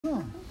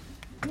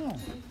now.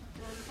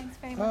 Thanks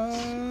very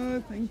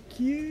much. Thank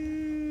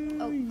you.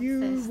 Oh,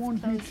 You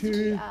want me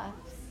to?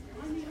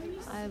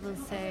 I will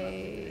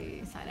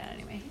say sign out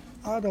anyway.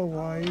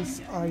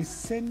 Otherwise, I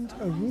send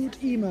a rude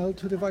email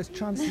to the Vice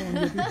Chancellor on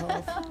your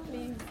behalf.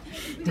 Please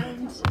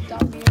don't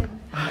dump me in.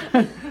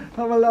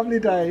 Have a lovely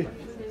day.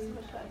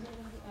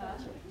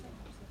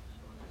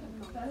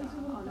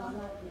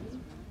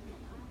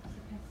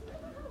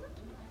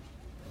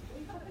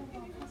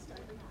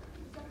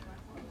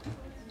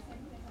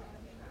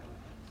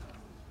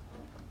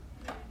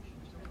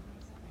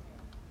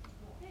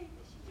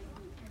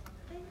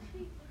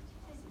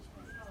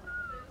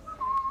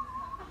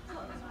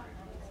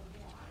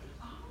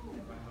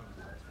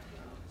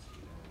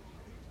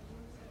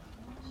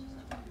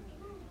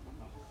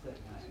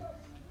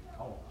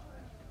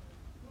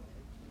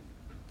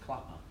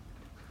 Clapper.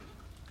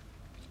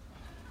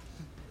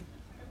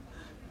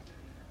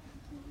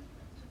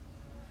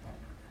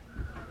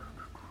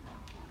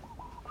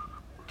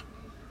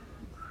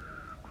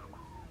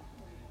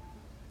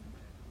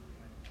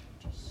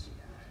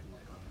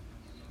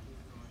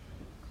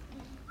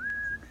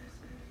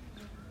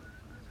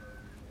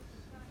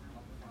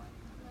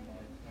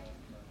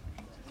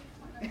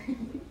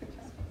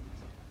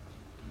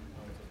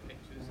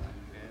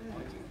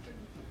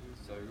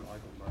 So I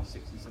got like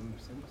 67%,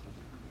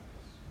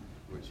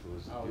 which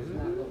was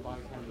good.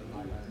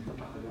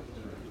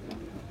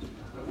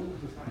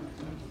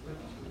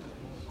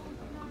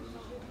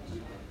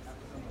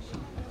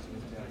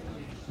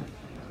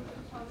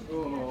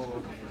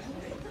 Oh,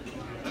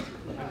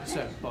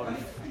 so body.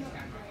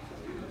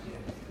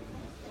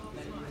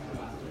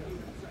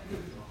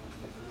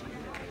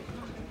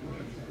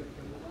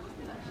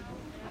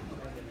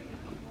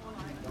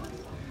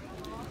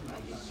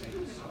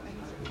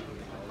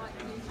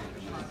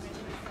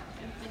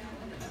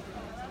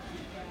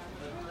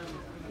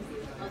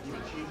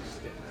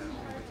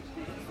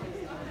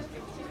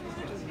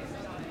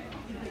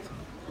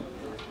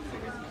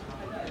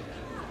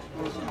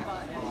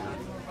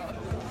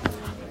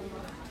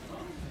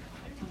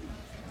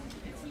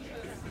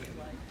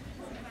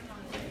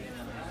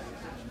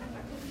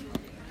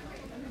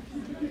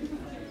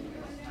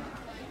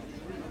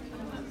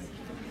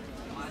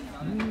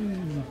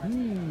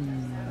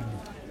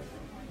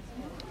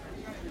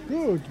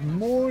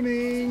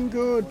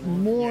 Good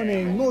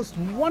morning, most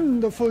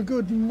wonderful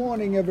good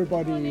morning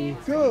everybody.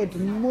 Good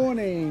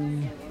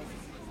morning,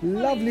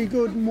 lovely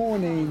good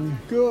morning,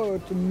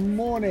 good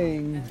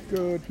morning,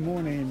 good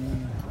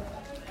morning.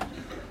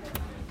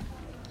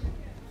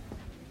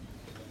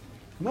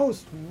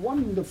 Most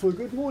wonderful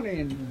good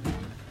morning.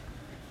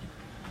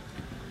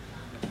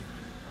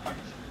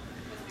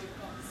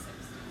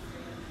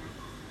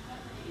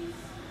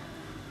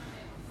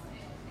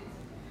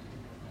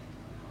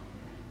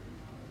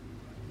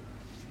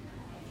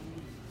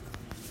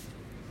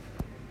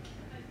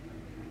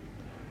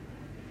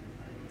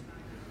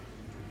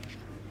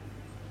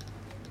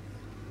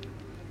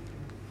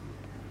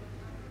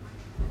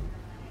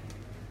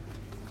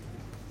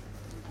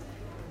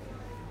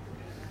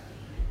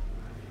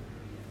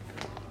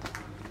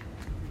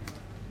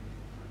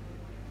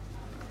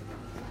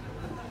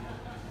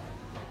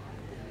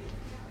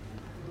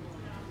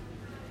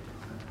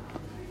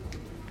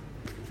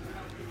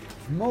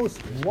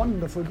 Most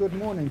wonderful good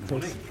morning,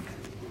 Chris.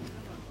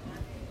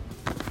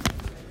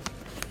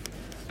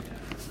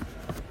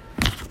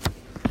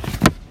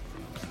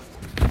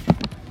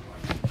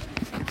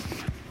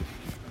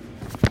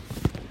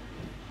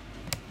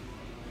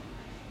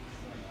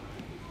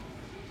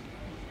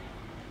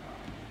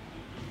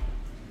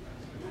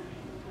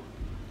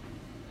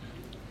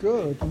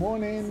 Good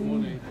morning. Good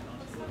morning.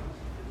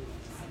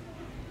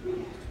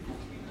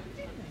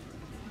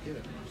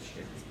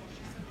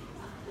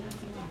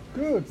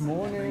 Good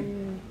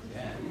morning.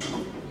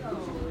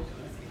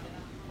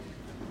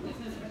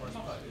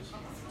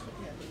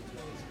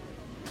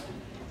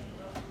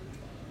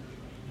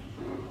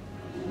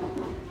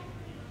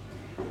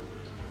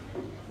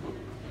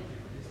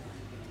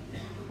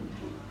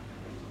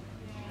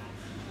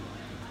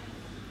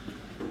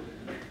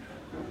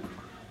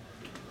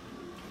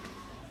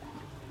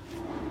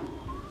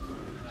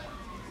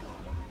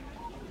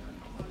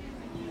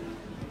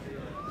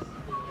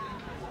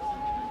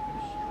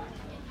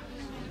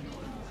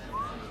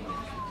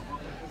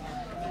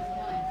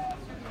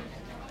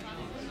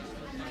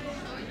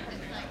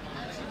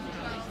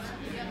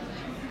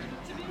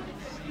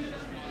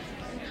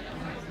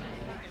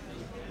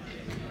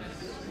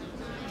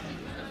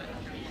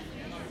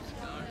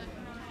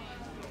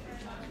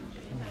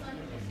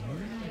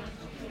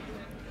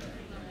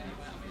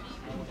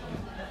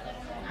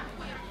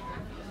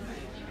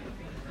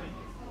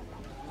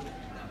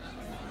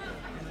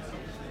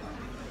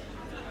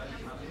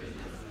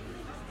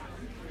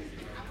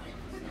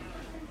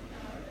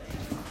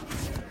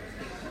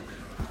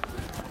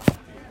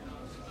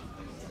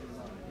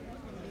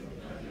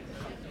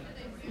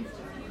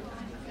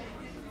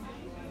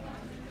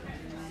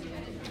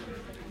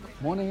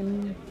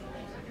 Morning.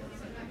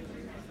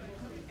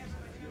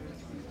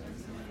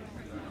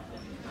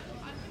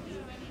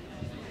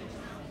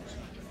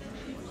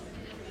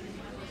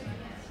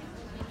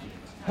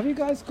 Have you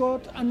guys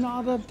got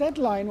another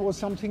deadline or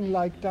something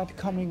like that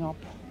coming up?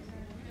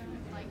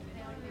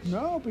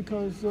 No,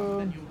 because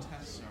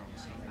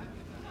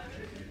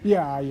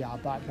yeah,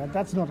 but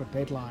that's not a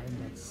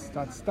deadline.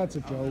 That's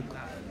a joke.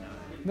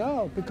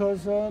 No,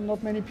 because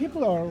not many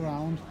people are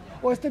around.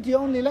 Or is that the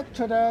only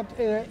lecture that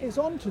is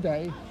on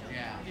today?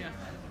 Yeah.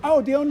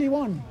 Oh, the only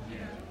one.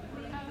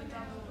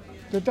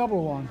 The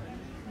double one.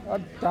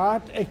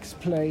 That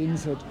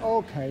explains it.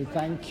 Okay,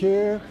 thank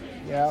you.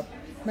 Yeah,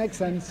 makes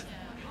sense.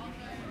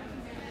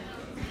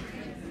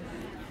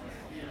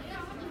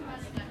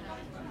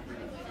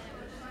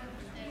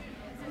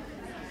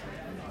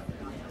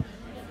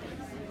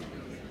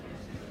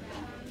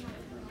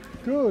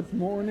 Good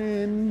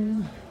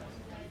morning.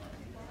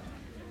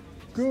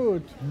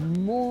 Good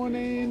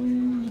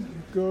morning.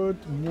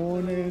 Good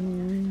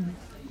morning.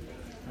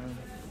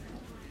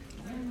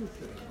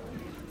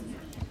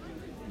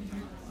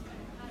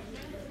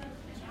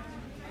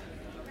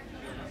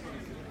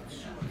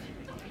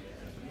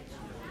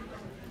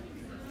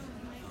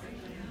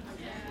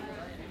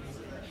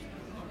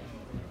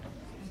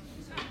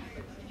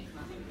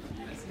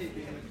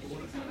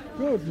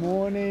 Good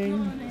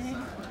morning.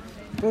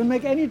 Will it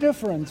make any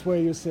difference where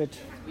you sit?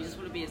 We just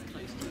want to be as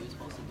close to you as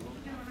possible.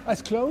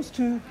 As close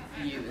to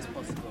You as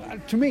possible.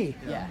 to me?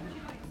 Yeah.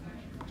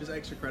 Just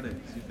extra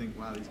credit because you think,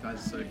 wow, these guys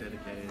are so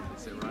dedicated. They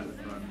sit right at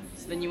the front.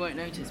 So then you won't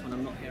notice when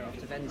I'm not here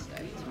after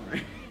Wednesday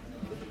tomorrow.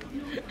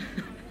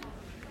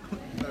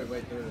 No,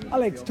 wait,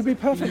 Alex, to be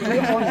perfectly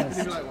honest,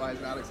 You'd be like, why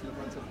is Alex in the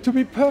front of to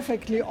be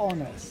perfectly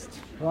honest,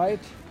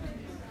 right?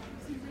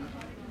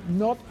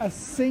 Not a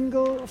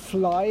single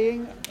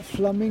flying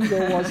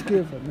flamingo was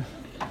given.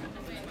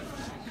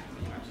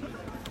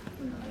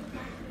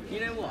 You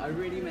know what? I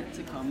really meant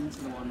to come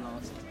to the one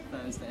last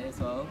Thursday as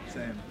well.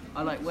 Same.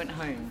 I went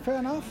home. Fair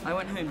enough. I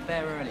went home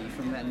very early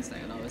from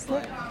Wednesday and I was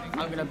like,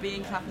 I'm going to be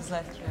in Clapper's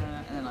lecture,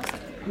 and then I said,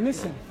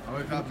 Listen, I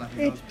woke up and I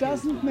think I was it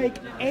doesn't make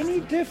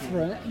any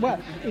difference. Well,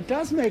 it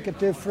does make a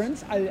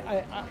difference.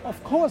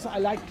 Of course, I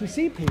like to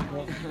see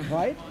people,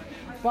 right?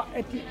 But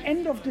at the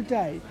end of the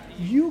day,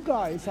 you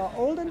guys are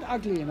old and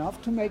ugly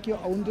enough to make your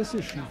own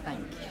decision,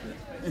 thank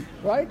you.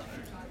 right?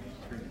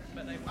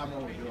 I'm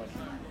old, you're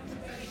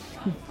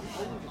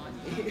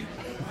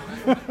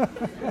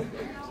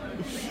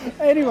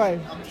Anyway,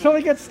 shall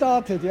we get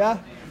started, yeah?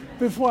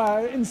 Before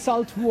I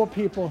insult more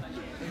people.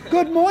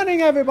 Good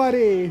morning,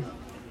 everybody.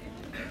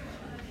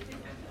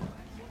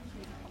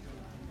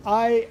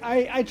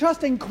 I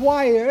just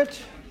inquired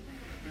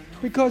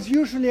because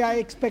usually I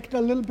expect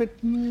a little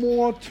bit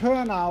more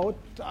turnout,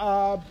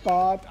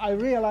 but I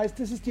realized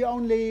this is the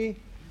only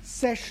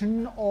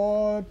session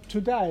or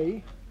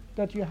today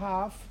that you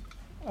have,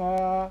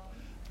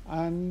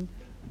 and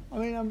I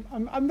mean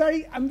I'm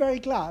very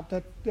glad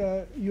that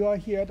you are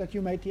here, that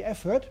you made the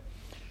effort,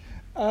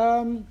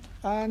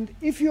 and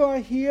if you are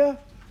here,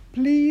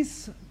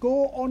 please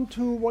go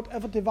onto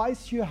whatever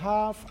device you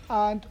have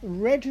and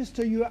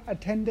register your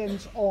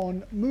attendance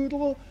on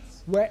Moodle.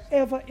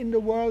 Wherever in the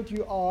world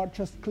you are,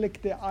 just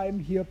click the I'm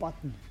here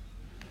button.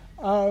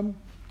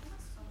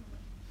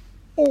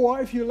 Or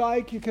if you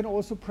like, you can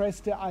also press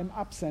the I'm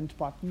absent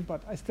button,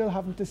 but I still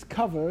haven't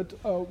discovered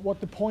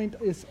what the point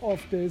is of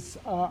this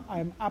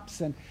I'm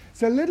absent.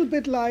 It's a little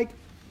bit like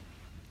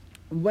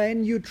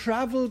when you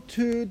travel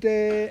to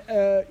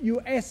the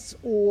US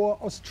or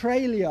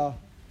Australia,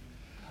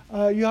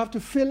 you have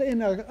to fill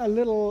in a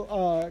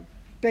little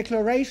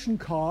declaration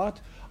card.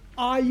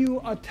 Are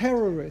you a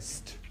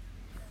terrorist?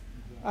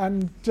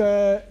 And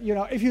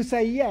if you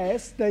say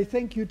yes, they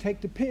think you take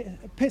the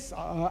piss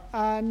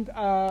and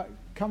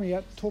come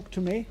here, talk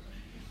to me.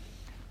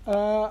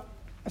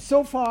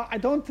 So far, I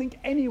don't think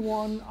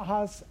anyone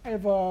has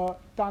ever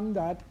done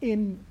that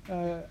in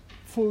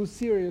full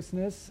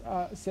seriousness,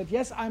 said,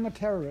 yes, I'm a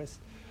terrorist.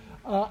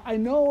 I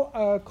know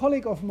a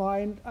colleague of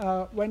mine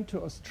went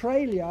to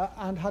Australia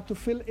and had to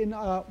fill in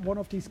one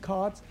of these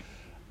cards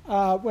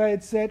where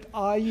it said,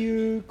 are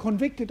you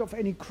convicted of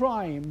any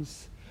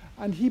crimes?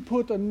 And he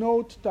put a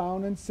note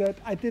down and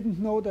said, I didn't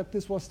know that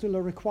this was still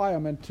a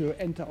requirement to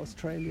enter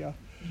Australia.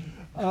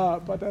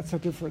 But that's a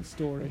different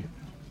story.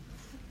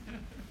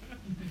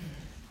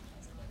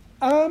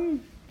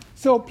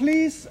 So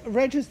please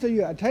register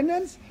your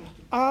attendance.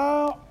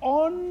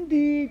 On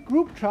the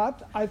group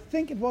chat, I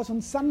think it was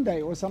on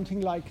Sunday or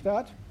something like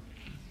that,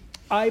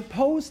 I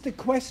posed a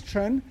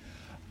question,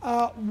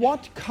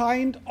 what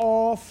kind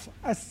of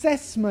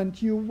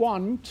assessment you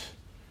want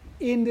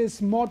in this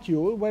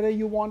module, whether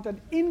you want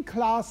an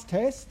in-class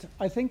test,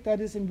 I think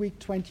that is in week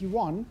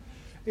 21,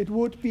 it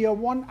would be a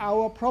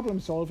 1-hour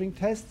problem-solving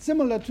test,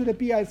 similar to the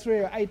BI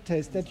 308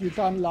 test that you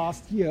done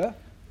last year,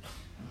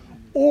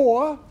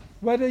 or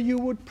whether you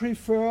would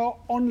prefer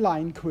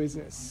online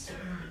quizzes.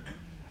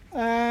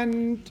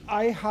 And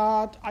I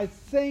had, I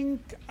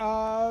think,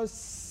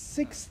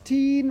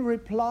 16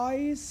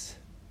 replies.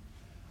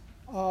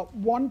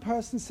 One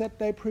person said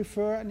they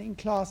prefer an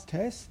in-class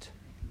test.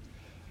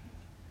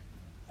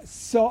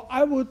 So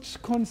I would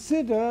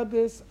consider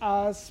this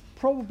as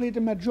probably the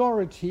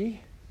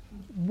majority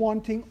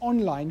wanting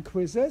online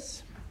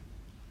quizzes.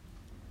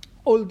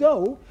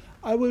 Although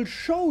I will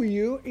show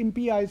you in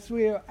BI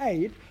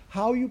 308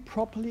 how you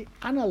properly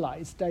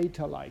analyze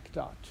data like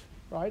that,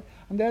 right?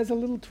 And there's a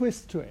little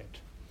twist to it.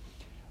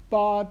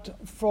 But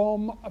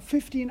from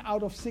 15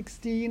 out of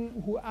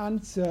 16 who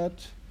answered,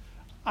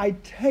 I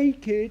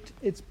take it,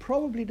 it's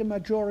probably the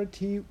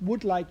majority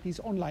would like these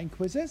online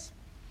quizzes.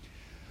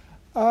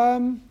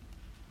 And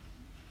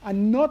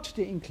not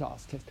the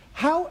in-class test.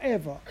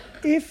 However,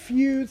 if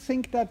you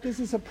think that this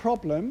is a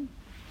problem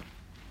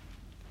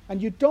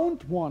and you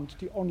don't want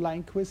the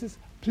online quizzes,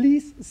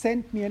 please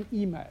send me an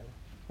email,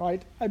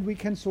 right? And we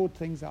can sort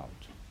things out.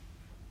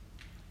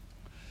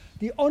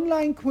 The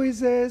online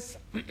quizzes,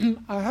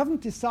 I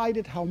haven't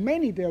decided how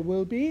many there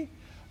will be,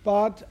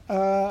 but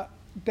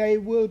they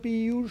will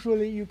be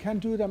usually, you can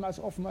do them as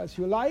often as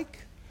you like,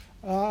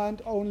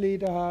 and only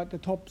the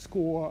top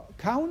score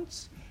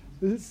counts.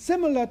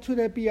 Similar to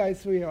the BI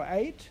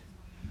 308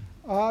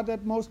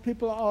 that most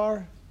people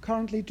are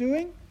currently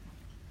doing.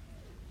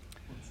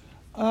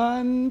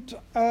 And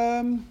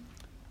BI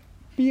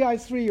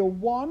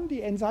 301,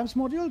 the enzymes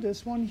module,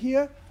 this one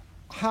here,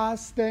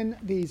 has then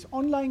these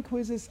online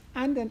quizzes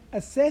and an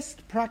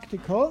assessed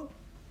practical.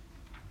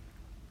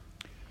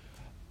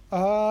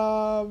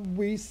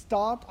 We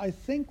start, I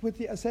think, with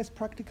the assessed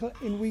practical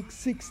in week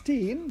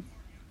 16.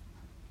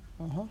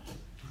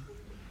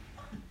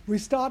 We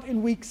start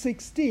in week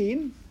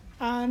 16,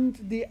 and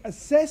the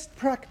assessed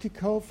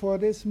practical for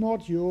this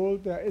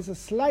module, there is a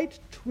slight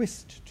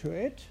twist to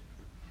it,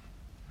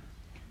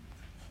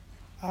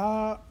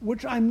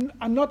 which I'm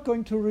not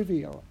going to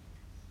reveal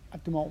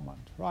at the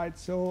moment, right?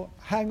 So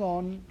hang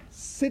on,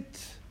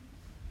 sit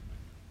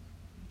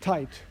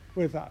tight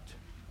with that.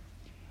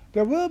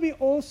 There will be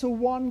also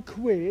one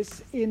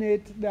quiz in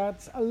it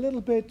that's a little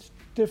bit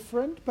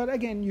different, but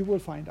again, you will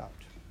find out.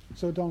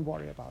 So don't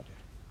worry about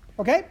it.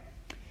 Okay?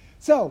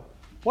 So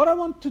what I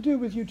want to do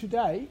with you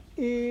today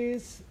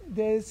is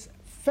this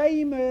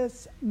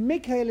famous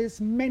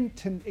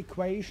Michaelis-Menten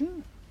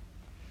equation,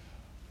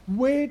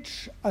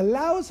 which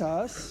allows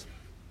us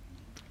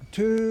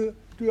to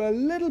do a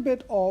little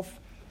bit of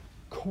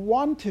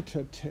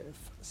quantitative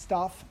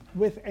stuff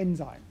with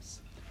enzymes.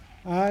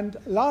 And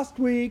last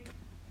week,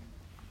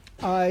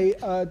 I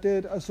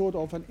did a sort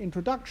of an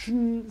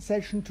introduction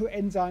session to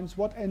enzymes,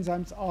 what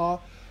enzymes are,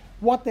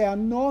 what they are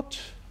not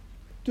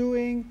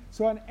doing.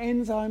 So an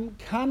enzyme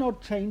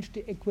cannot change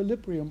the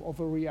equilibrium of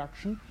a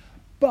reaction,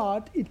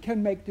 but it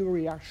can make the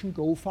reaction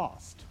go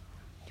fast.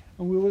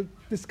 And we will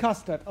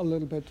discuss that a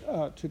little bit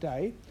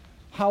today.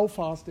 How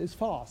fast is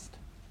fast?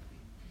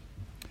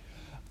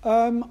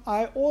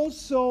 I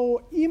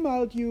also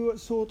emailed you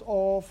sort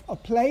of a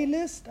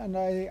playlist, and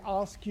I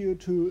asked you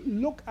to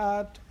look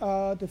at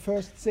the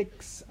first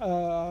 6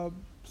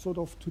 sort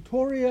of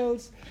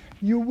tutorials.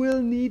 You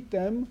will need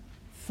them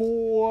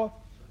for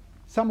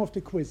some of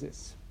the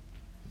quizzes,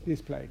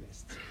 these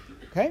playlists.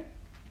 Okay?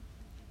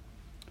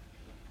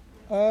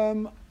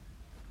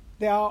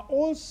 There are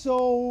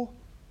also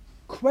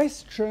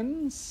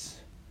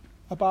questions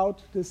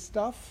about this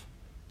stuff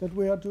that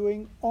we are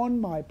doing on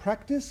my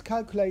practice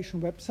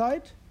calculation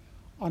website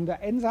under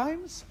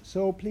enzymes.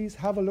 So please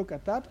have a look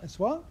at that as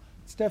well.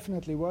 It's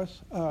definitely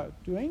worth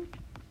doing.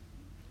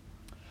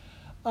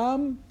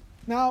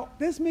 Now,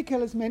 this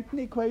Michaelis-Menten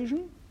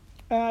equation,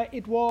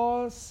 it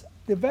was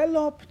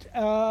developed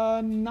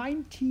in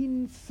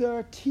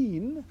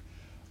 1913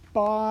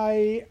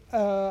 by,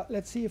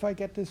 let's see if I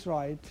get this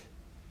right,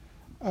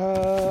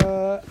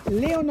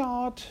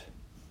 Leonhard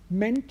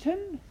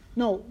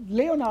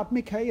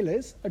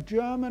Michaelis, a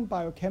German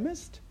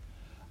biochemist,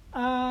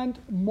 and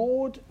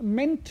Maud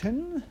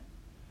Menten.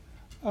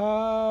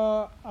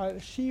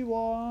 She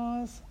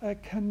was a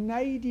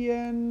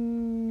Canadian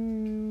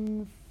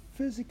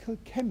physical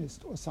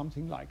chemist or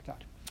something like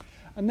that.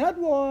 And that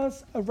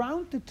was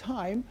around the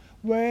time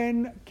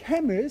when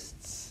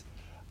chemists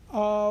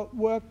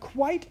were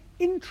quite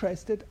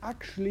interested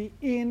actually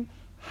in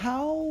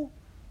how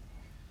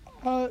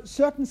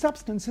certain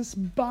substances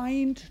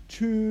bind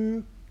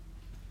to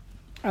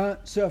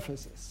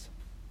surfaces.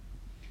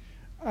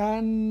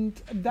 And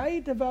they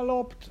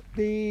developed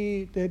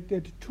the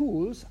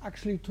tools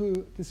actually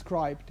to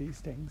describe these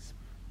things.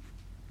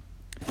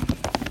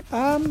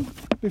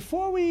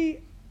 Before we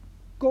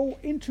go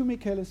into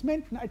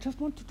Michaelis-Menten, I just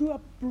want to do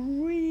a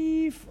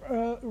brief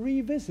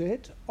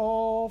revisit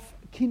of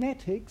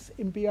kinetics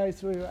in BI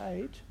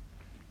 308.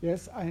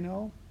 Yes, I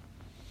know.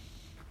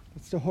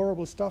 It's the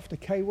horrible stuff, the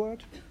K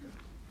word.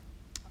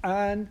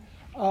 And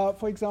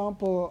for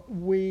example,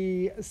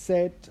 we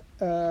said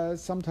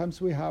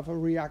sometimes we have a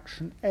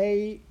reaction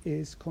A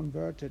is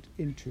converted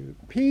into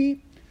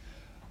P.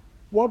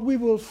 What we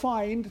will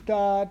find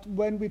that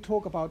when we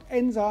talk about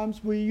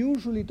enzymes, we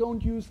usually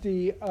don't use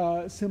the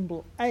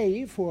symbol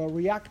A for a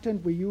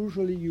reactant. We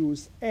usually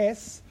use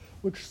S,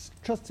 which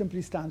just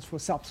simply stands for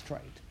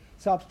substrate.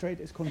 Substrate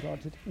is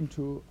converted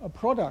into a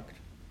product.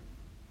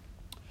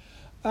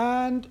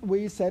 And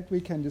we said we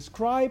can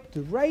describe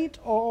the rate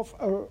of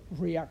a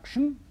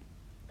reaction.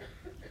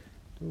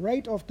 The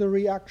rate of the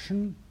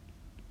reaction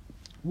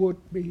would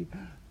be,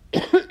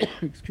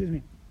 excuse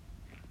me,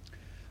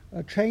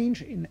 a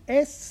change in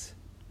S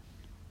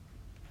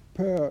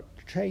per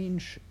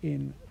change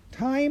in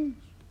time,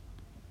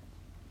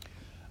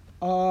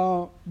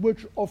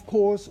 which of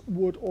course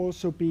would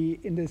also be,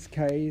 in this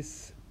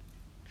case,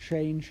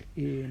 change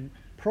in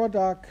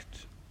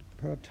product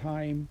per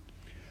time.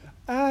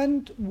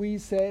 And we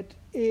said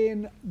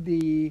in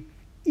the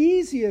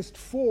easiest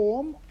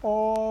form,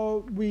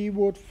 we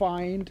would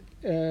find,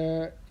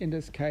 in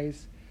this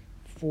case,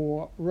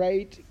 for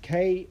rate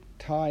k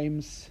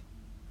times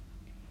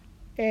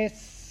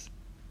s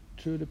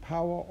to the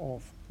power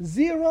of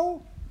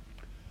 0.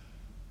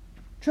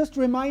 Just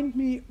remind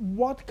me,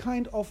 what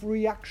kind of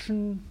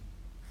reaction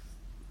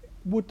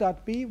would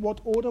that be?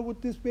 What order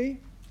would this be?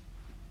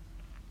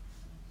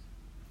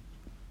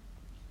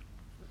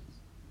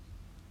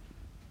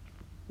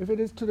 If it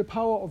is to the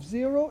power of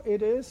 0,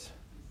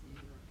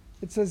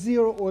 it's a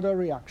 0 order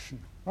reaction,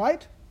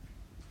 right?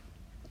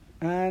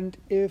 And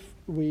if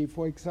we,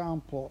 for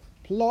example,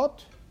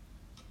 plot,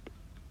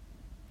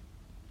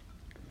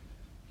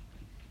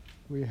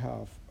 we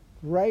have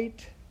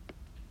rate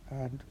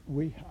and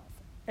we have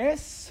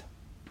S.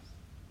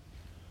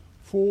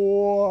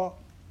 And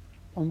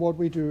what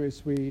we do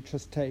is we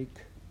just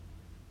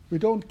we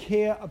don't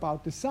care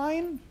about the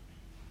sign.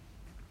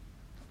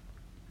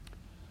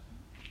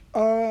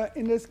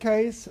 In this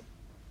case,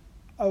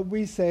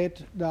 we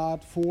said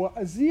that for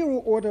a 0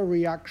 order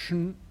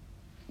reaction,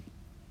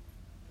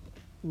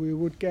 we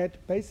would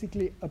get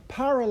basically a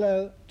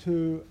parallel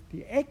to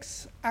the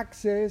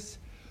x-axis,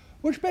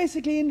 which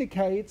basically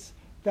indicates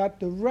that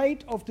the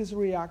rate of this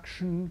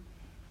reaction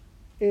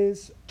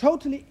is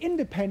totally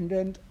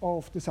independent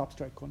of the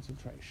substrate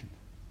concentration.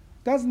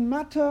 Doesn't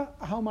matter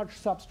how much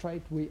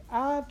substrate we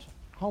add,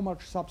 how much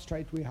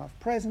substrate we have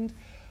present,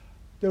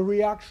 the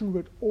reaction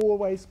would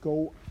always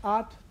go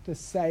at the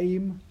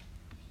same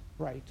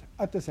rate,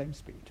 at the same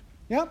speed.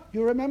 Yeah,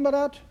 you remember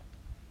that?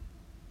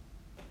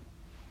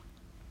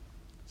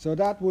 So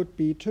that would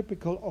be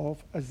typical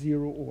of a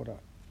 0 order.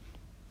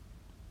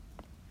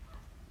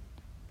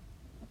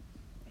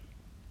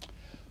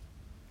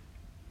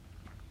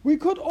 We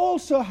could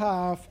also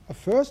have a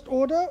first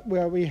order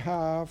where we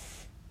have,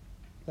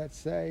 let's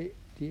say,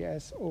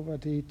 ds over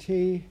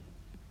dt,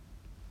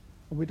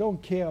 and we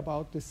don't care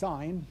about the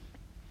sign,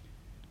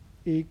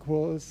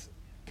 equals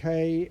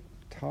k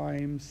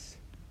times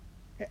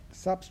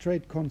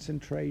substrate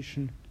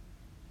concentration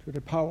to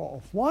the power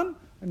of 1.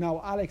 And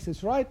now Alex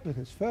is right with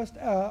his first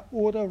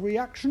order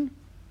reaction.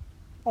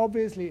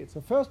 Obviously, it's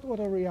a first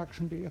order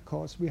reaction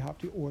because we have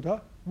the order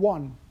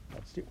 1.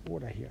 That's the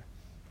order here.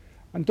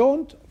 And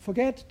don't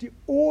forget, the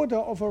order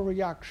of a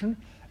reaction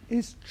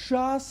is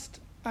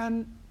just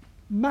a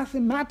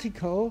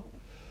mathematical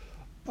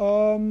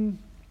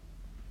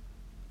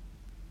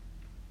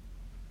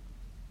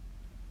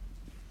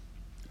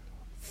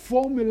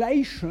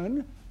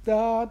formulation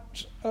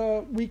that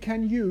we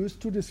can use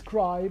to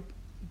describe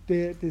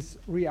this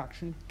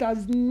reaction. It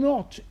does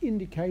not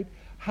indicate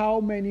how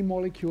many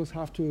molecules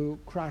have to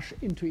crash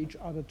into each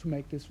other to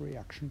make this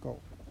reaction go.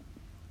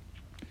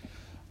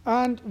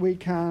 And we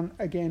can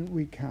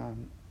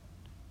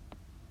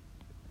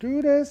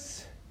do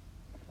this.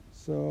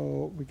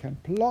 So we can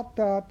plot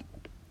that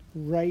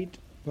rate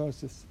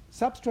versus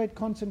substrate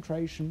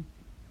concentration.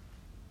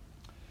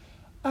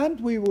 And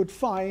we would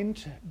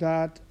find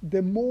that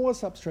the more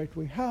substrate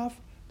we have,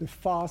 the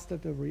faster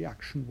the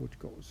reaction would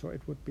go. So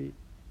it would be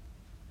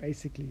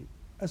basically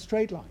a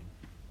straight line.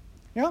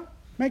 Yeah,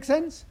 makes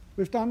sense?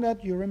 We've done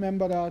that. You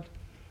remember that.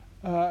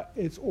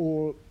 It's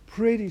all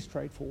pretty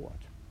straightforward.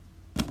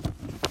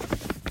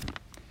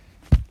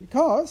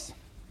 Because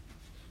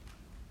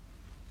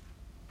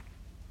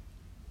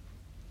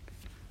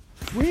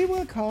we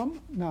will come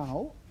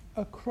now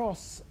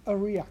across a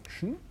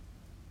reaction.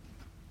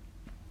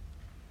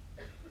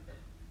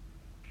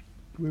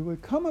 We will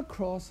come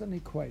across an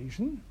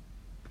equation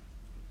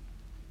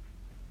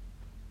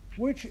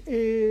which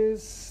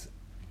is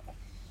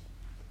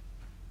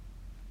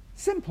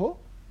simple,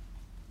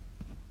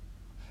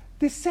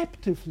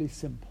 deceptively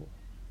simple.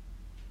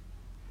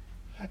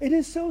 It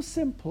is so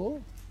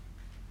simple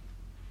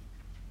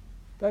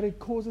that it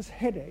causes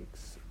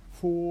headaches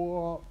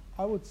for,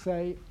 I would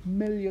say,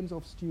 millions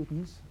of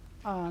students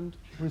and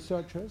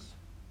researchers.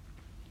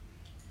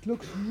 It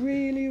looks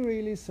really,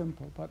 really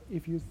simple, but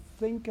if you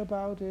think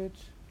about it,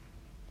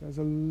 there's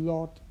a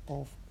lot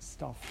of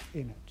stuff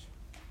in it.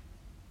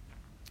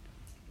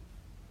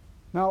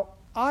 Now,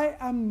 I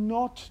am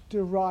not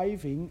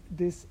deriving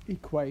this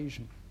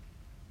equation.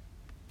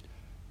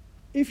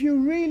 If you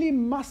really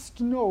must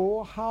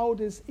know how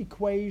this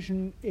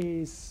equation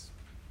is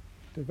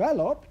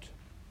developed,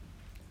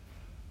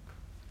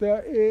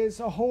 there is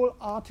a whole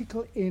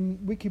article in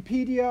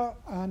Wikipedia,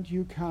 and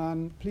you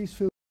can please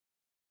fill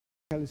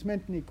the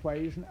Kellis-Menten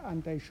equation,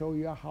 and they show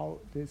you how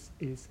this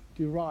is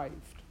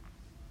derived.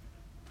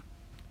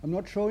 I'm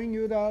not showing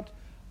you that.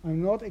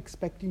 I'm not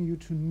expecting you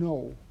to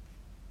know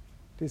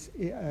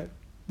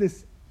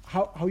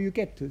how you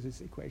get to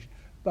this equation.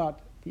 But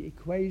the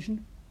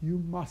equation you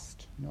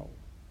must know.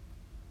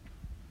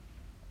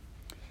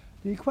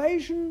 The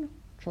equation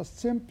just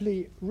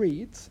simply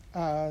reads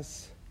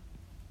as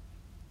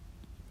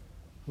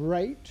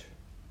rate,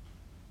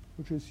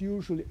 which is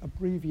usually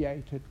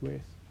abbreviated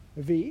with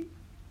V,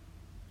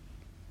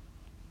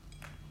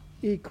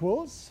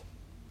 equals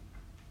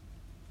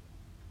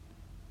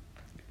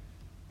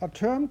a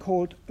term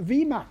called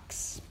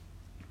Vmax.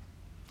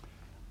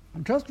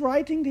 I'm just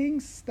writing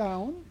things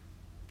down.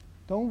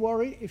 Don't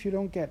worry if you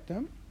don't get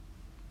them.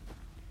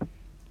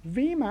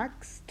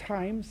 Vmax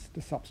times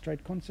the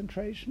substrate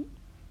concentration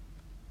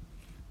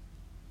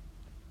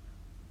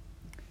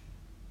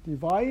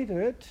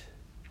divided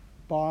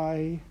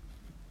by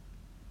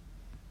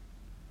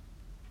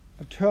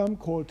a term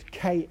called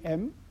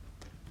Km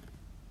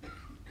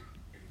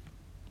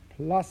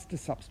plus the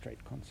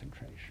substrate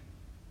concentration.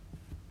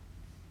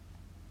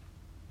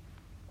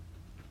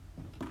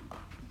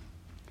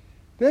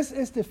 This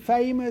is the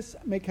famous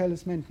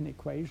Michaelis-Menten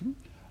equation.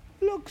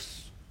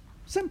 Looks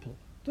simple,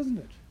 doesn't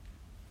it?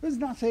 There's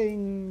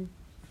nothing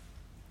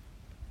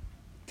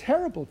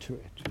terrible to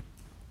it.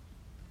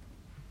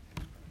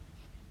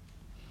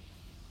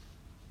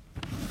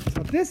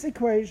 So this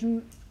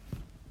equation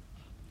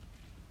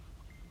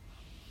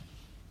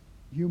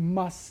you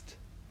must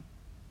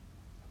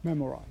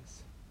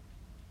memorize.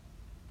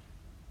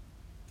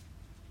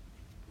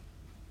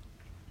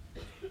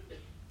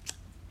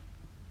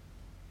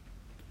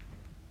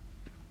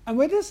 And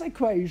with this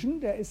equation,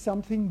 there is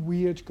something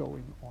weird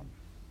going on.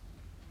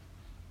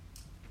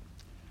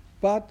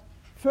 But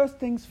first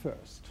things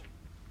first.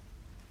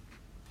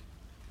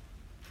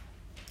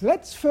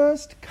 Let's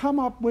first come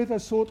up with a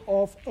sort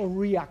of a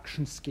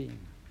reaction scheme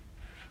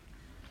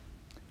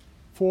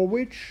for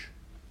which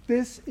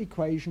this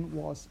equation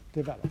was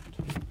developed.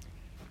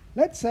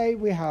 Let's say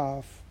we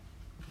have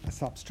a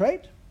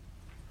substrate,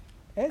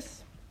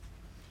 S.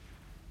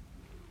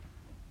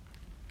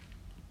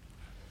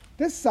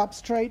 This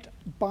substrate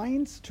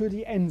binds to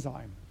the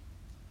enzyme.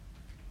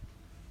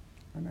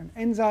 And an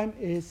enzyme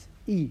is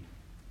E.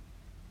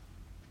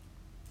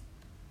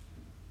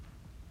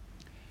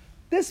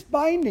 This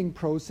binding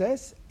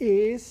process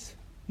is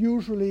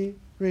usually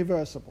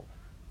reversible.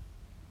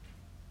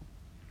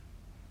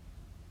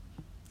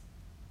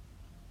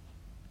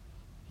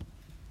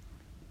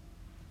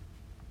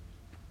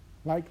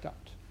 Like that.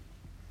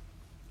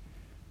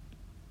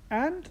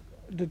 And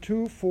the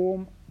two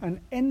form an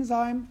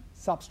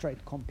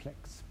enzyme-substrate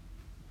complex.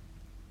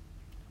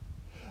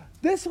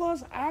 This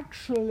was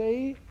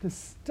actually the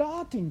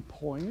starting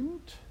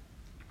point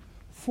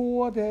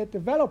for the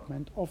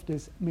development of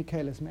this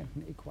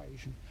Michaelis-Menten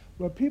equation,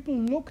 where people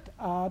looked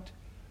at,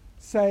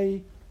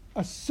 say,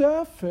 a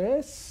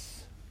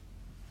surface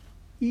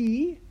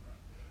E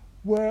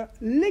where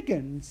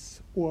ligands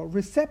or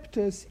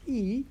receptors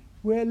E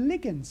were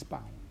ligands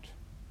bound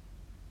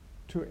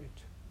to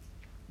it.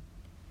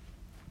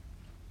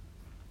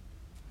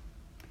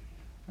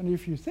 And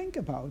if you think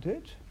about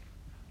it,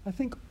 I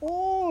think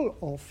all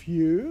of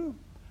you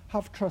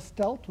have just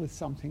dealt with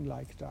something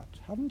like that,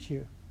 haven't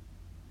you?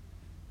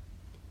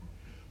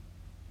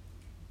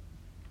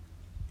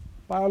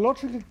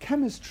 Biological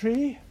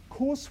chemistry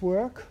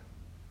coursework,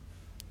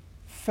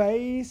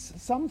 phase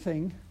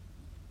something.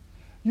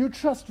 You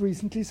just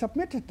recently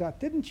submitted that,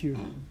 didn't you?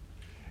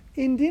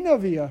 In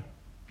Dinavir.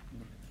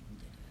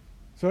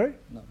 Sorry?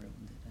 Not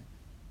everyone did it.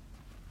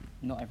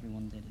 Not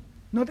everyone did it.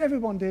 Not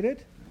everyone did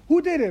it?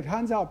 Who did it?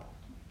 Hands up.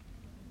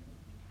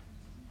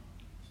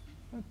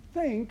 I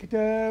think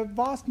the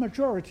vast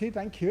majority,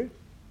 thank you.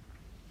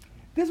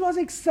 This was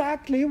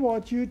exactly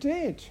what you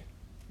did.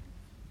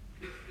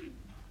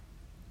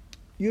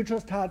 You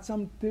just had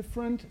some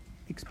different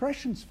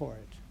expressions for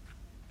it.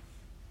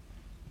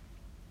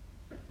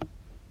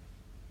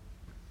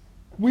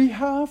 We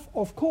have,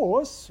 of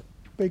course,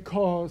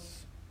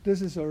 because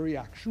this is a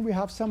reaction, we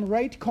have some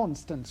rate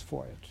constants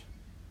for it.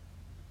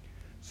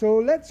 So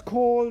let's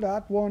call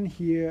that one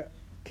here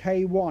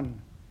K1.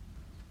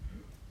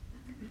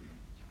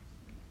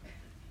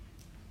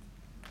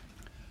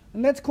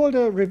 And let's call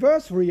the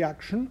reverse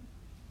reaction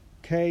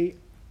K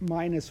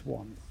minus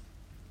 1.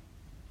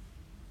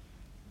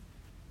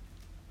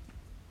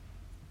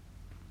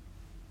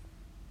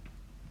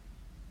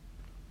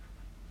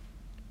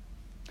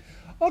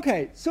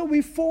 Okay, so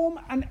we form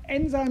an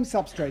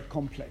enzyme-substrate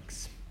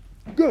complex.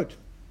 Good.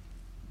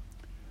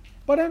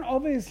 But then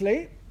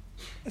obviously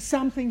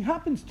something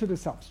happens to the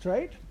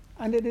substrate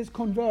and it is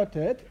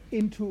converted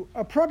into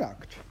a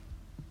product.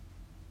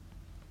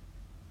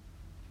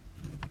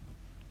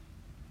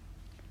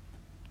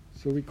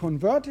 So we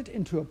convert it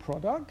into a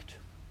product.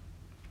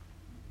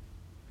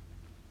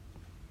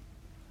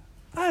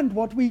 And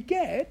what we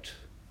get,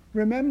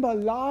 remember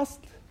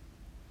last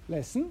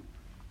lesson,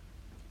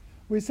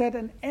 we said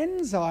an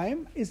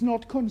enzyme is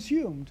not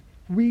consumed.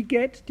 We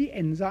get the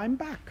enzyme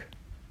back.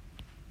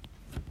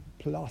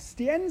 Plus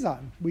the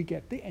enzyme. We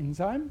get the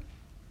enzyme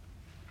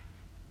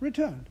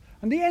returned.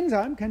 And the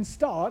enzyme can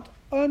start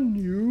a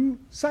new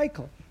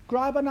cycle.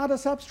 Grab another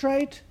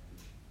substrate,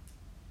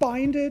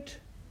 bind it,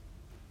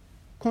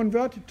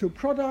 convert it to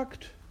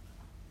product.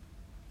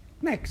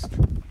 Next.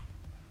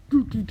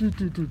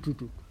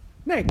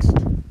 Next.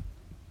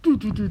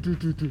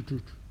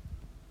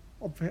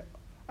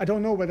 I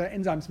don't know whether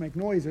enzymes make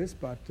noises,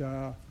 but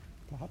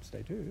perhaps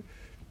they do.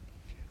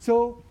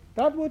 So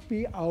that would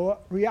be our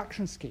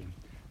reaction scheme.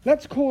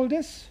 Let's call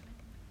this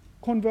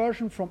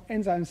conversion from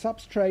enzyme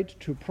substrate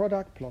to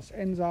product plus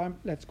enzyme.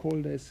 Let's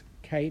call this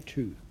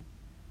K2.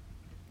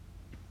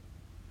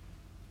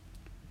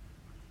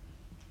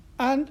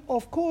 And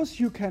of course,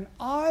 you can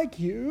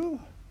argue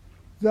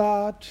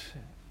that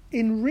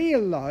in real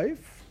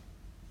life,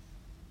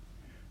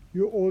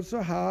 you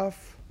also have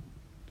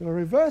the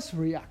reverse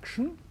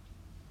reaction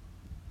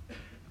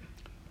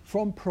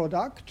from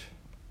product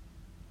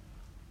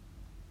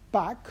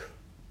back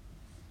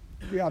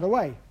the other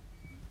way.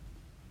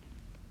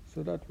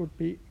 So that would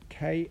be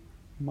K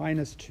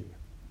minus 2.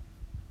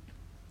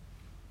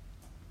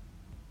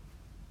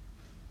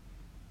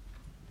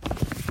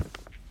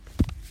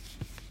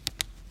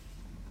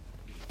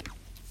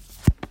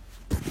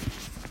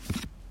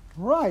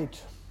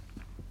 Right.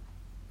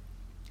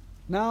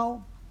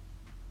 Now,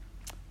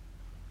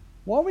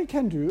 what we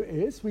can do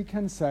is we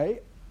can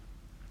say,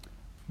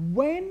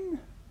 when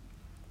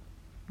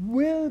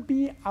will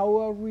be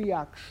our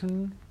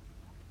reaction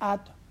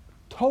at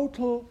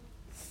total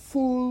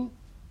full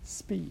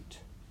speed?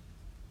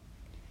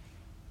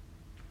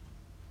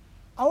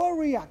 Our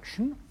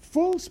reaction,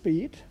 full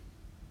speed,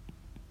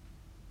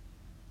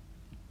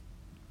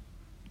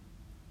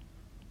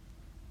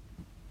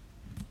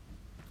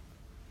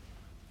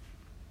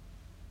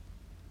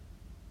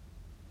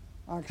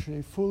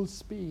 actually full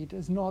speed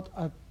is not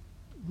a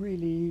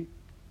really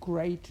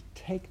great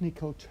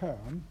technical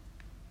term.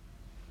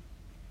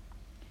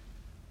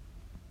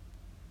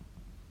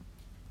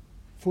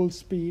 Full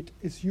speed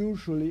is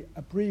usually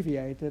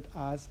abbreviated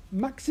as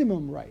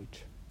maximum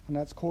rate, and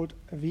that's called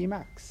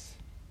Vmax.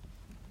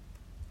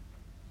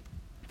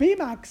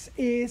 Vmax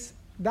is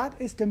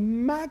the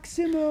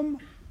maximum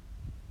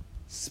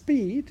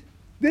speed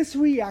this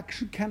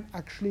reaction can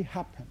actually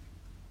happen.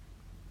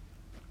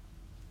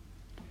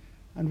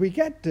 And we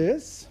get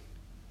this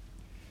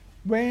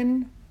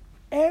when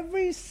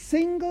every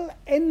single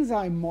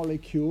enzyme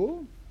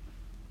molecule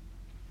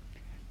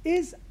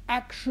is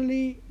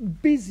actually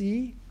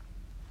busy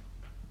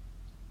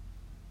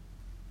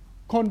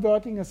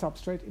converting a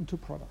substrate into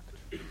product.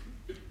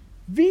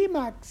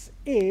 Vmax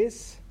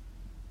is,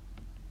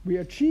 we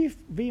achieve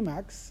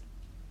Vmax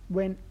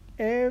when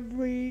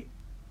every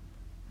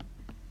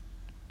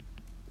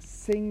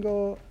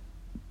single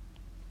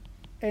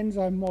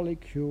enzyme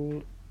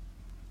molecule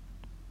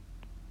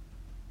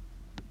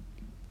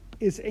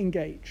is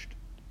engaged.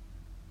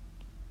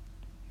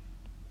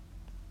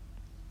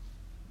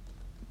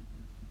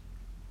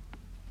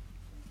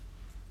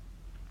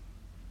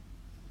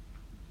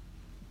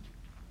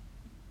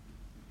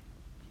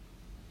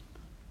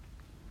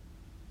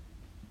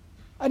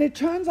 And it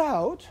turns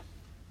out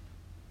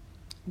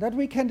that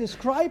we can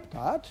describe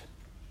that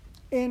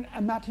in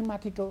a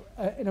mathematical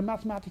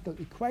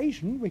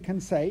equation. We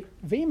can say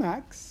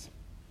Vmax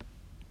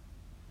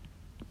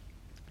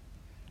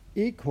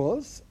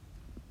equals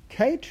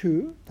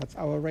K2, that's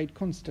our rate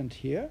constant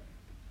here,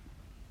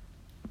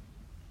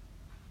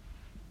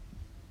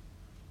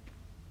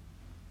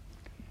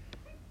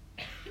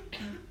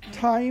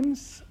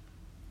 times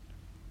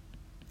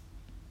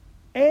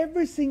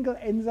every single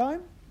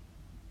enzyme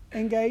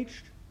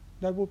engaged,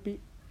 that would be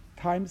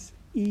times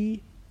E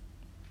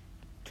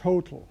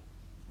total.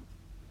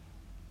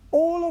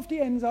 All of the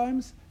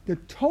enzymes, the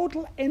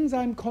total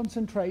enzyme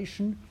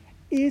concentration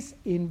is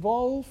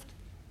involved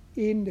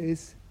in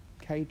this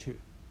K2.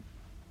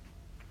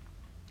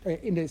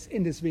 In this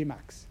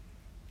Vmax.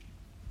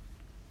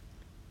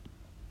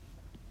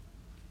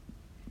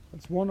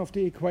 That's one of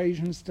the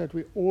equations that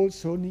we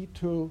also need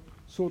to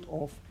sort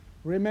of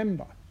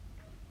remember.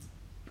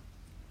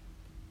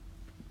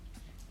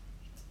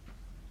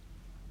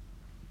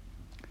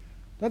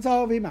 That's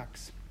our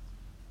Vmax.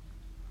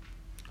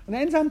 An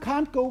enzyme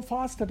can't go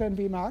faster than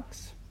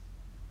Vmax.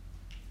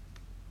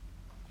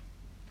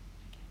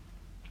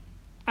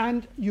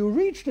 And you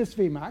reach this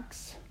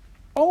Vmax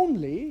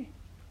only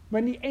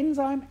when the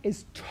enzyme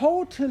is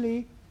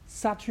totally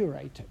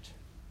saturated.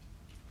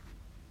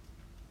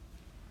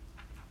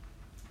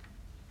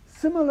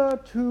 Similar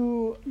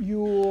to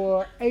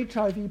your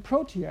HIV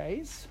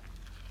protease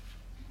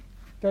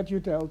that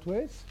you dealt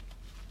with,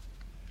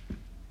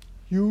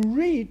 you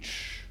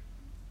reach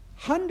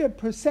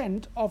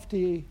 100% of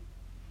the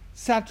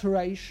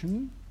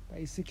saturation,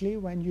 basically,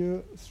 when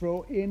you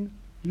throw in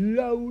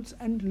loads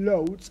and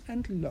loads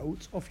and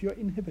loads of your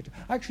inhibitor.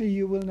 Actually,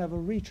 you will never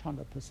reach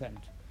 100%.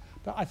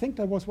 I think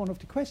that was one of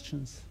the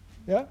questions.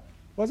 Yeah?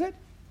 Was it?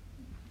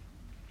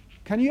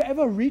 Can you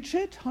ever reach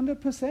it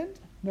 100%?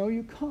 No,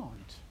 you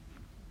can't.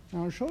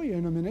 I'll show you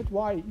in a minute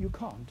why you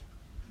can't.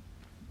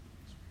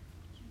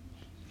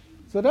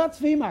 So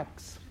that's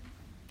Vmax.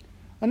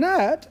 And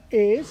that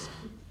is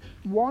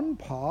one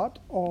part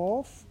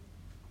of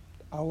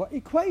our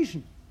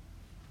equation.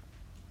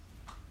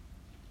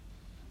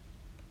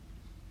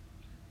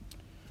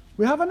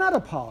 We have another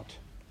part,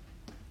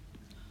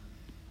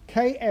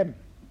 Km.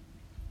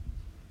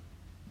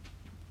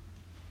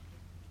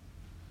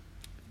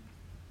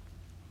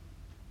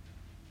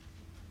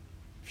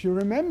 if you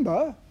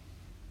remember,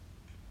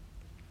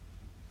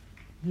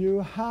 you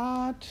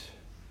had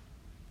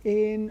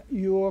in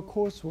your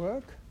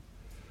coursework,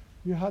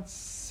 you had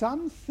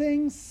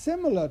something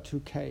similar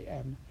to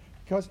Km.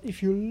 Because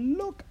if you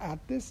look at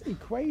this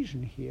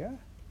equation here,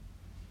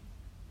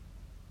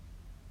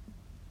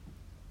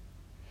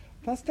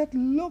 does that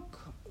look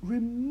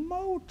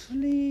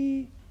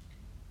remotely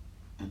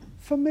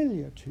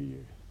familiar to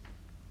you?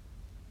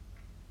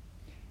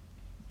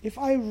 If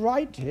I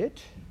write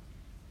it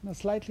in a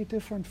slightly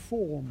different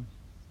form,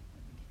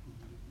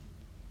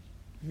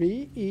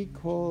 V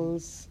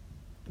equals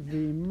V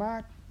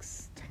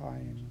max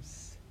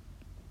times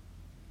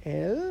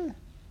L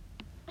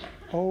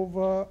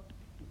over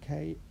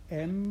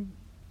Km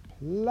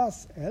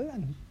plus L,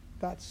 and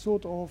that's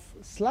sort of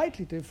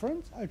slightly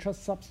different. I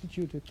just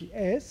substituted the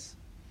S.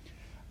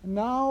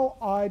 Now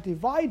I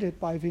divide it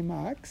by V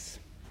max,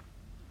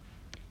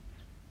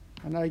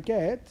 and I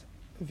get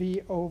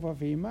V over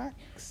V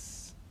max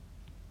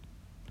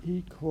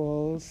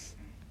equals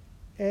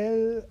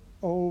L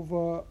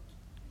over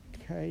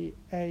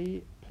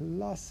Ka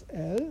plus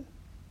L.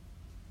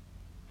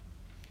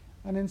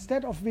 And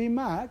instead of V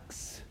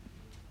max,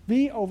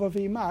 V over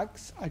V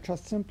max, I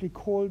just simply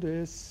call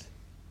this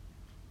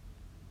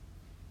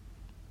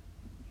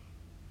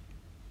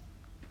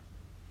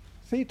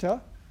theta.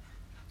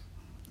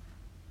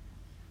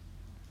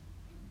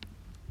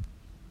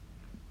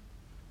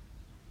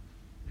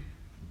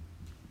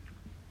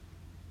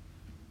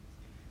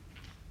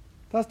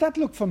 Does that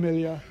look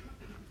familiar?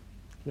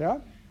 Yeah?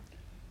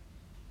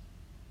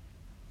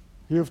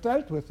 You've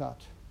dealt with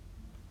that.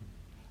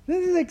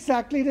 This is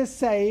exactly the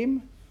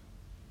same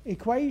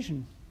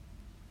equation,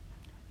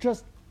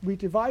 just we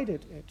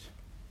divided it.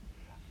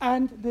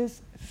 And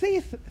this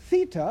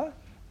theta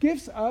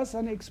gives us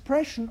an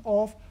expression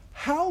of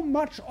how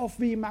much of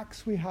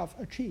Vmax we have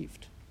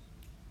achieved.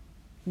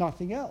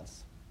 Nothing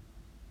else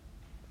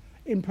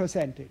in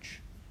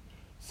percentage.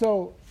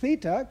 So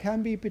theta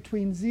can be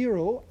between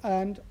 0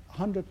 and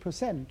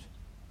 100%,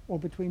 or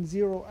between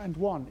 0 and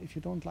 1 if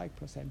you don't like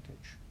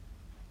percentage.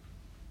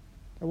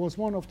 That was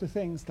one of the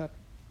things that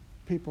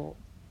people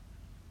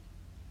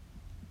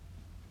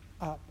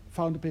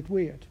found a bit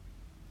weird.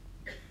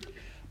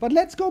 But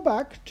let's go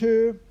back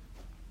to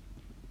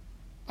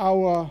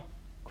our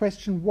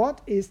question, what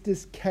is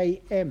this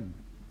Km?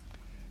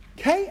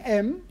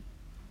 Km,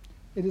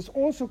 it is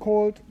also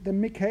called the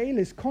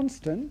Michaelis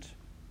constant.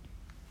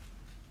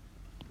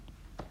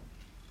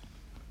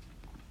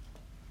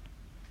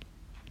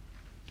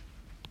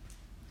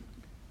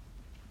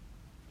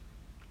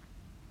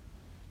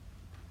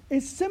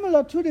 Is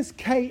similar to this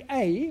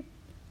Ka,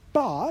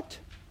 but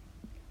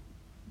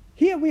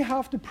here we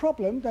have the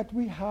problem that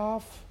we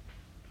have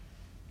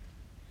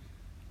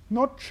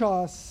not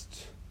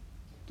just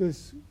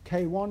this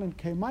K1 and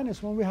K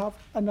minus 1, we have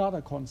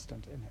another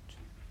constant in it,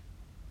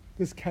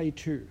 this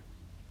K2.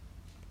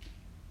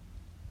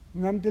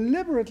 And I'm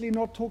deliberately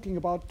not talking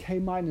about K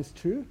minus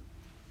 2,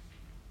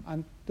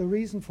 and the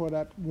reason for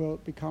that will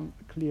become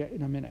clear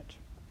in a minute.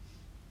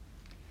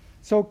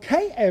 So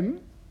Km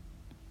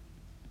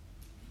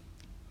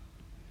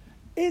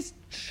is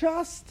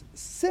just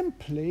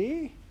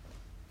simply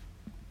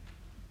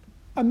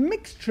a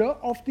mixture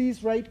of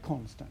these rate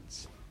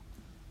constants.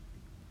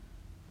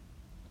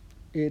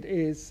 It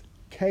is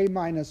K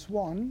minus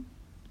 1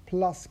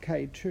 plus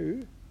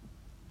K2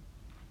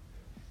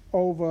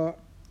 over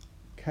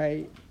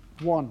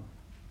K1.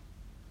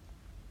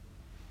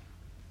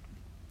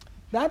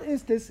 That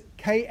is this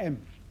Km.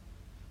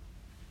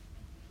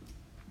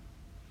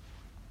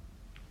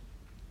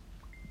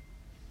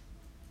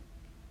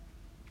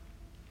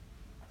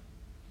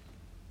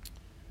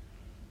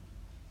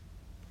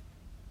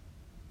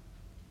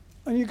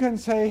 And you can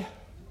say,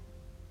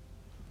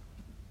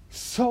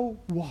 so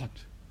what?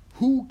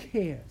 Who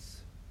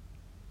cares?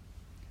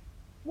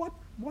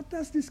 What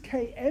does this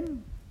Km,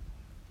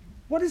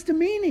 what is the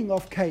meaning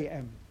of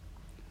Km?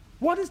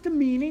 What is the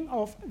meaning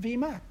of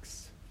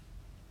Vmax?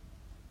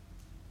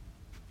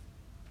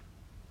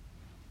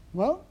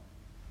 Well,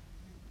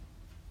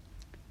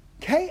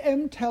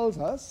 Km tells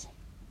us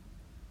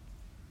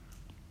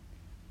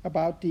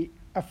about the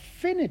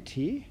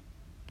affinity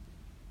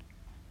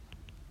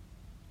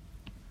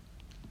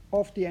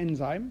of the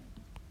enzyme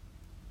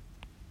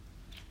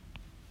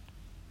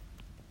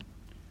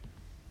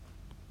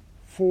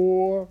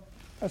for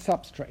a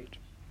substrate.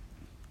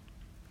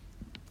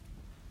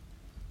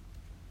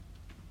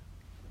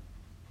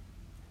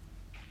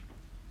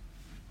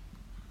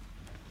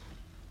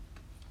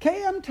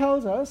 Km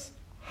tells us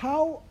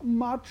how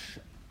much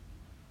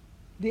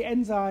the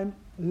enzyme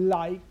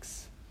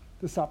likes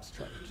the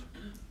substrate.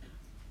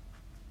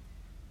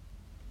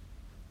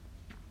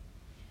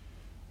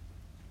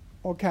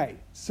 Okay,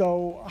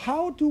 so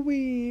how do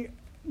we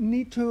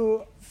need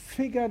to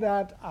figure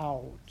that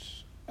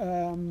out?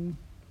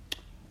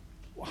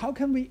 How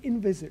can we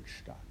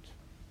envisage that?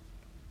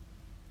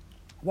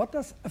 What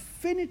does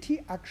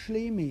affinity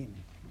actually mean?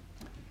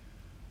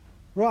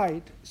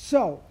 Right,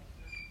 so,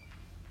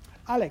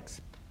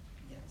 Alex,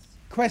 Yes.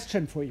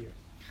 question for you.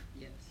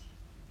 Yes.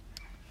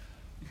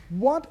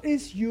 what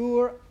is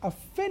your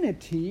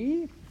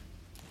affinity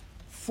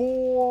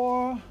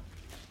for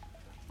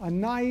a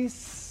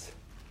nice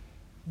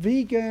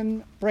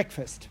vegan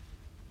breakfast?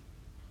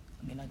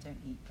 I mean, I don't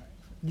eat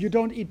breakfast. You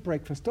don't eat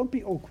breakfast. Don't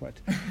be awkward.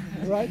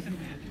 Right?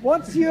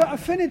 What's your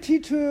affinity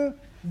to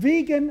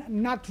vegan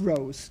nut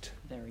roast?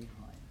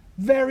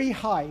 Very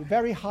high.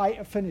 Very high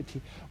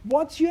affinity.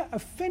 What's your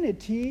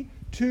affinity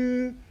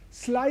to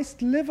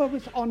sliced liver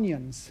with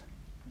onions?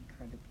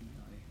 Incredibly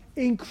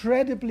low.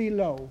 Incredibly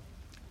low.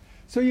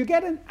 So you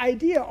get an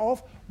idea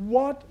of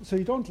what, so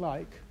you don't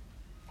like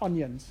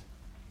onions.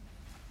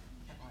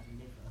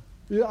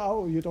 Liver.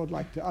 Oh, you don't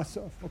like the,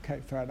 okay,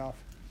 fair enough.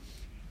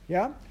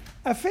 Yeah?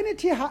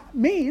 Affinity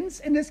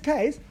means, in this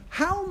case,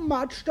 how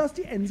much does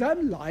the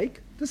enzyme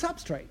like the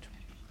substrate?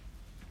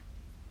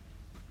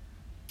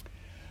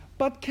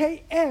 But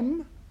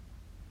Km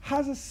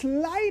has a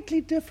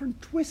slightly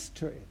different twist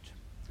to it,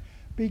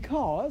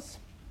 because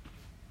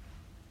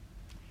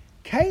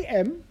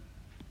Km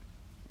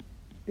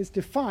is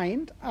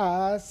defined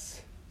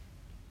as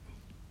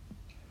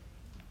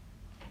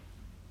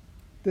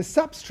the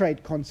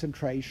substrate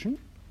concentration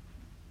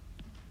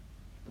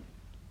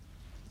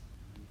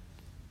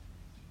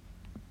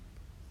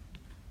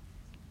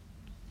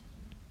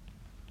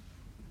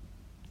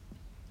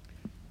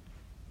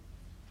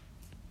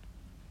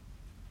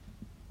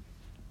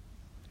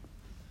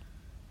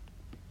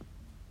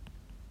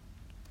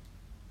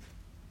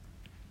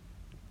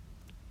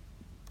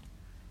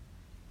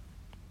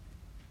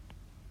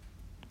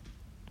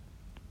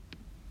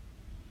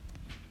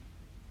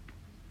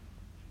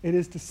It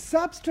is the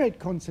substrate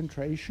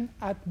concentration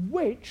at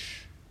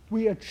which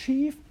we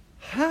achieve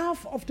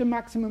half of the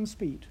maximum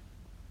speed.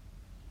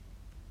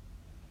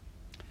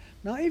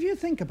 Now, if you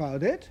think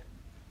about it,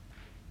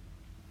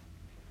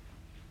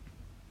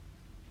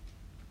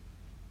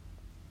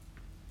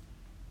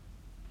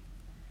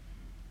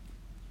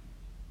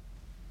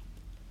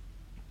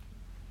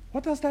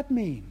 what does that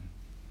mean?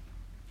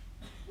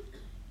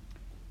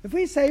 If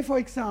we say, for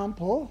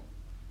example,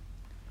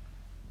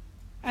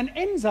 an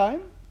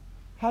enzyme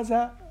has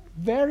a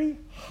very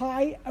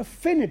high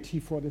affinity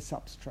for the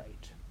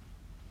substrate.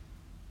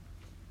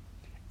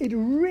 It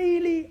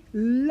really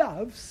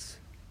loves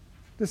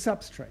the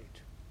substrate.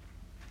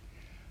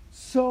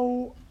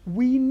 So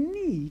we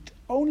need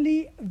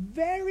only a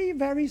very,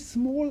 very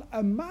small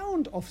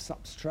amount of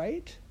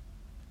substrate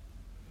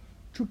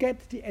to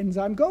get the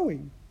enzyme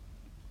going.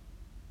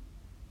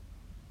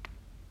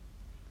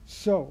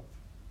 So,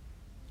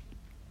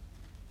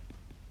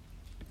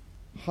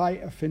 high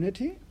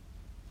affinity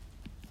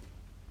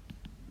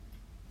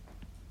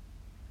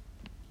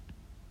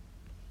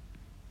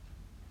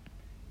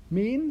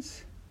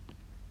means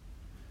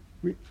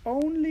we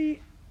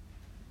only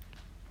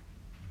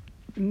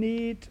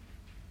need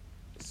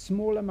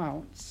small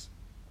amounts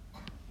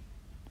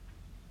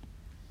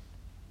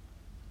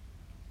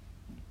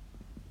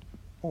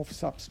of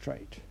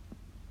substrate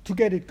to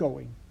get it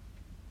going.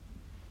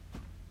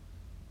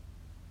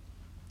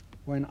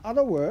 Or in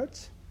other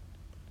words,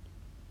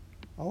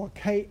 our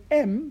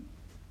Km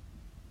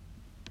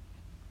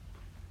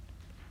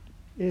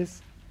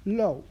is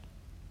low.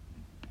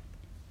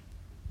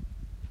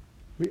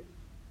 We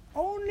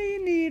only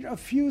need a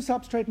few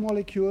substrate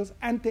molecules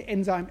and the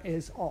enzyme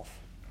is off.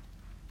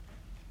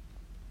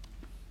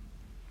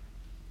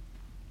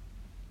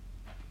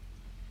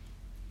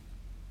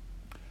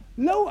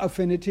 Low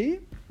affinity,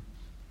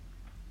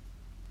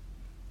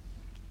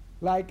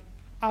 like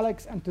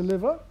Alex and the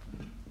liver,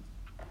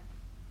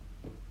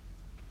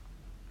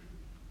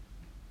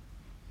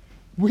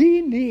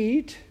 we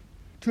need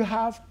to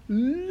have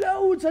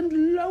loads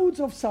and loads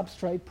of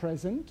substrate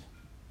present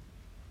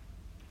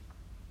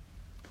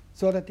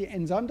so that the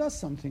enzyme does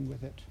something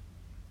with it.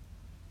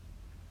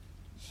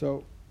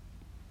 So,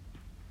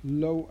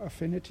 low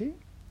affinity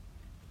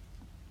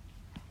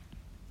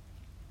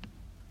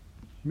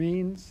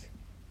means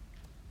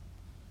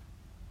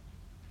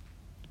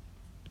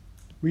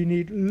we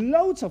need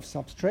loads of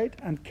substrate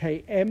and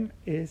Km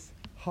is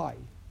high.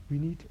 We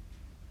need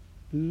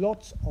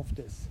lots of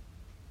this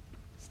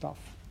stuff.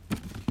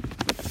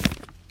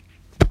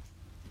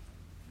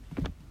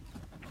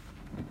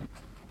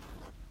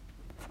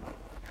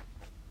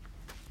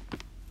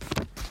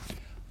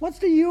 What's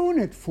the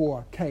unit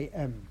for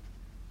Km?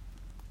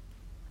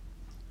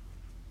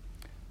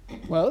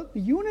 Well, the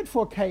unit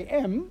for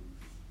Km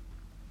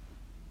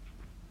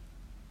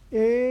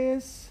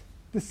is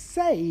the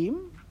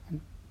same.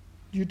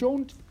 You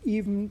don't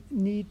even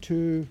need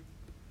to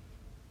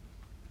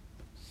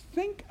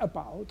think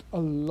about a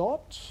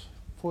lot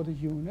for the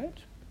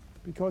unit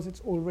because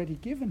it's already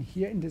given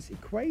here in this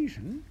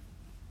equation.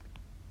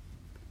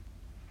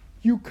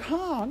 You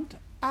can't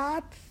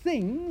add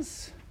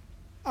things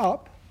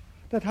up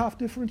that have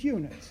different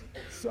units.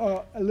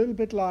 So a little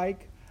bit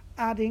like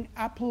adding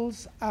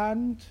apples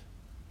and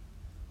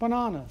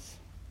bananas.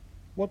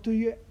 What do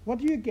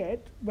you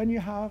get when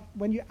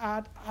you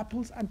add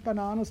apples and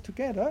bananas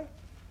together?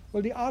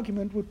 Well, the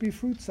argument would be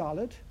fruit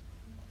salad,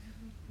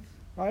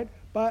 right?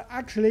 But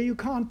actually, you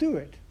can't do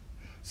it.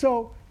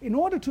 So in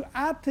order to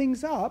add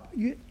things up,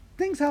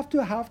 things have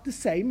to have the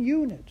same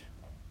unit.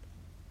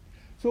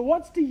 So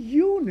what's the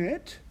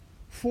unit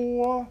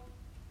for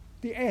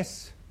the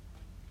S?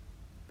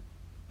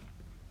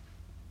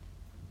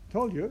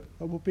 Told you,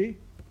 that would be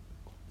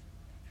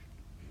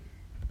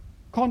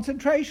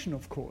concentration,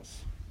 of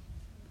course.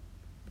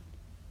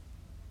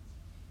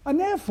 And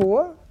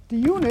therefore, the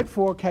unit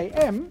for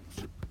Km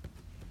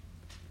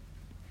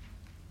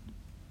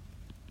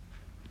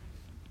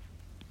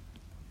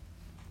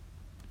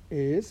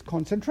is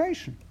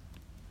concentration.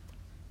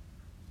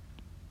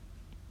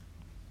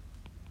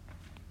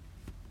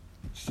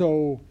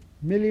 So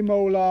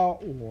millimolar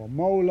or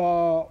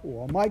molar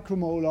or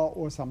micromolar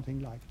or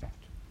something like that.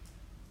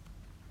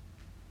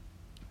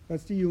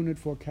 That's the unit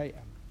for Km.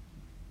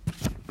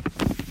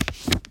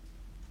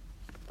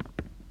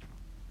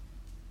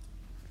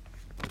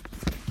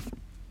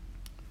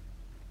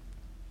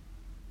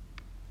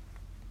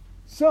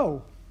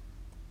 So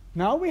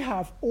now we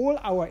have all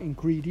our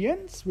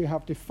ingredients. We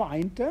have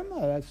defined them.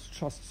 Let's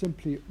just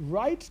simply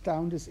write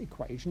down this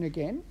equation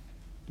again.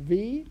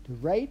 V, the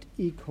rate,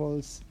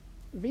 equals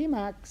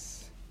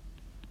Vmax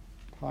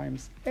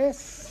times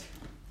S,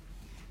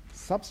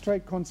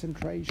 substrate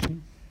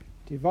concentration,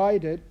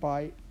 divided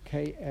by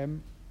Km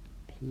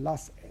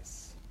plus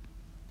S,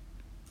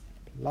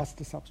 plus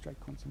the substrate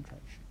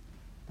concentration.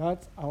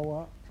 That's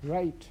our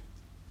rate.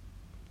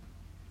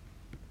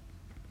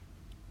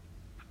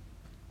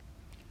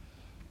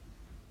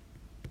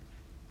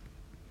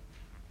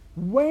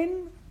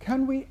 When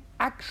can we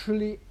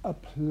actually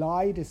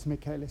apply this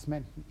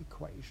Michaelis-Menten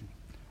equation?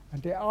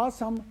 And there are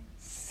some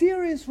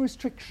serious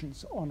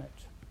restrictions on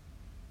it.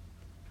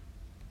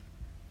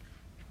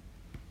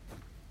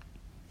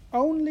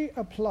 Only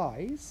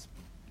applies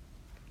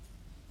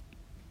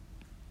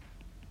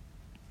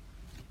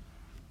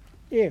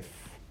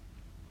if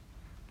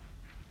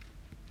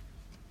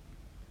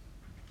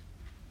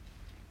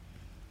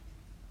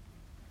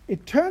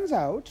it turns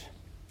out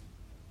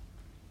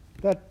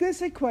that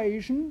this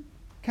equation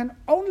can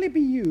only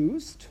be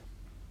used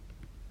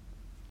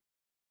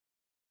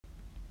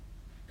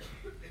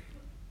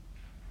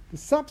the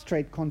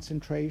substrate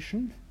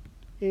concentration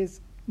is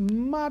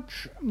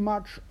much,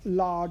 much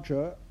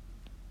larger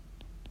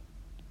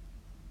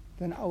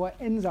than our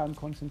enzyme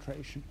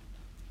concentration.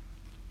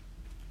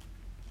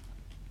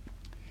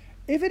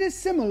 If it is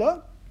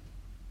similar,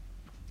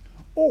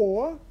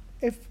 or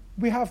if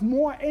we have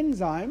more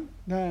enzyme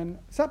than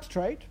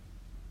substrate,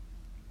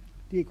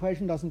 the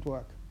equation doesn't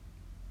work.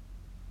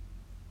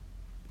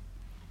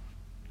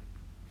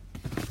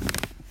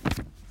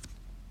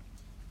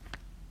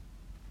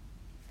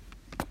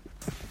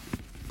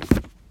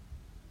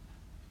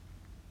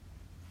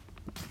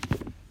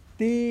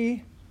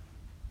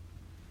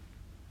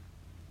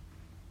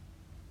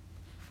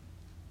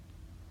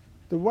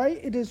 The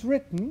way it is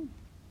written,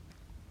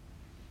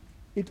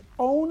 it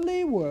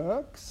only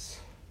works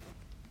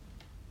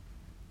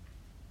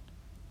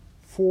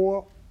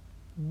for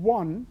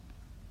one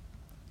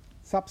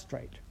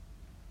substrate.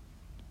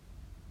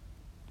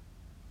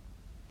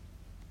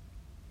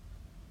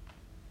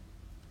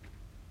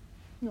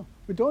 No,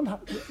 we don't have.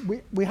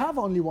 We have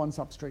only one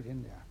substrate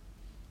in there.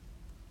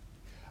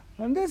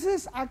 And this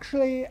is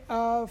actually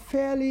a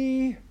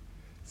fairly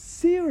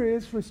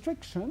serious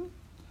restriction,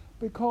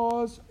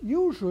 because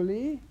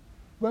usually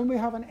when we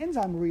have an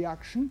enzyme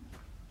reaction,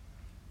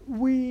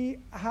 we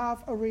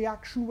have a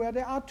reaction where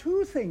there are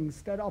two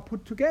things that are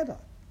put together.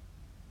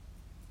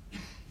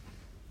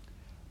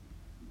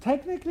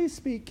 Technically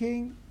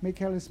speaking,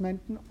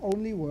 Michaelis-Menten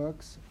only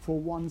works for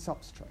one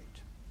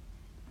substrate.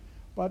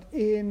 But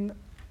in,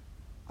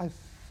 I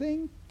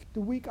think, the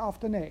week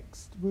after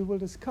next, we will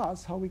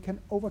discuss how we can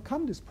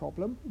overcome this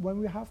problem when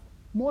we have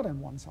more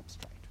than one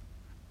substrate.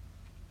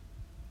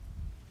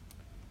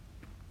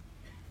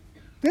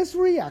 This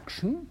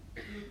reaction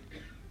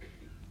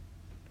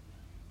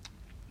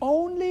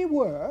only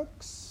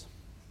works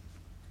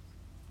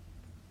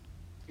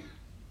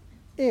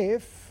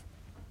if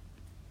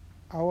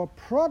our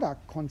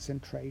product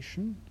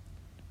concentration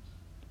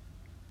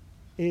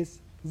is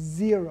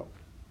 0.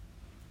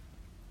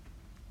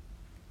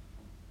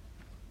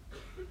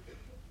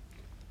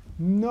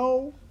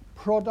 No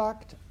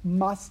product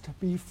must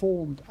be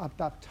formed at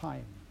that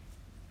time.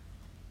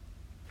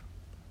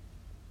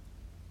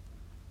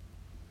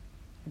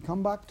 I'll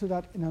come back to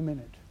that in a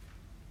minute.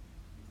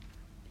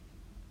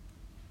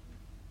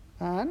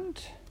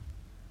 And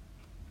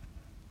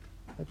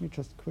let me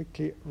just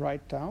quickly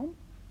write down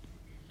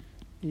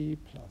E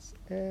plus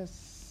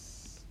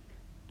S,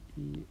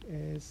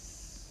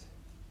 ES,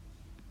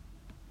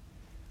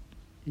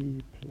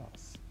 E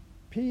plus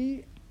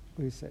P.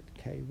 We said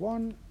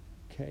K1,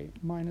 K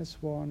minus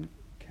 1,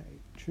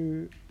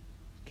 K2,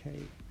 K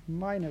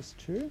minus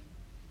 2.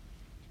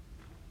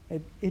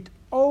 It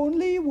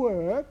only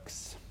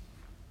works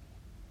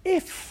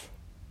if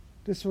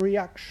this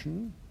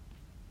reaction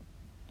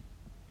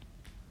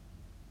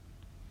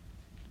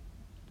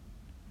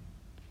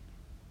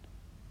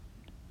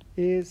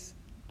is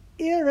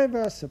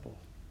irreversible.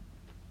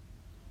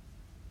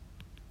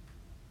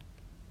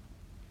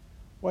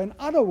 Or in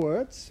other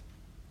words,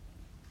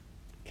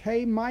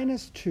 k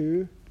minus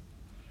 2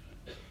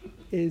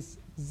 is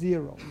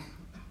 0.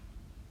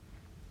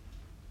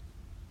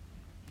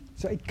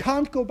 So it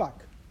can't go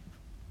back.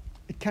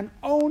 It can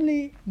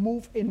only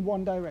move in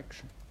one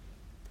direction.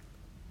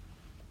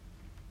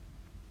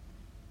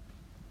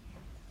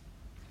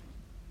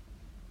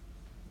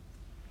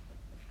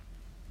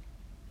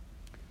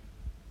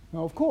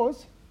 Now, of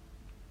course,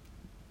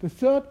 the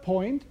third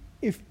point,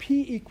 if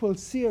p equals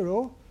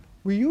 0,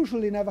 we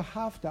usually never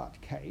have that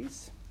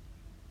case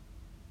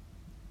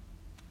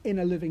in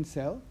a living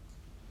cell,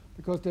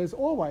 because there's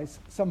always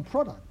some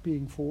product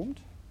being formed.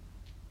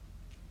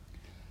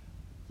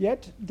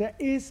 Yet there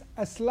is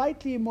a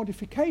slightly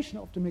modification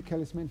of the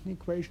Michaelis-Menten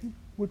equation,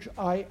 which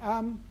I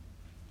am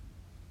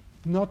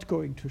not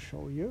going to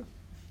show you,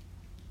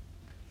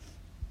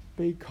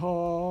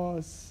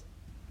 because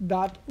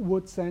that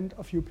would send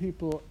a few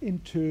people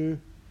into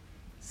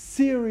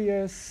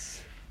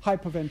serious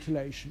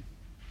hyperventilation.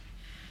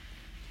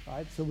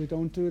 Right? So we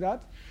don't do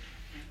that.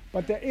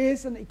 But there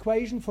is an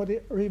equation for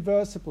the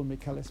reversible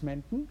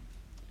Michaelis-Menten,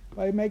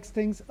 where it makes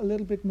things a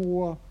little bit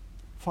more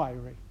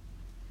fiery.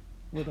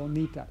 We don't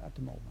need that at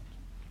the moment.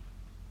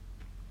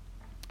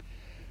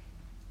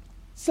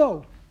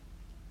 So,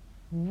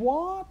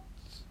 when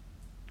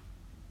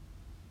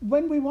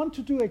we want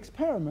to do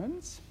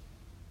experiments,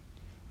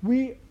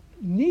 we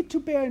need to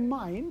bear in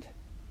mind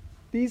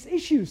these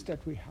issues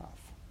that we have.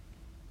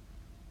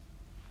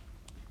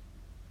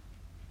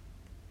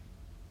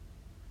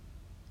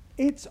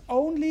 It's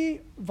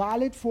only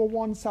valid for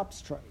one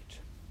substrate.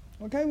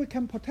 Okay, we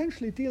can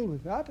potentially deal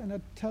with that, and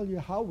I'll tell you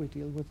how we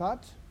deal with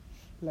that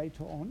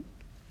later on.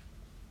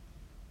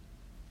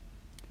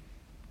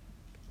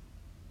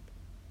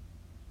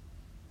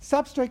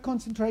 Substrate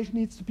concentration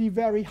needs to be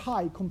very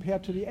high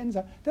compared to the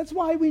enzyme. That's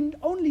why we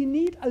only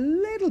need a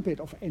little bit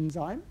of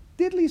enzyme,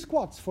 diddly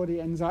squats for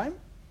the enzyme,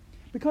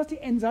 because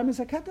the enzyme is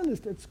a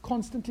catalyst. It's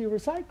constantly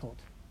recycled.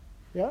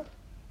 Yeah?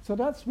 So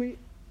that's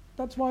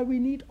why we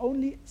need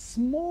only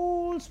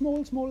small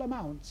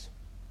amounts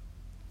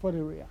for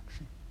the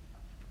reaction.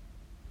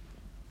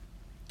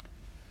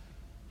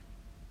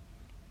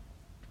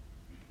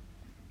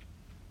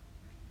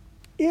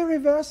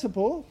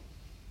 Irreversible,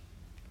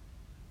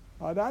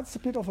 that's a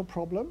bit of a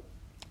problem.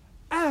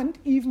 And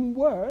even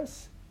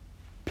worse,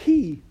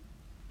 P.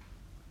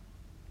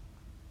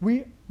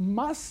 We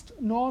must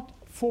not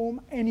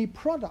form any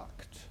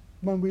product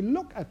when we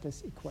look at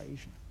this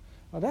equation.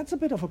 Now that's a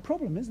bit of a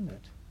problem, isn't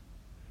it?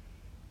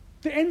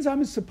 The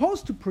enzyme is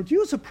supposed to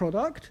produce a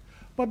product,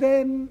 but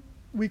then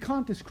we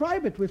can't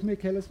describe it with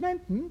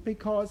Michaelis-Menten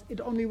because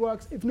it only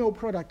works if no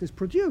product is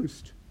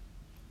produced.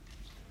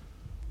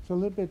 So a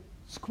little bit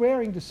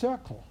squaring the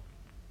circle.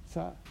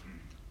 So,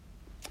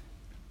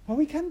 well,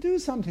 we can do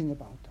something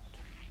about that.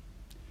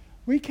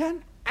 We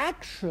can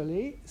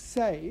actually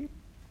say,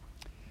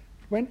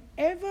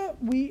 whenever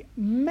we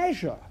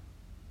measure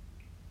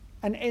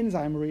an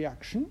enzyme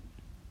reaction,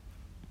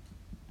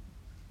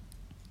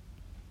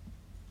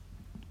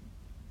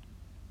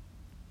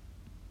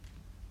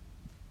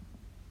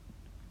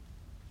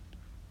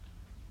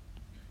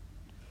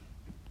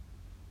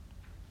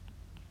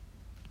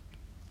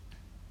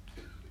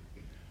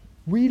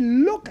 we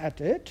look at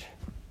it,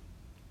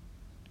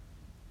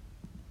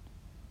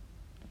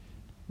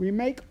 we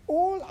make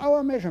all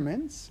our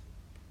measurements,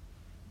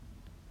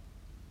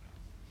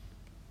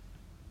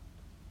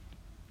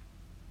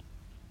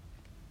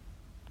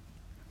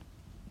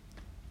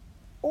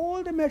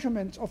 all the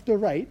measurements of the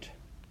rate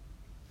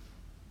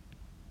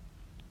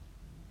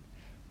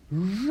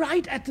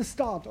right at the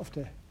start of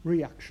the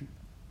reaction.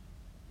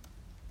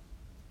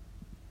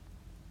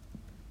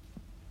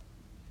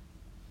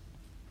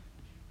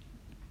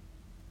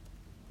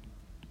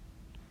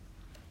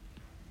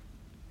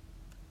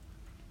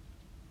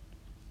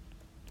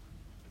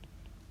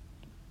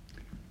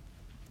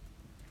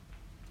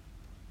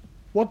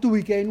 What do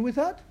we gain with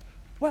that?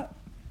 Well,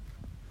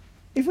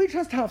 if we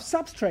just have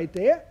substrate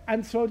there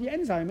and throw the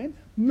enzyme in,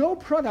 no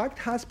product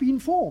has been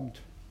formed.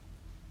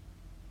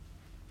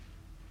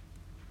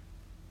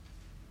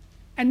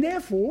 And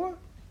therefore,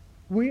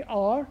 we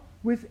are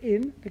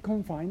within the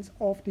confines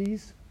of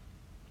these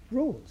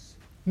rules.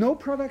 No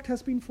product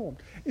has been formed.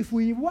 If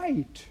we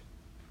wait,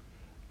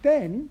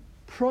 then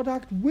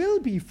product will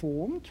be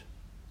formed,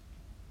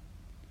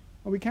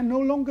 and we can no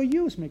longer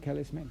use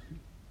Michaelis-Menten.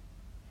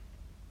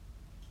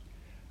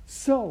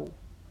 So,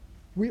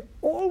 we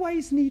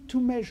always need to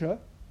measure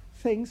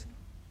things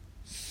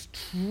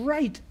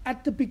straight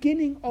at the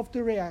beginning of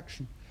the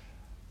reaction,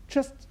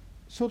 just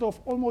sort of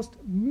almost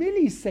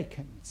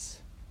milliseconds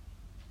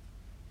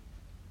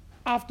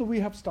after we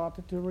have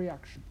started the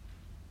reaction.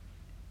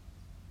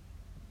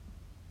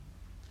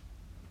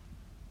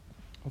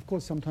 Of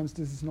course, sometimes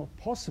this is not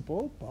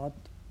possible, but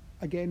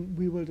again,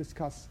 we will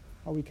discuss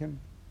how we can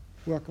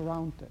work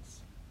around this.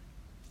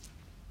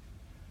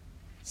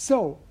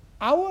 So,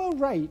 our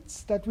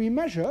rates that we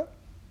measure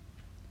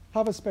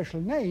have a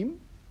special name.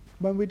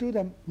 When we do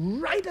them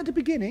right at the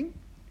beginning,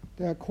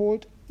 they are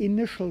called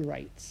initial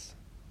rates.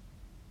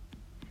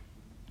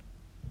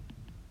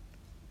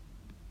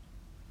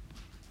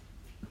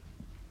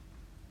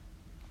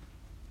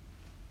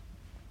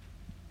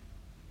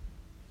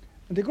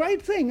 And the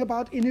great thing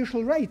about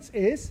initial rates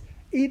is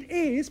it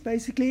is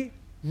basically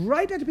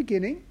right at the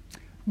beginning,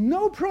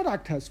 no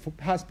product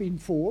has been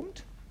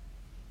formed.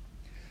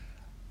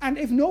 And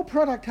if no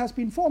product has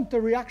been formed, the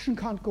reaction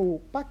can't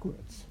go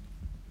backwards.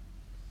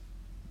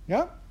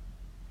 Yeah?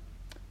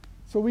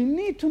 So we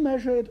need to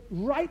measure it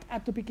right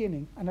at the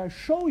beginning. And I'll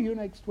show you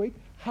next week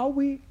how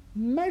we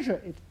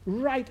measure it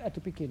right at the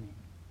beginning.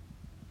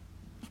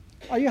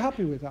 Are you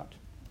happy with that?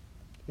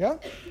 Yeah?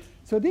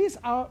 So these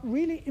are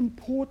really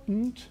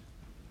important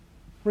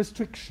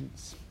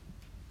restrictions.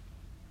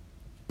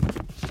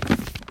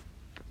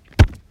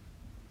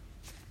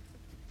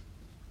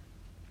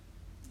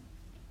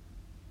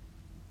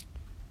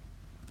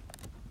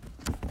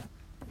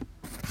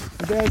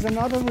 There's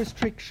another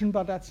restriction,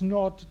 but that's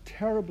not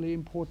terribly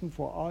important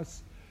for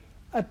us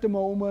at the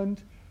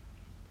moment.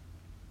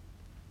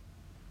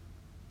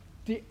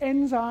 The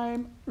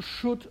enzyme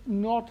should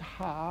not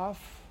have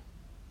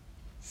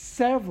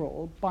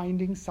several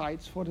binding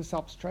sites for the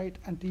substrate,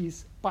 and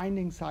these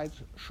binding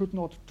sites should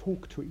not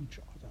talk to each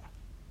other.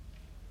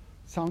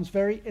 Sounds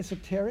very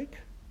esoteric,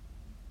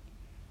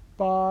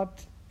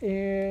 but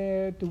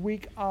the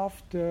week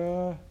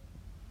after,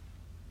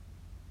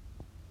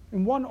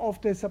 in one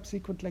of the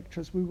subsequent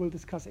lectures, we will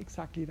discuss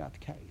exactly that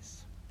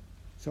case.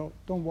 So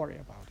don't worry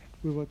about it.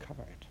 We will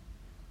cover it.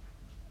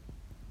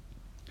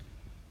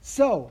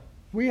 So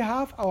we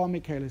have our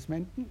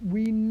Michaelis-Menten.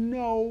 We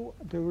know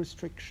the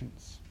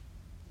restrictions.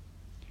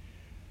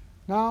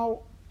 Now,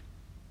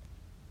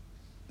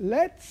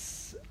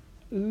 let's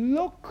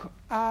look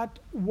at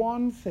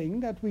one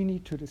thing that we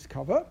need to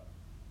discover.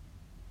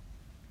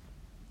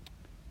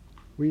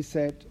 We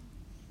said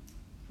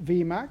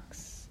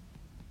Vmax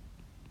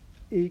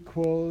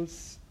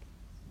equals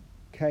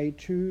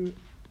K2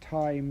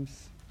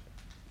 times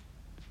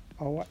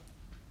our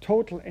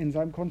total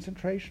enzyme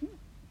concentration.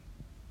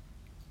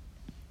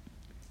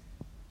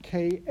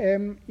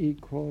 Km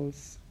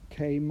equals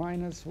K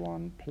minus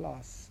 1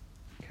 plus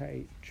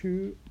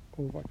K2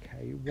 over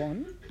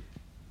K1.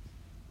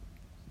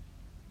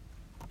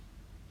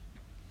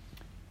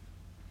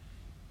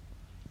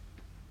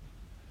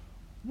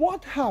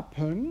 What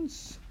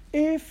happens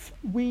if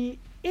we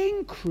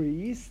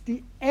increase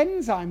the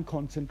enzyme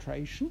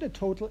concentration, the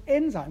total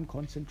enzyme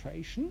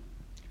concentration,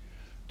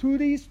 to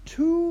these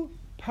two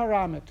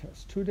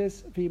parameters, to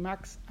this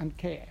Vmax and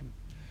Km?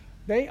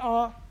 They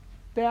are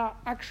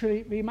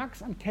actually,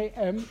 Vmax and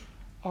Km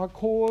are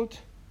called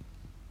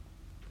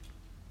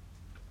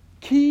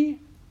key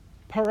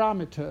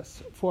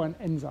parameters for an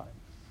enzyme.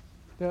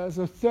 There's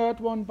a third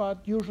one, but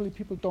usually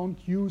people don't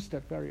use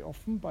that very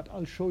often, but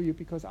I'll show you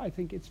because I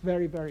think it's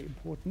very, very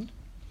important.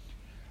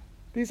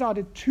 These are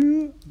the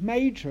two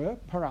major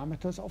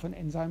parameters of an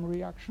enzyme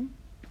reaction.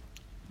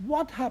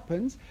 What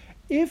happens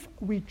if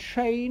we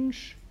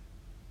change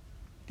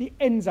the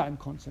enzyme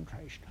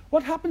concentration?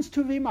 What happens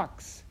to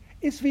Vmax?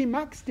 Is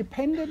Vmax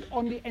dependent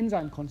on the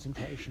enzyme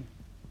concentration?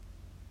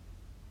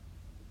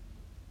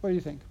 What do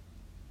you think?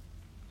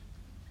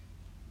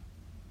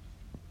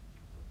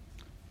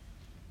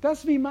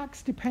 Does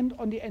Vmax depend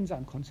on the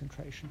enzyme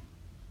concentration?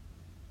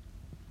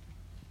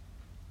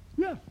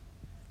 Yeah,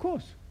 of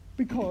course,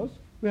 because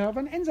we have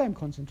an enzyme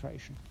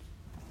concentration.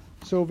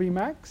 So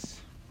Vmax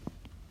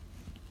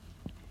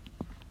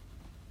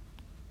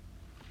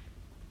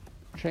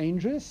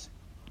changes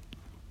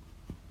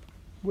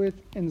with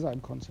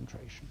enzyme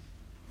concentration.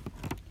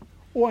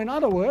 Or in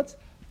other words,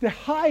 the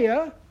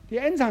higher the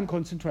enzyme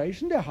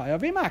concentration, the higher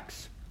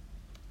Vmax.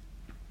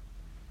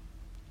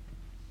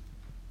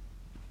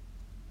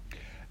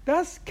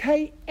 Does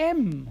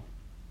Km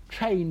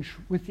change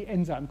with the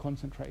enzyme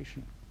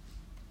concentration?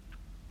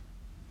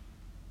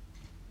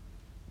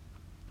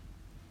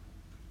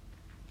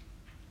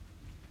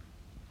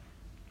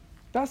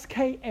 Does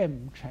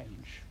Km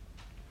change?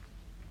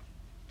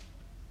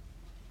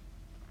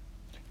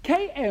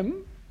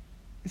 Km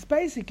is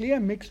basically a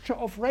mixture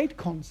of rate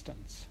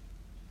constants.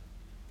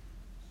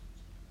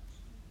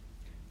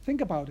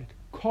 Think about it,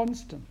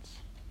 constants.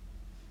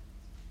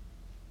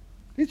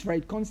 These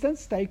rate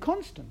constants stay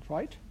constant,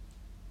 right?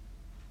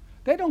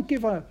 They don't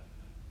give a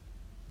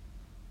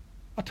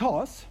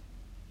toss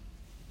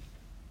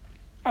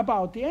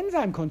about the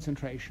enzyme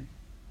concentration.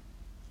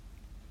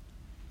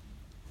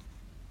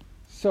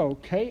 So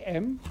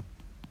Km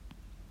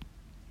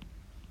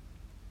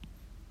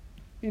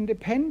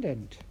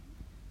independent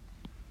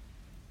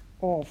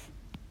of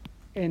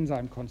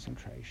enzyme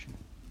concentration.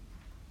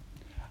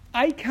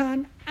 I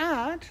can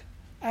add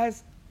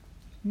as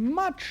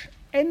much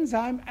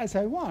enzyme as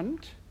I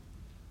want.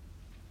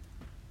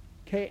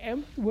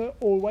 Km will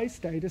always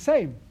stay the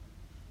same.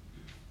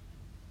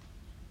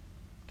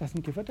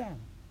 Doesn't give a damn.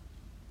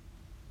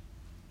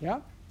 Yeah?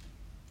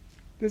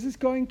 This is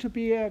going to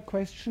be a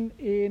question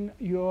in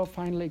your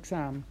final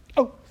exam.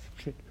 Oh,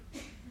 shit.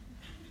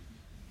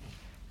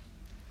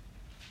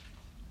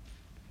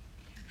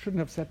 Shouldn't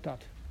have said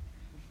that.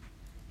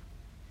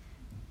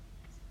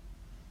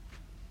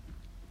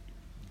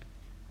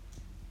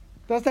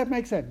 Does that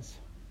make sense?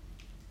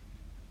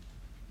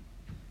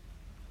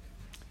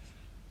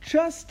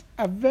 just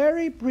a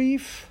very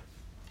brief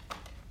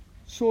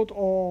sort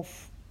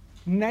of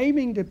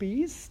naming the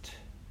beast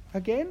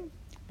again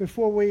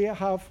before we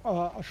have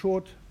a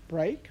short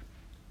break.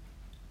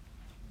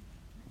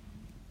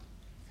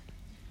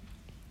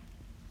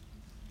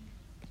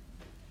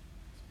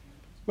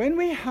 When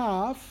we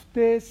have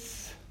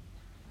this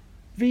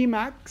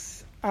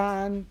Vmax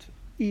and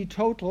E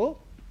total,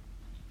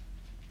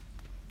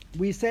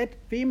 we said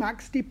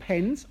Vmax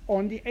depends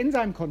on the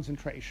enzyme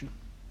concentration.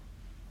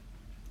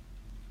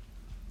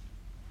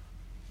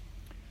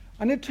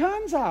 And it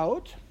turns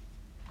out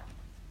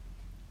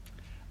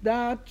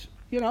that,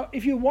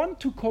 if you want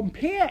to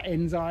compare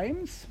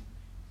enzymes,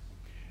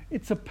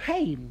 it's a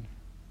pain,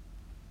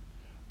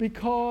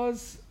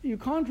 because you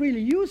can't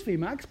really use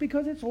Vmax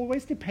because it's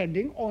always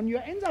depending on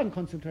your enzyme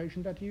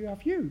concentration that you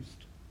have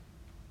used.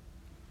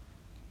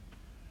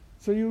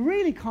 So you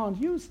really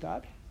can't use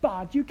that,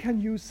 but you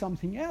can use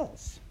something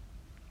else.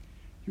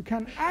 You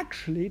can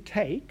actually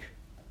take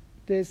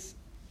this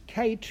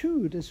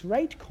K2, this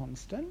rate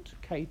constant,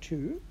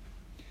 K2,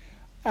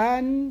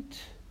 and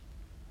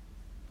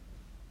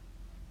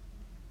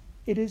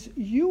it is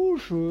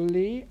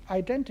usually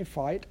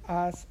identified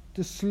as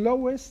the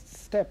slowest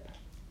step.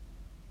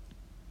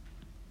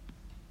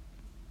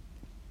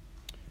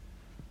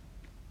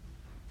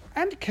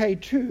 And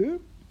K2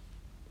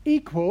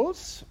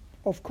 equals,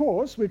 of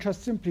course, we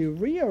just simply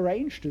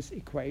rearrange this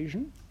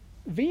equation,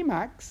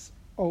 Vmax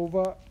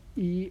over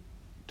E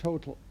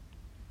total.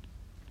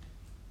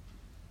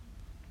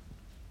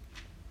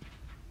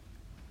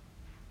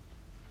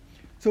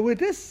 So with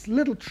this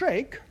little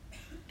trick,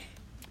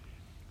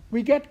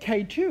 we get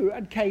K2,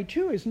 and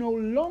K2 is no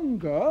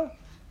longer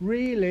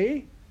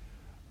really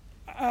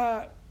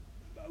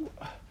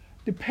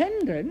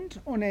dependent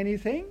on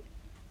anything,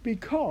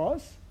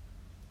 because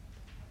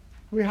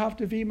we have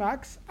the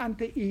Vmax and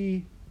the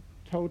E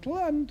total,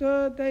 and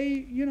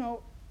they,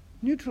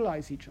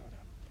 neutralize each other.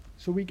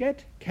 So we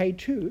get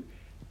K2.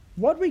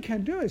 What we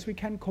can do is we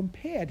can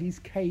compare these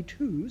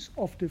K2s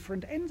of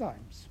different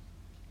enzymes.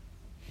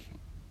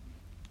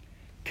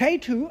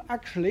 K2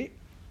 actually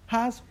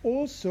has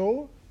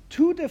also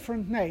two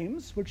different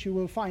names, which you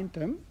will find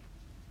them.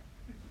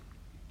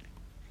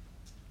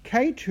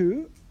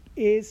 K2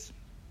 is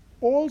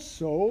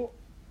also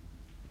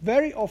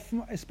very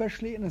often,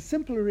 especially in a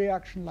simple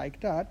reaction like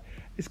that,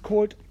 is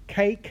called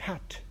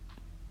Kcat,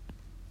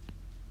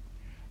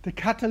 the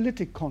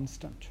catalytic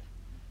constant.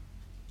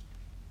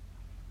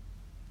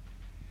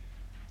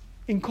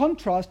 In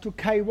contrast to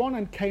K1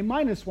 and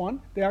K-1,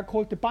 they are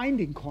called the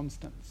binding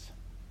constants.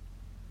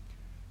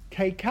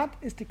 Kcat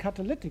is the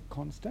catalytic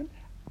constant,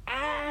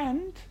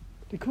 and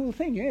the cool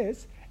thing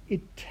is,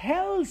 it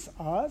tells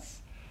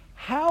us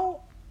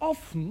how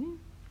often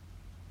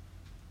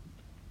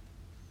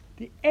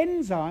the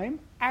enzyme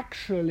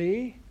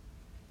actually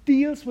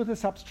deals with a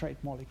substrate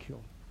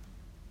molecule.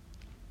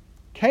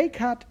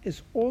 Kcat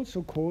is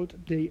also called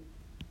the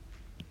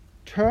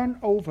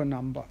turnover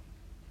number.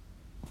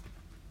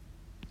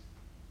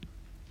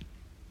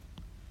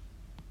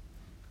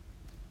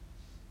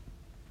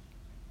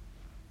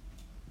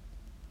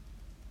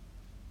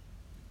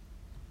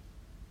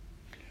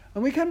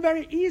 And we can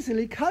very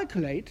easily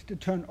calculate the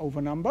turnover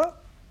number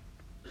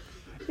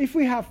if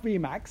we have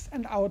Vmax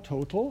and our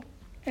total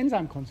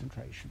enzyme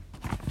concentration.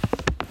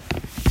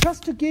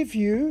 Just to give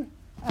you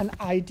an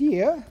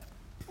idea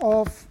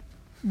of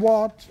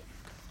what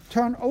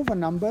turnover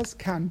numbers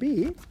can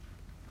be,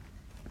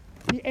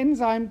 the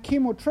enzyme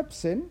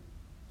chymotrypsin,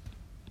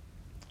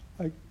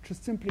 I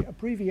just simply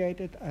abbreviate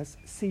it as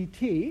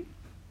CT,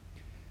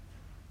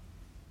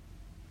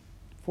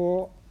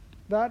 for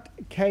that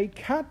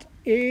Kcat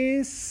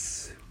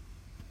is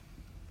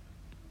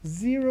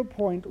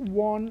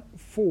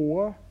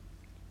 0.14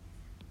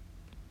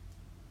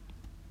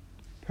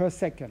 per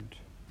second.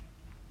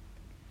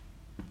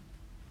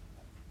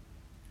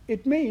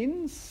 It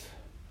means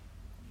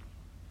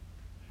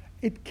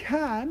it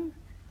can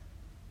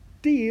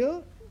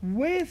deal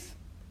with,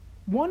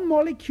 one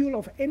molecule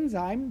of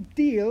enzyme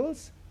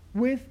deals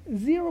with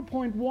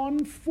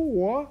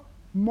 0.14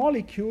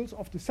 molecules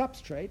of the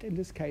substrate. In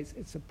this case,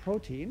 it's a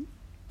protein.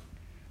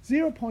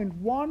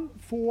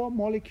 0.14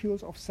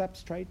 molecules of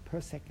substrate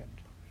per second.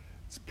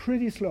 It's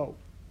pretty slow.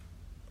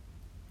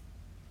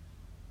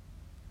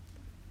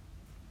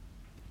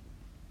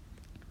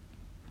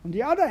 On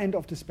the other end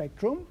of the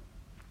spectrum,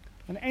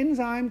 an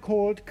enzyme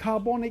called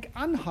carbonic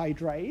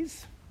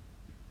anhydrase,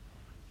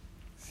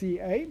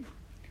 Ca,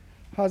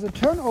 has a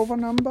turnover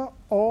number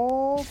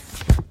of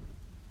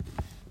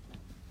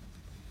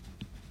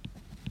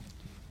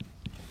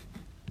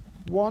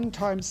 1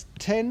 ×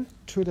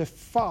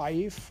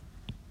 10⁵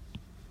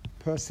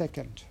 per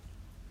second.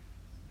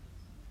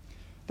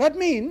 That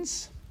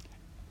means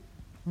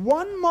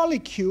one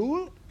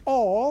molecule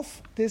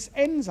of this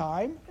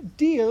enzyme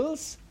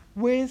deals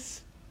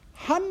with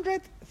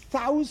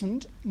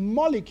 100,000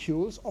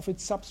 molecules of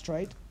its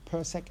substrate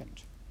per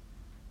second.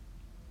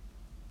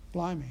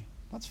 Blimey,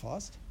 that's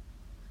fast.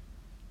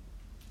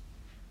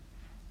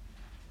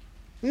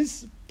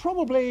 This is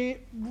probably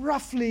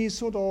roughly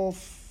sort of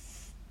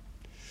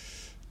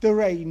the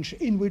range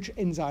in which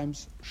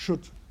enzymes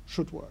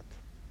should work.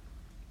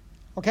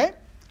 Okay?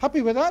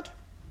 Happy with that?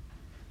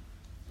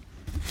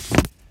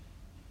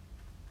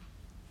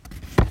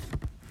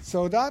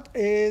 So that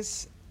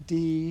is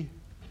the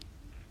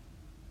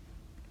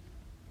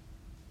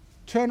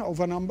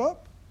turnover number.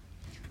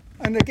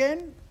 And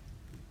again,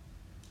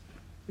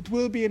 it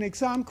will be an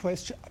exam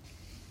question.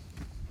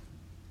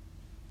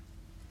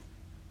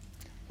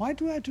 Why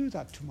do I do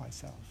that to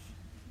myself?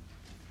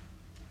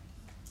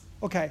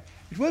 Okay,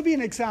 it will be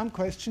an exam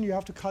question. You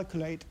have to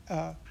calculate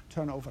a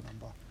turnover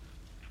number.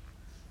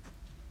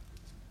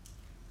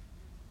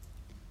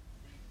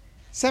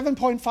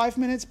 7.5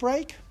 minutes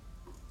break.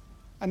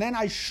 And then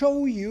I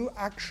show you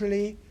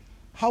actually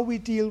how we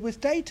deal with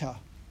data.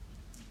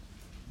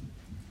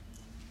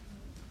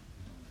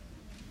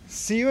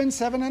 See you in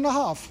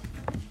 7.5.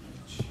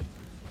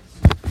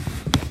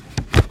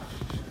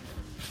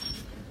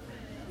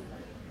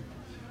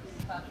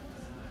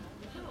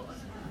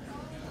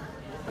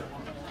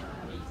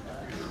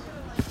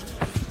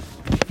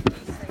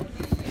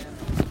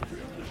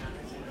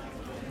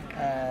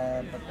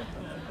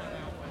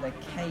 The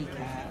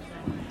K-cat,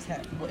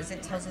 what is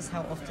it? Tells us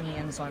how often the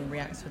enzyme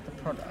reacts with the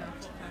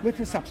product. With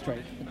the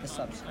substrate. With the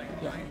substrate.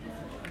 Yeah.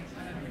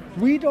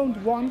 We don't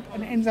want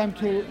an enzyme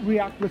to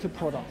react with a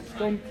product.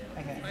 Don't.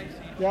 Okay.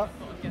 Yeah.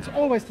 It's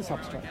always the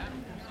substrate.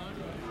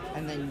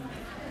 And then.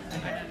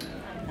 Okay.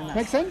 And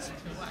Make sense?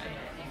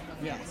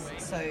 Yes.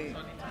 So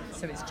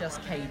it's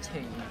just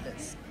K2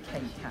 that's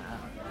K-cat.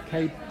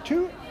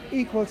 K2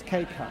 equals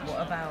K-cat.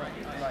 What about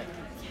like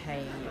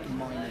K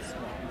minus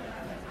 1?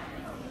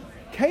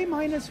 K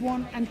minus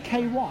 1 and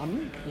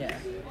K1, Yeah.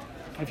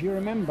 if you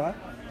remember,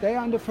 they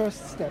are in the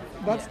first step.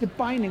 That's the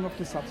binding of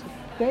the substrate.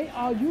 They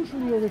are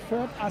usually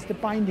referred as the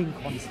binding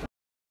constant.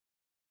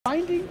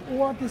 Binding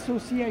or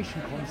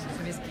dissociation constant.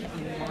 So is K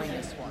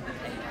minus 1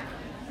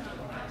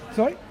 K-cat?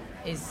 Sorry?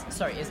 Is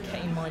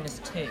K minus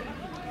 2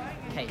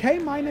 K? K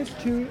minus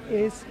 2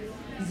 is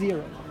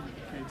 0.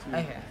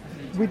 Okay.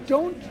 We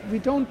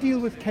don't deal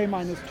with K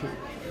minus 2.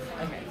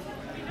 Okay.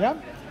 Yeah?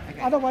 Okay.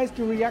 Otherwise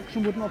the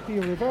reaction would not be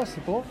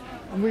reversible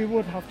and we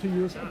would have to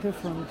use a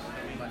different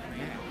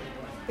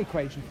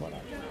equation for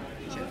that.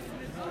 Sure.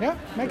 Yeah?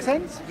 Make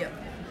sense? Yep.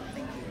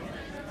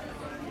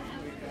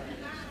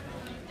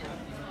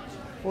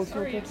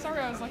 Also good? Sorry,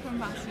 I was like a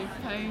massive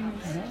pain.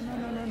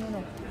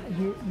 No.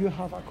 You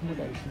have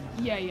accommodation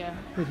Yeah.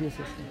 with your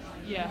sister.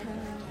 Yeah.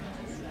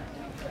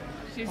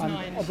 She's And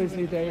 9.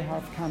 obviously they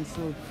have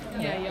cancelled.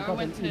 Yeah. I got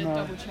went an to email.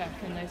 double check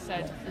and they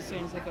said as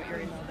soon as they got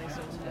your email, they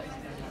sorted it.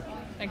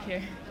 Thank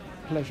you.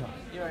 Pleasure.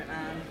 You're right,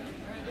 man.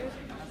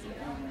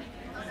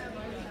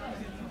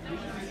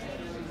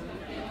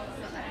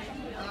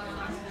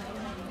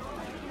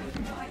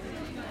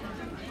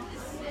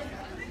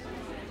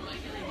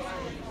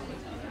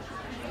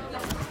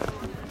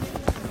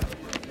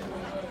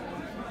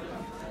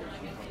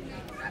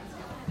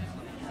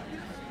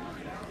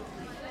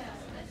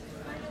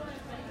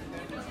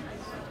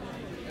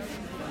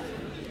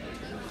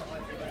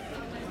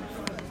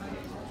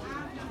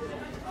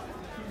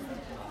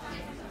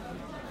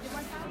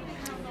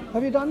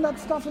 Have you done that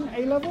stuff in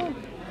A level?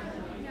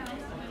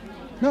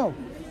 No.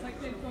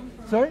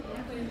 Sorry?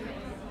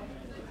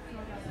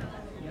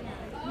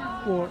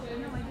 Or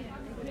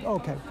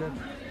okay, good.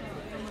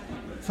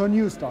 So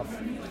new stuff.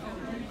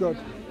 Good.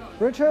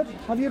 Richard,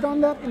 have you done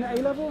that in A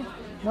level?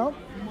 No?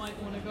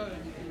 Might want to go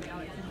and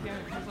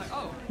I was like,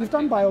 oh, You've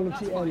done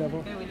biology A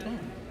level.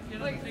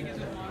 like,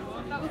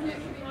 that was it.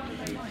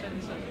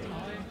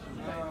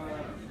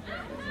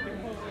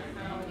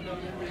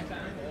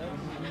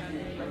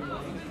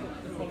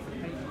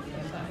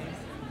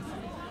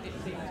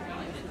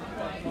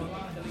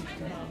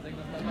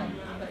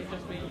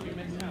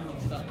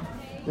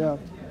 Yeah.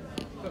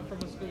 But from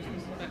a school's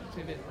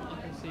perspective,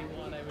 I can see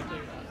why they would do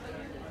that.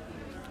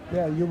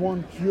 Yeah, you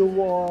want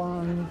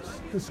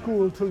the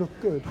school to look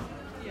good.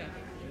 Yeah.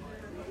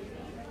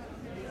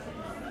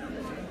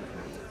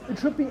 It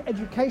should be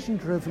education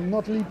driven,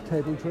 not league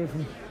table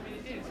driven. It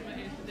is, but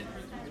it's the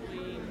difference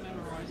between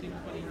memorising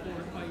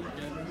 24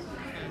 equations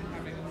and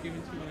having them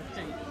given to you on a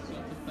sheet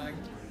sort of thing.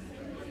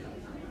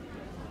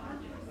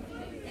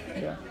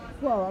 Yeah.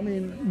 Well, I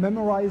mean,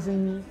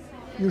 memorizing,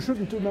 you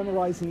shouldn't do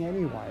memorizing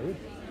anyway.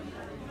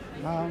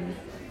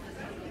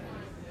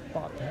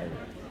 But hey.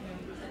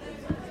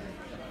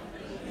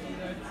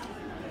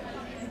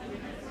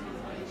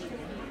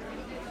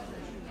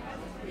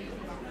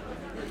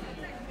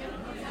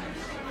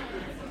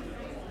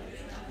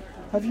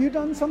 Have you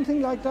done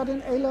something like that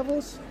in A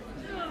levels?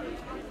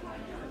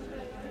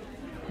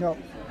 No.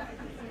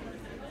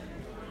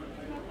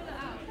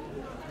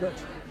 Good.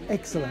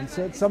 Excellent.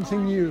 So it's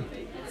something new.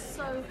 It's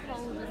so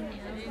cold in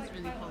here. It is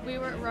really cold. We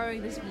were at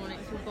rowing this morning,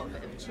 so we've got a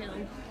bit of a chill.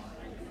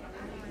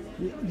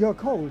 You're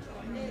cold.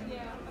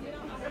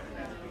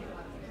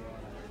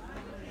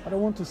 I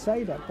don't want to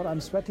say that, but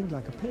I'm sweating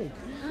like a pig.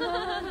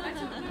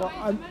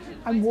 Well,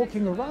 I'm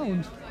walking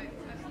around,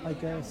 I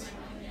guess.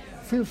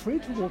 feel free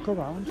to walk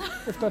around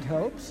if that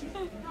helps.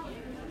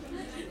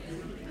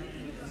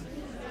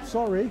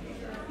 Sorry,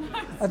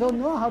 I don't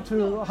know how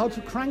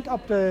to crank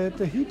up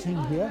the heating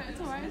here.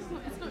 It's alright,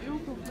 it's not your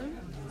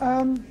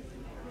problem.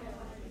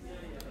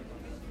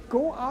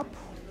 Go up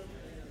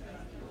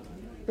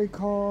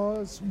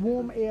because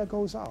warm air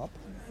goes up,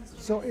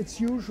 so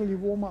it's usually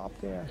warmer up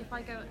there. If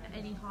I go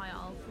any higher,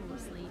 I'll fall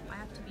asleep. I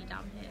have to be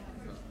down here.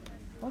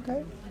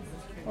 Okay,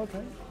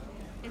 okay,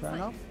 It's fair like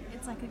enough.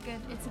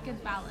 it's a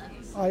good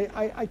balance.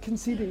 I can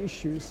see the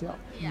issues, yeah.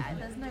 Yeah,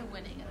 there's no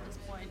winning at this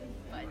point,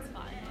 but it's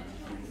fine.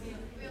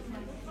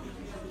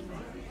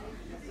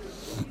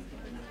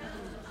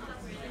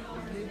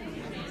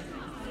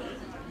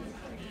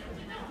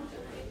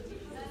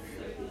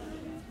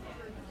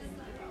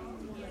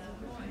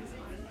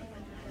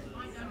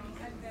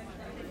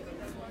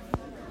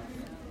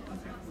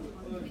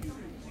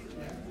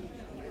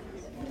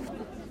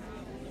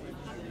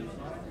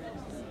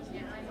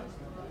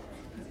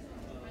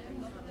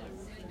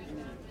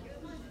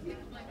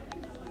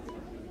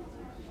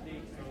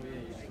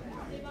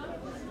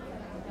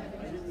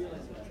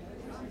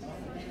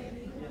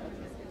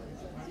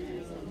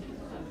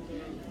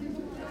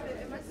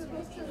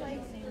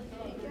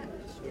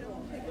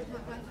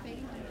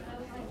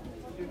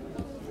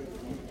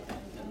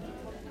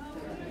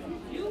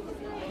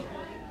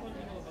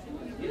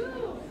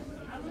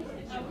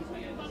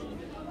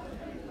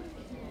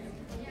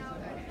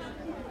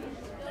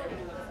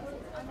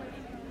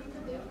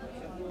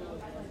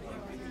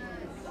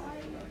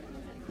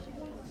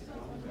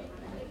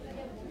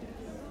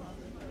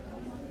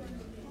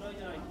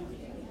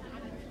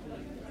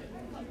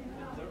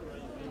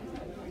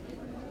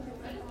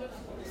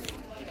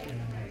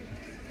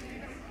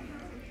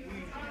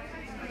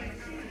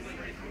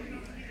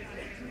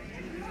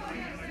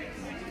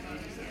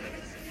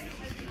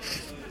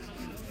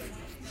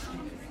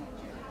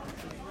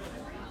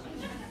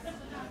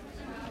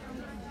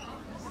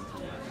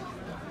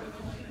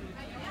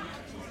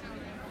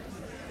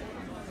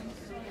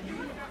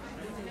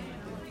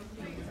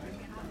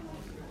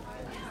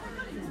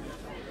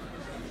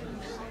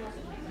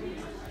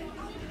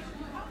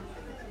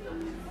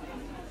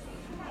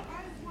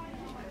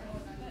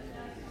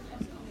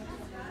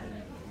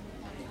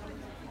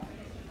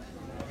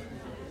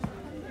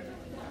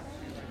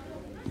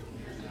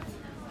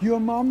 Your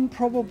mom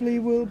probably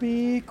will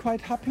be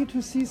quite happy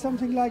to see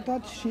something like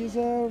that. She's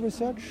a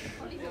research.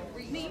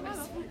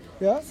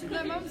 Yeah?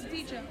 No, Mum's a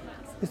teacher.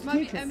 It's Might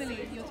be teacher.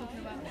 Emily you're talking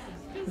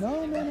about.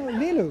 No.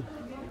 Lilu.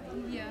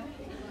 Yeah.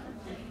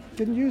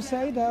 Didn't you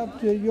say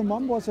that your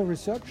mom was a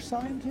research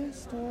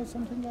scientist or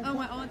something like Oh, that?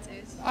 my aunt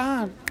is.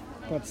 Ah,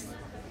 that's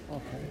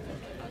okay.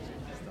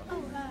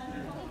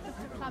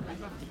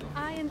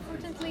 I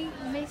unfortunately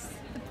missed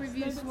the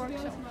previous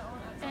workshop,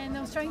 and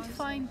I was trying to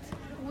find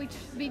which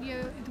video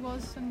it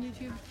was on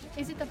YouTube.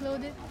 Is it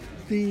uploaded?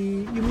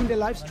 You mean the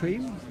live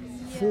stream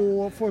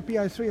for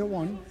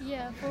BI301?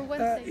 Yeah, for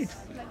Wednesdays.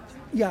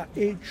 Yeah,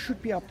 it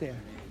should be up there.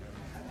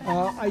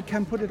 I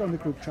can put it on the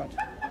group chat.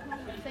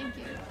 Thank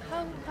you.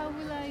 How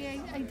will I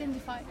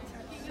identify it?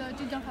 So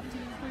you don't have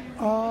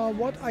to.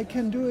 What I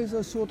can do is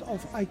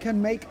I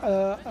can make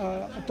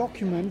a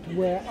document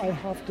where I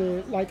have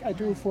like I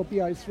do for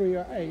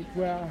BI308,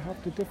 where I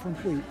have the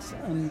different weeks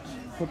and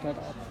put that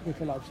up with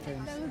the live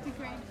streams. That would be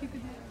great if you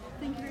could do it.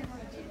 Thank you very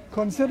much.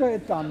 Consider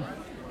it done.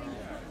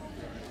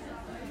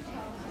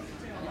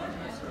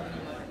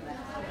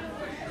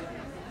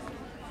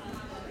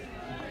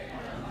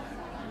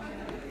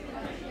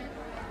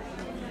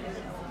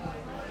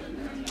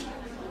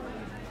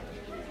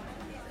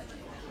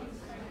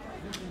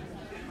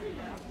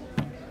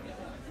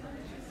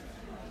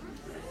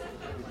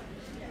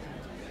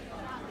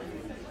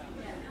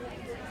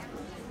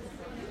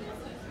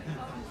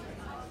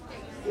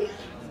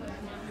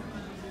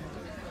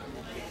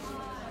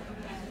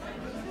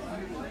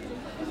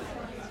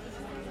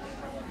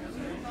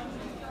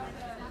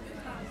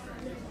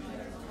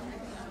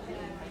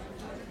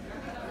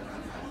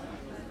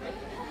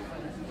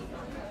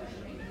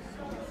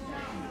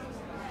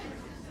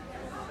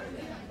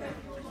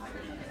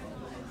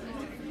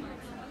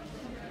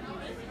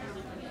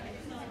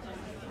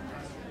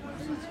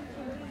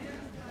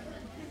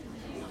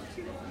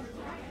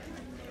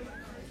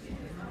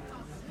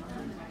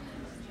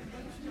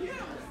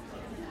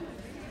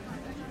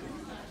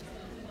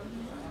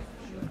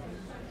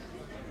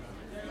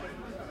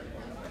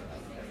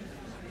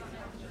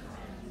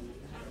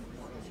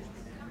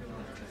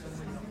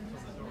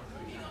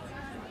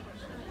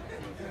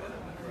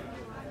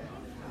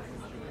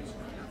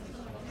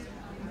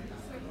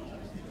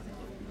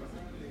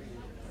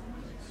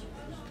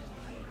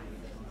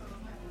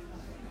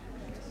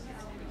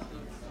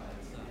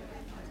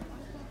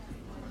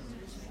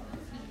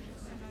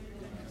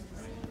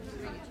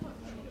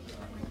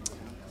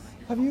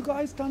 Have you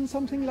guys done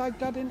something like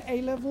that in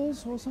A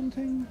levels or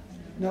something?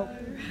 No.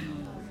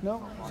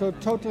 No? So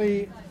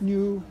totally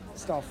new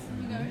stuff.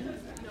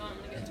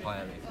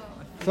 Entirely.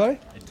 Sorry?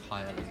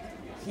 Entirely.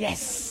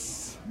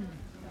 Yes!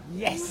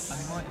 Yes!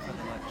 I might have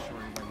had a lecture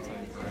he went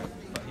over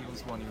it, but he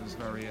was one who was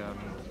very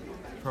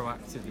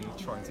proactive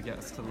in trying to get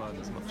us to learn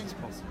as much as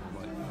possible,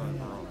 like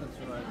further on.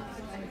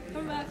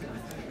 Come back.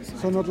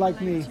 So not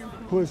like me,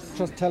 who is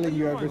just telling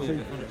you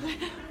everything.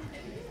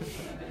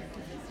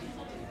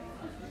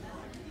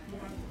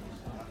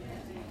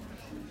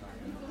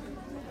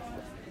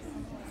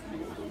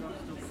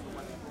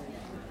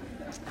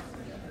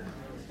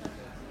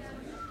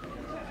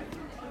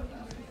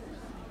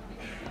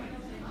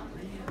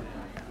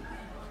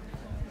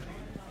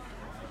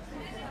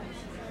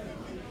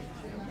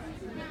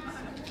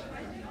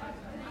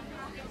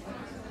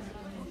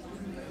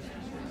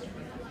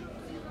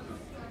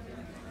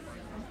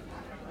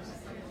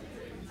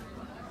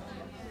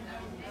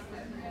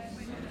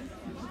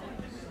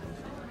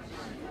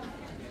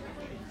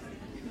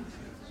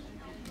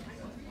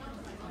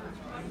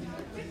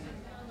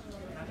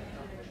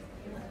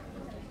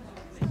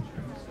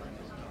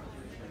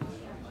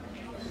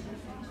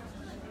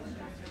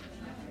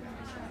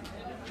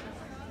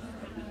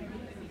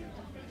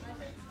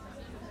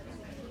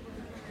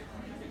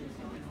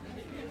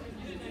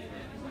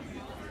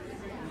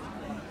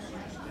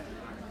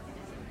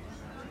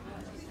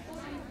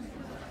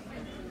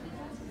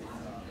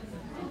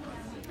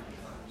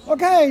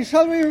 Okay,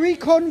 shall we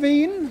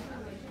reconvene?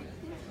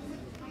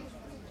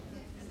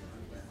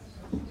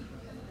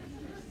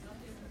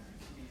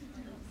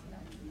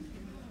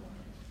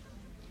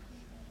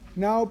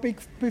 Now,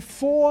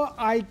 before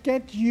I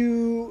get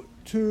you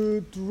to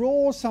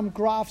draw some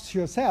graphs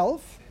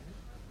yourself,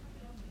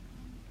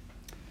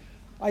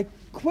 I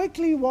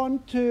quickly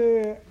want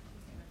to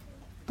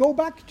go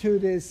back to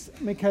this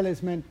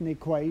Michaelis-Menten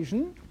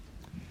equation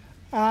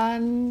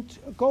and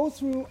go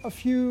through a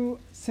few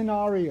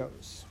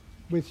scenarios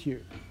with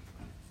you.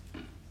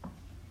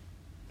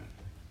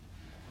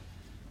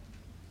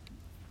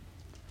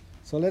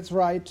 So let's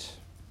write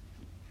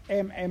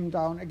mm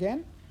down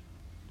again.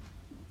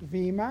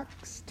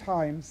 Vmax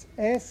times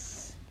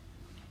S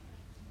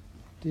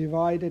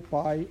divided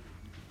by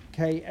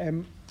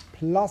Km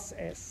plus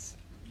S.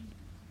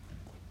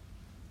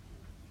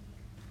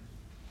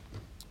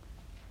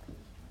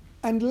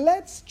 And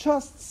let's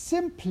just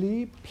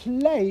simply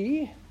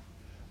play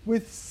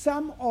with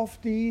some of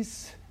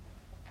these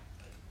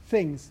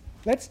things.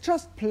 Let's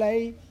just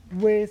play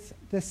with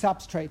the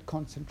substrate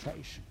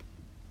concentration.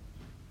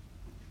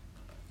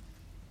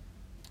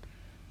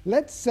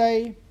 Let's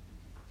say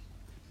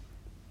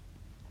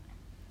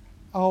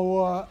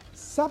our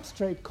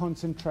substrate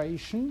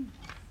concentration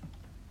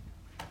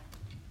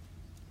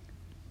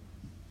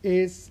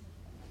is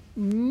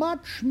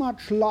much,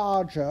 much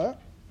larger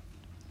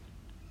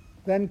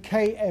than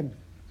Km.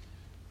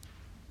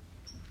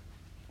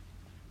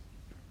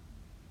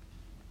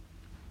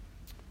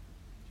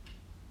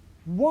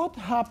 What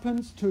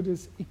happens to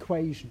this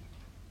equation?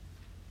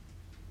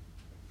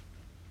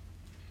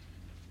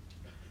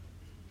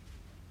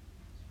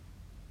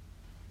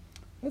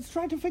 Let's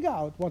try to figure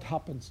out what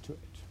happens to it.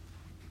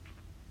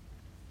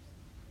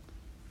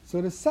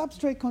 So the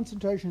substrate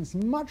concentration is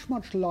much,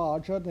 much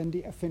larger than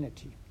the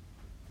affinity.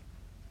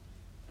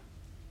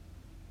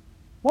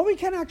 What we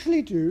can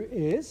actually do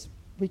is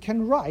we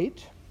can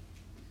write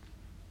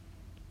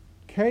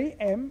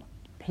Km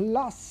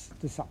plus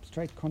the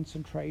substrate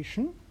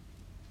concentration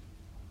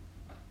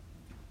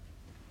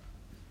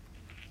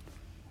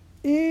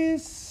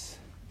is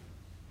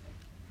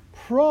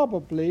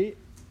probably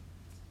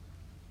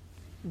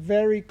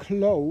very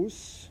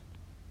close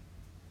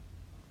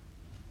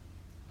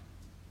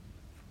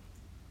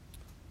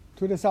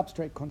to the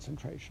substrate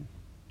concentration.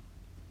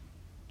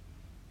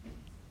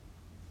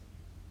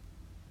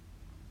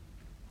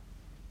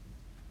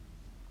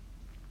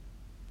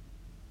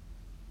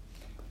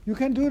 You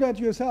can do that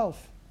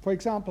yourself. For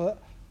example,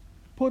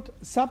 put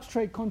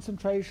substrate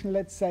concentration,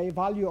 let's say,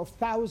 value of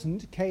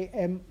 1000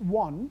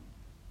 Km1.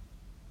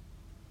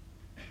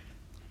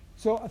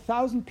 So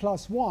 1000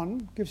 plus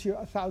 1 gives you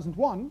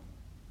 1001,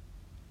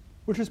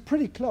 which is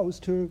pretty close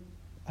to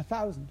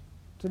 1000,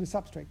 to the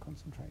substrate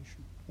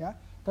concentration. Yeah?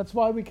 That's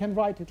why we can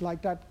write it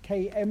like that.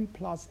 Km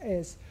plus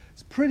S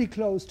is pretty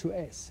close to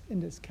S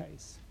in this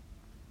case.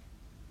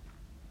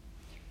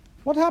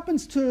 What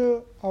happens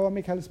to our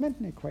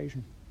Michaelis-Menten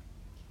equation?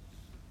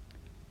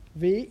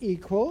 V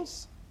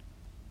equals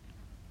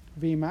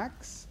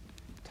Vmax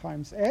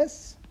times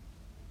S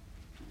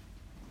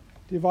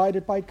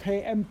divided by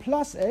Km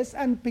plus S.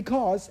 And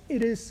because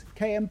it is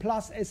Km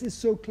plus S is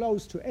so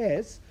close to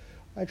S,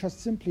 I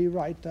just simply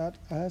write that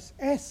as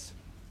S,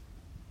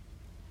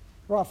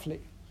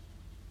 roughly.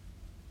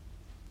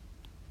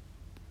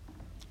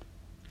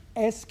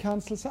 S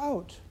cancels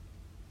out.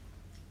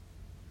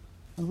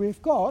 And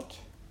we've got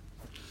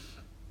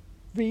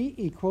V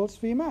equals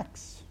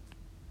Vmax.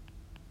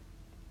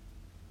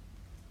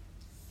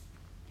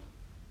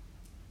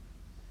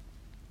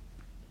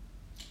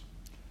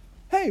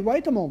 Hey,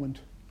 wait a moment.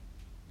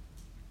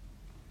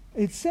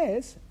 It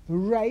says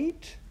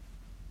rate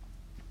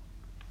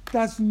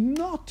does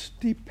not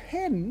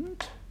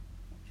depend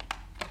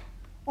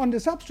on the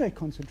substrate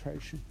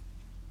concentration.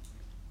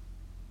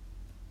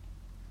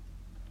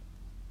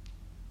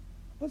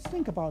 Let's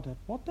think about it.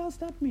 What does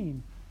that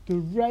mean? The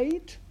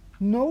rate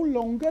no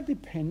longer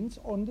depends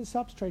on the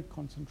substrate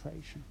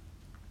concentration.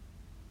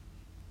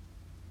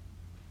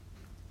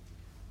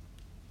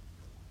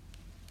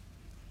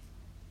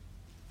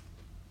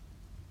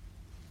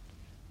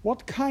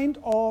 What kind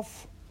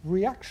of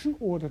reaction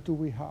order do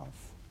we have?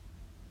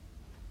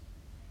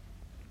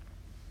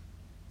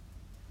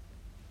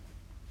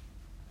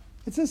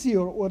 It's a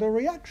zero-order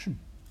reaction.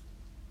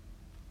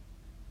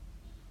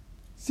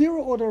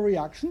 Zero-order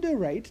reaction, the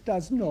rate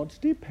does not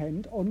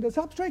depend on the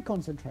substrate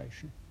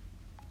concentration.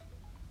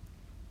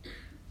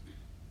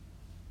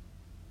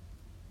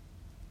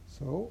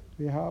 So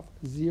we have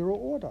zero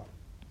order.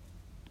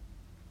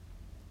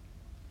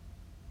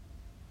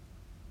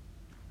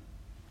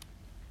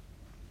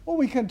 Or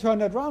we can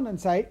turn it around and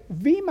say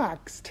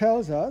Vmax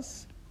tells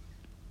us,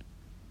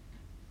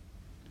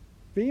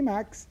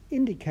 Vmax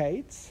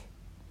indicates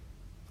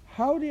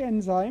how the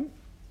enzyme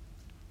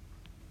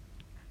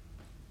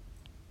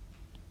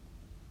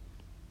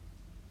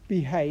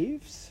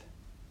behaves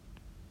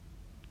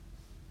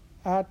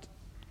at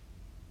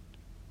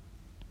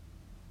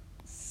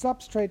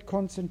substrate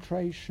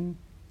concentration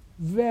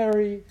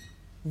very,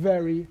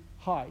 very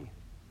high.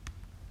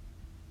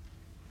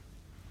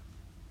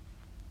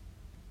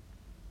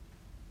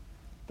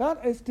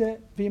 That is the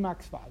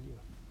Vmax value.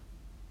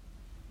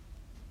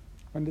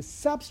 When the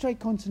substrate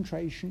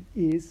concentration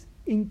is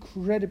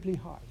incredibly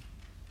high.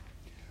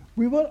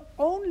 We will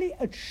only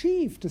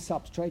achieve the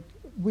substrate,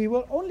 we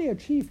will only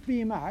achieve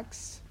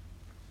Vmax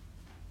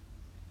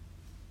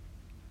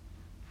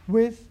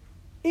with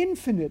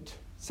infinite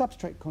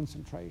substrate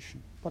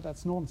concentration. But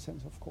that's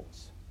nonsense, of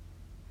course.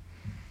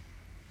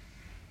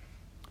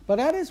 But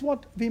that is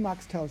what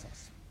Vmax tells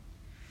us.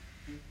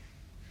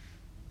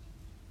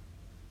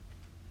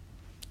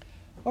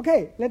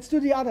 Okay, let's do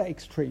the other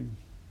extreme.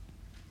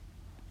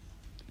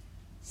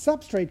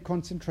 Substrate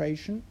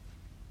concentration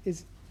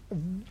is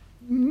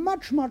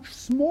much, much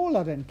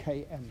smaller than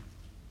Km.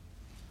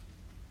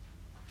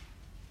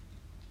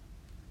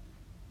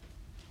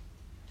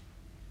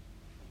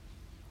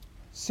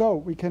 So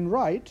we can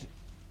write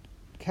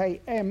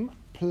Km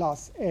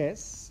plus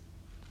S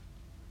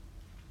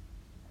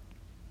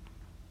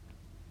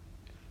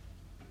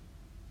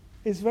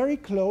is very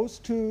close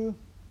to,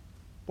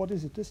 what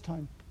is it this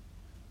time?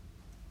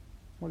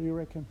 What do you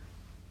reckon?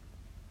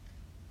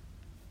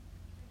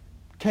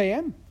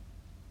 Km.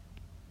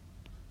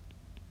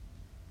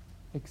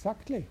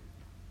 Exactly.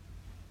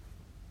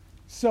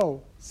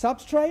 So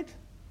substrate,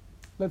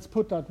 let's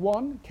put that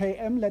 1.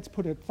 Km, let's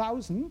put it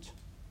 1,000.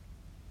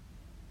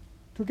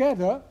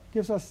 Together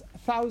gives us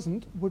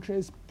 1,000, which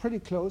is pretty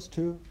close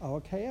to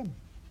our Km.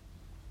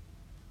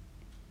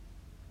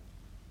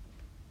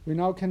 We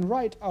now can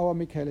write our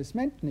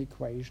Michaelis-Menten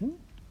equation.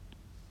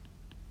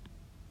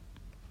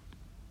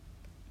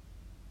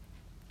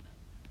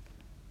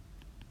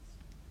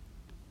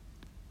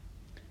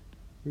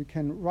 We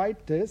can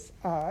write this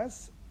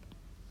as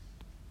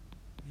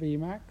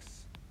Vmax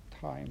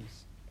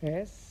times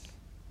S.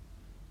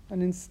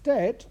 And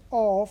instead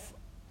of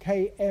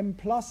Km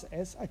plus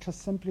S, I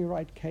just simply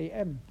write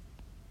Km.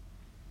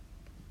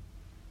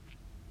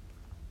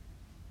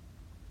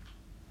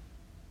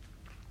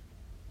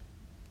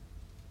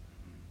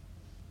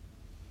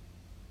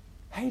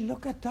 Hey,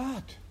 look at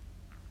that.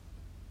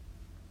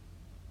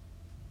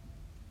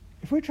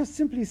 If we just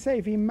simply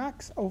say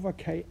Vmax over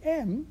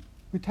Km,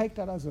 we take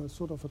that as a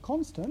sort of a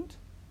constant.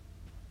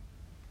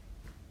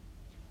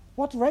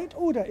 What rate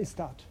order is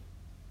that?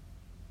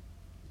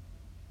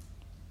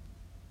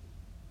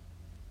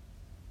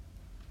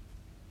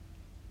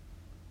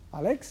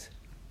 Alex?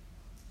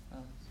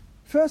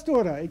 First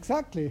order,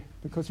 exactly,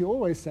 because you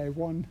always say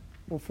 1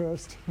 or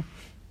first.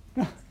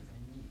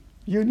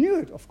 You knew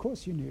it, of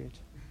course you knew it.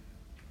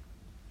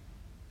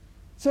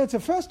 So it's a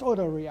first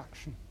order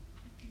reaction.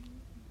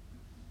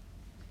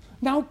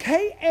 Now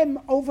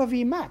Km over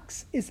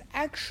Vmax is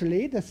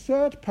actually the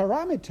third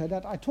parameter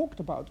that I talked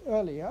about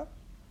earlier.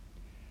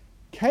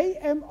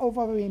 Km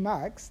over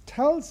Vmax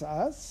tells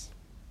us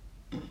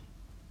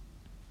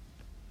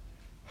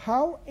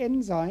how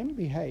enzyme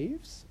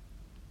behaves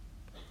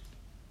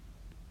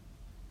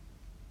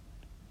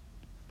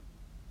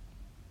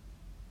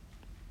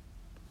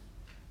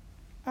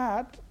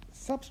at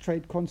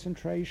substrate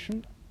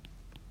concentration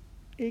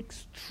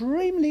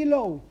extremely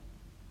low.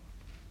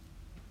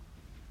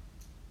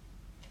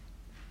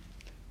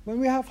 When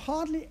we have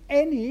hardly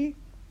any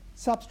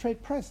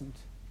substrate present,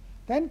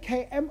 then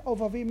Km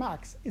over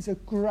Vmax is a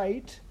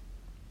great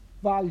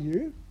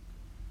value.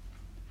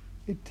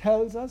 It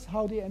tells us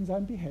how the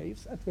enzyme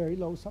behaves at very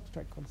low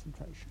substrate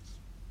concentrations.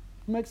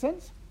 Make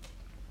sense?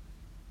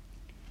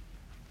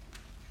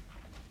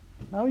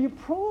 Now you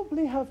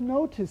probably have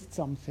noticed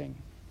something.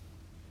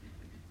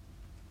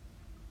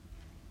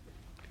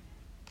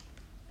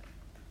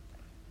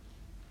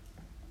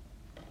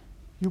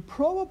 You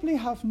probably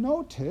have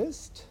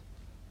noticed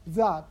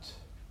that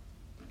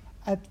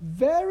at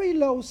very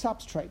low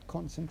substrate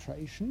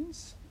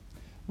concentrations,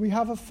 we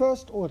have a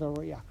first order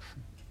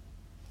reaction.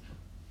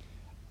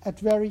 at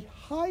very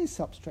high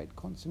substrate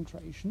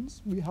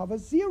concentrations, we have a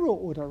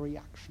zero-order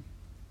reaction.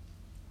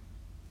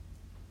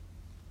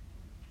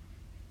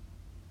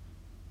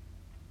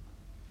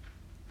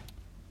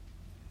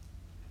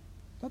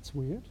 That's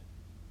weird.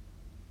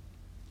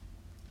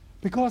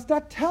 Because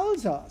that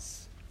tells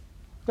us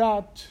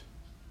that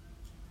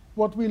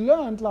what we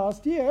learned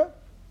last year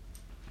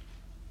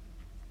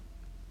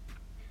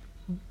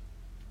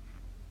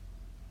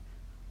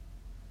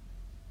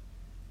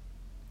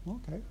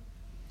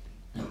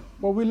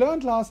what we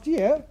learned last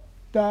year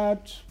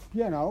that,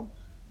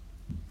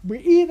 we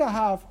either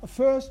have a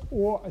first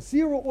or a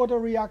zero-order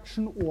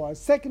reaction or a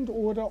second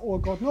order or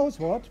God knows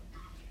what.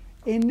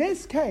 In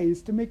this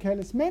case, the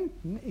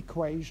Michaelis-Menten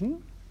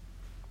equation,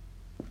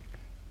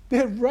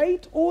 the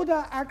rate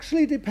order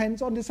actually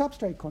depends on the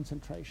substrate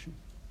concentration,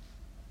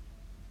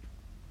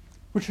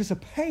 which is a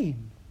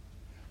pain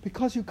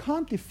because you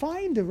can't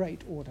define the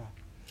rate order.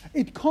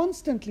 It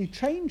constantly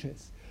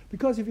changes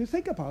because if you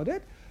think about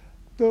it,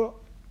 the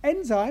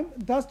enzyme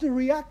does the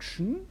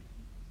reaction,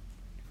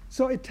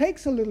 so it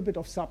takes a little bit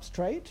of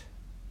substrate,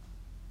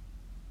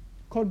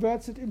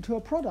 converts it into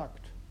a product.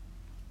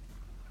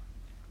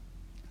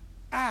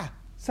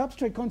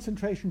 Substrate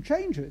concentration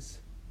changes.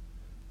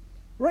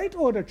 Rate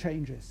order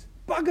changes.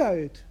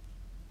 Bugger it.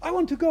 I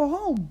want to go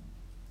home.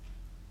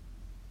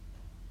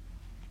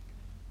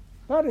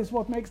 That is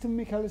what makes the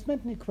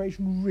Michaelis-Menten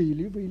equation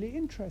really, really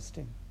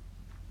interesting.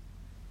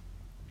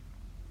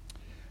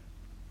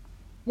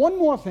 One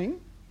more thing.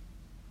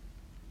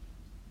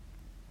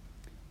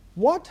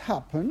 What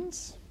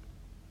happens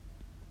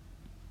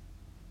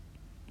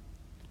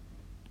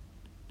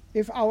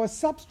if our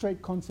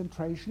substrate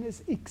concentration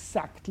is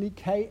exactly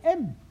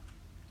Km,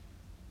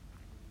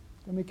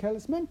 the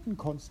Michaelis-Menten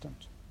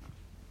constant?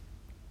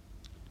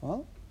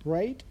 Well,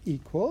 rate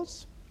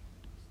equals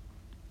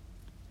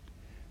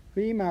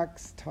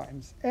Vmax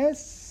times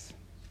S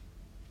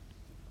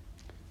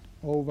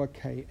over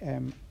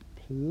Km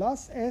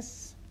plus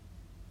S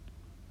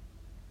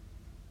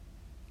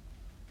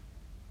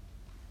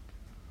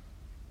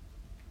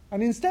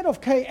and instead of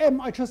Km,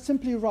 I just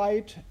simply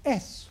write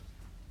S.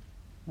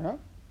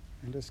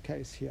 In this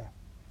case here.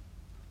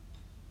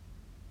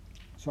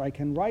 So I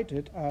can write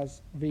it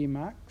as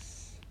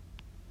Vmax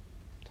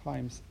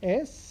times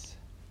S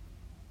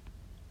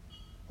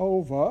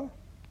over,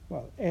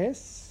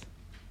 S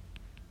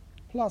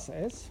plus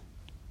S.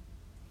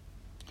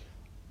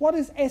 What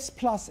is S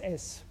plus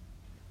S?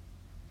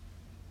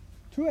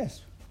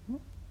 2S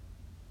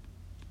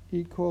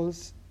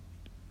equals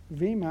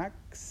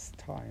Vmax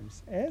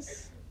times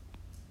S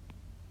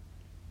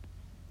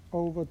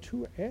over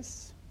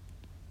 2S.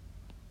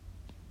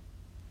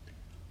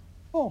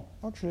 Oh,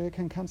 actually I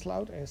can cancel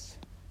out S.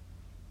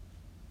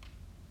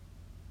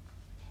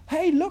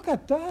 Hey, look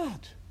at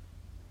that!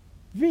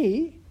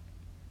 V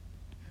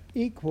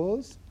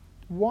equals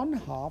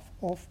 1/2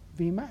 of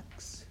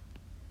Vmax.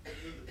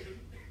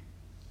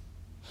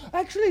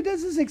 Actually,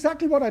 this is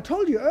exactly what I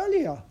told you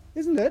earlier,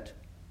 isn't it?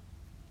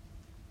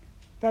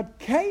 That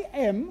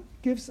Km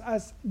gives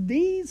us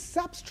the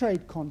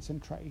substrate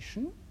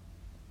concentration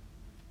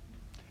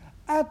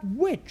at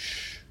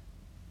which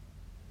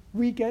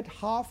we get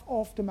half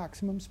of the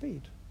maximum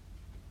speed.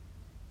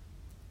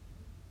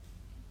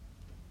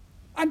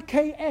 And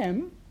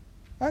Km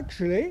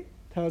actually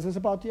tells us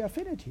about the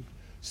affinity.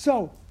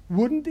 So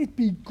wouldn't it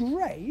be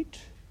great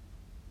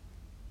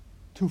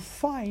to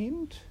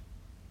find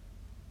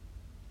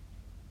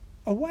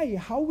a way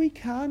how we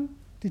can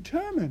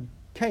determine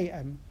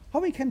Km,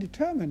 how we can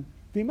determine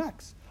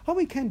Vmax, how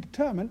we can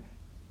determine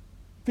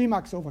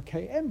Vmax over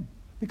Km?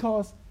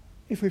 Because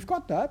if we've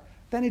got that,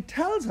 then it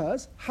tells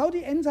us how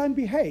the enzyme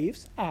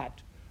behaves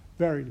at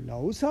very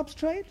low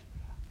substrate,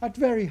 at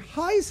very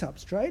high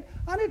substrate,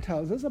 and it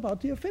tells us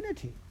about the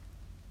affinity.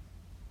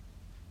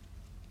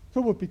 So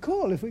it would be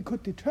cool if we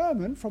could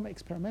determine from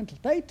experimental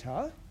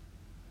data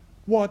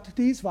what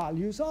these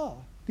values are,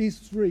 these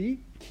three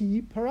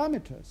key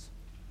parameters,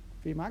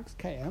 Vmax,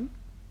 Km,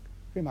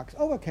 Vmax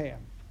over Km.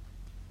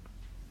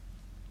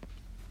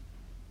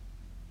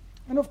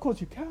 And of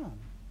course you can,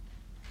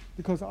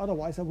 because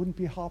otherwise I wouldn't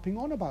be harping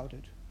on about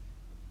it.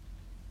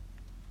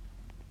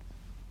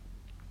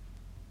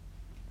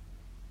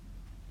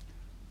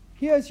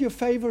 Here's your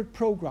favorite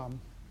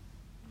program,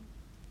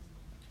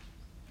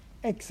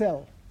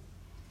 Excel.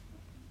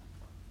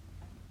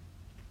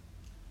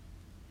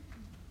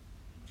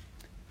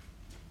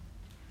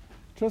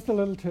 Just a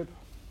little tip.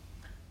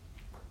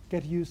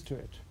 Get used to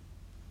it.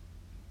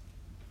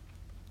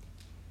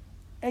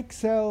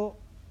 Excel,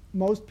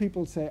 most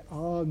people say,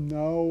 oh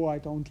no, I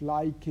don't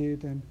like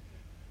it, and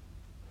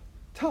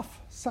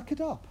tough, suck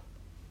it up.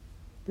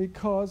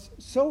 Because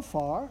so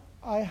far,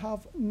 I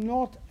have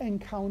not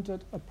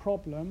encountered a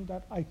problem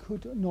that I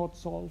could not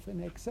solve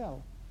in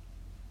Excel.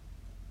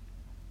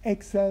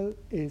 Excel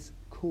is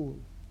cool.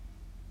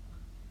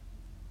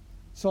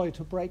 Sorry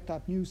to break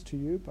that news to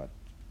you, but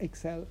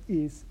Excel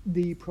is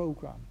the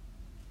program.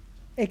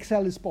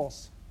 Excel is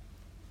boss.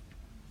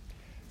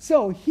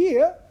 So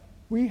here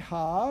we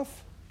have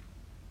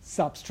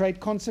substrate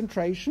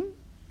concentration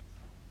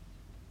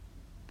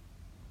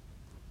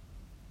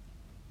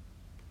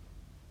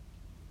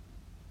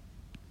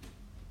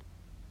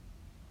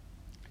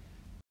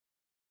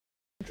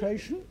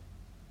concentration,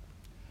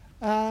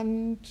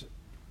 and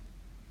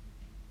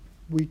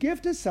we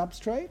give the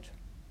substrate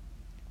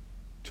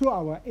to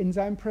our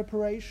enzyme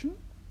preparation,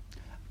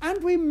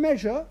 and we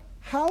measure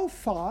how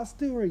fast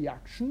the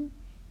reaction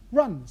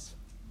runs.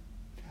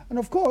 And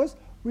of course,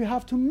 we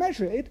have to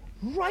measure it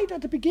right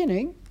at the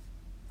beginning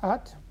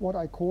at what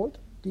I called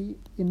the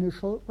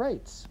initial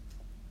rates.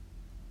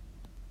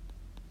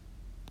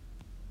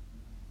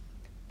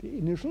 The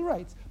initial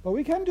rates. But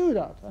we can do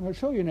that, and I'll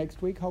show you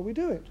next week how we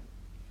do it.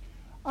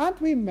 And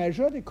we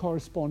measure the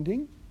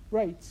corresponding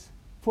rates.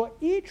 For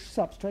each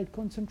substrate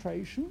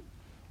concentration,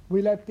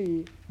 we let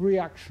the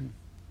reaction.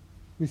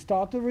 We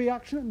start the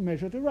reaction and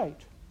measure the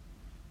rate.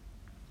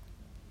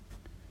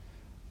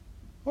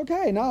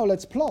 Okay, now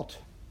let's plot.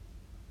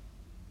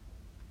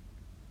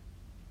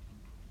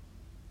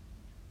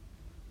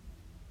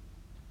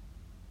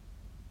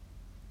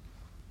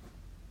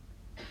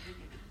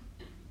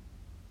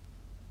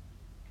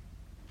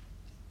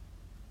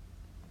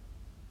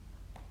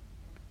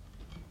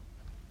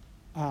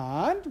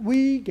 And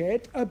we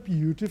get a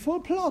beautiful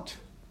plot.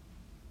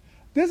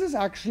 This is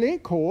actually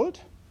called,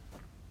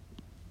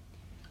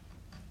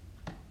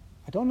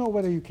 I don't know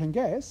whether you can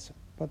guess,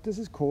 but this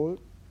is called,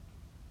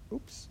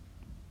 oops,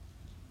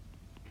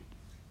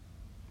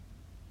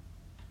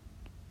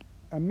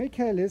 a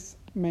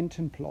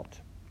Michaelis-Menten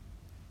plot.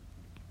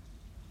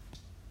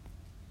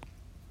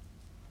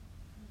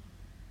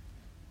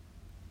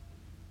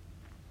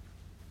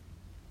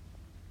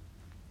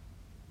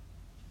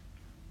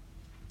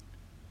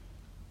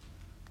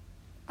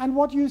 And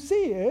what you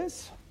see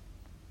is,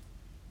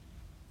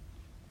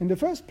 in the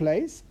first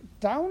place,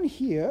 down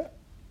here,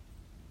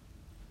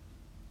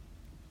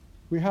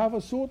 we have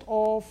a sort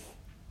of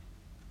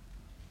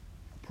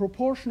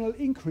proportional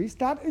increase.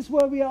 That is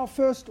where we are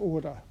first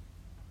order.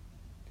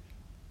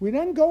 We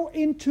then go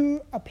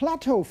into a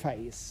plateau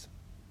phase.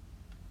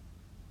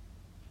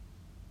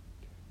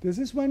 This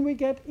is when we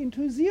get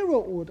into zero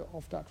order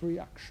of that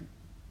reaction.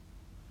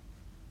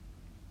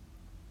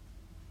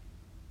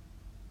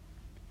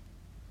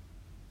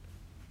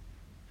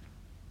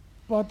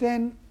 But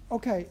then,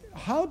 okay,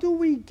 how do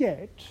we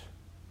get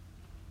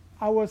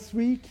our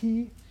three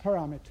key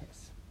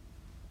parameters?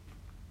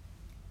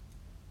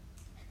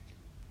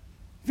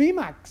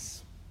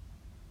 Vmax,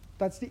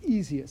 that's the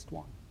easiest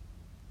one.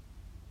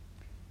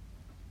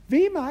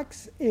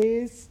 Vmax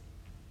is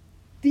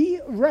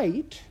the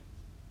rate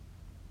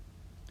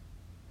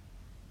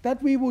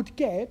that we would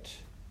get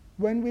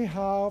when we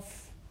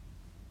have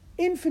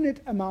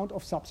infinite amount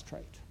of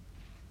substrate.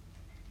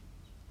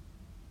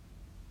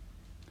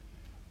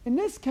 In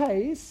this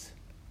case,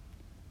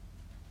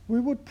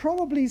 we would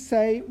probably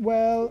say,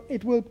 well,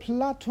 it will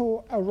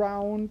plateau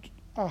around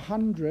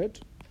 100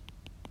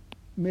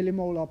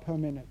 millimolar per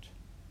minute.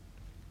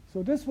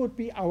 So this would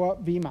be our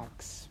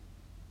Vmax.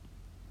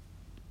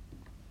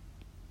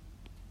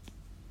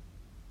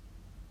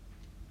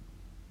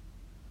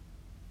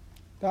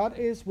 That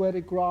is where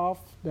the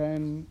graph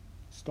then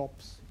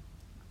stops,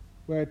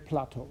 where it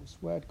plateaus,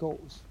 where it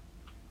goes.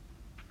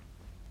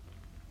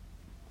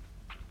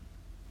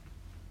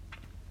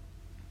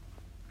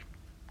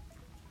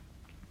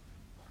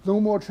 No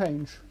more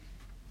change.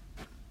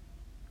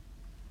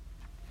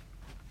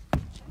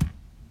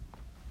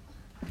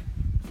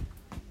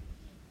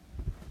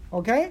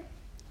 Okay?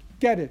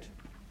 Get it.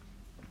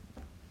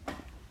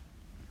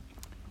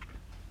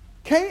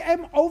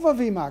 Km over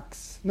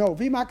Vmax. No,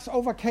 Vmax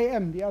over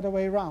Km, the other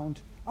way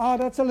around. Ah,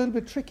 that's a little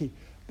bit tricky.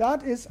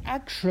 That is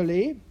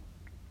actually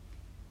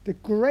the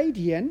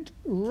gradient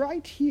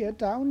right here,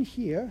 down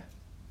here.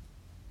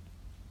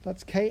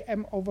 That's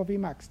Km over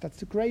Vmax. That's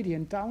the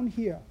gradient down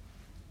here.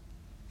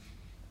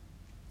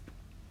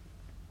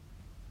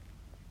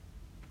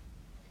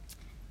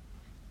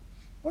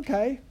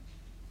 Okay.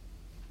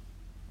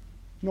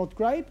 Not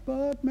great,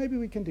 but maybe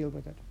we can deal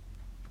with it.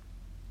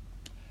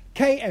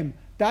 Km,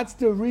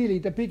 that's really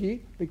the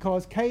biggie,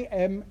 because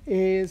Km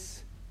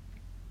is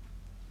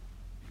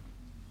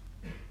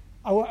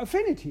our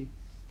affinity.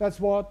 That's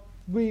what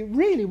we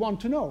really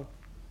want to know.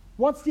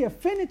 What's the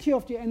affinity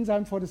of the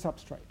enzyme for the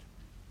substrate?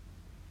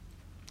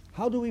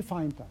 How do we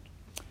find that?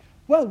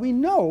 Well, we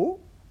know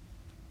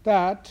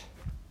that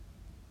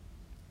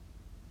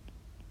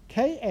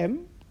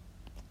Km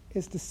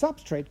is the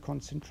substrate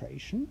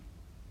concentration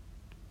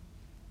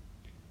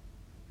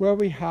where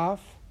we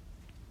have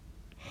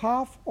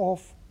half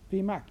of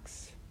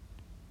Vmax.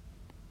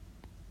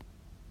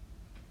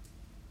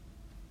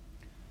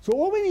 So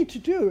all we need to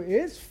do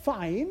is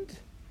find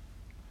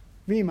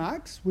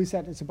Vmax. We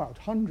said it's about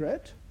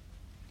 100.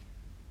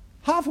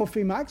 Half of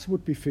Vmax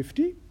would be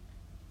 50.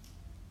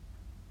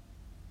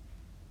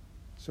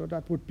 So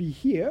that would be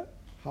here,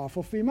 half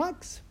of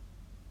Vmax.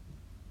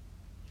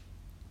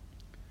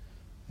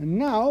 And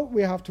now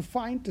we have to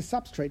find the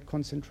substrate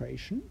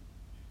concentration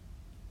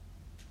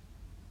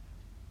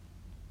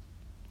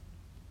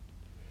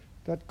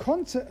that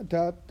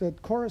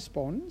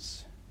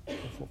corresponds, oh,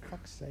 for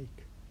fuck's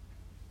sake,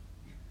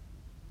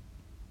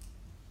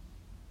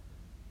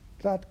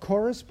 that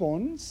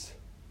corresponds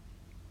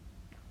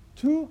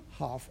to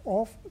half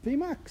of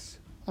Vmax.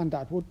 And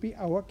that would be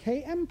our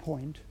Km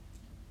point.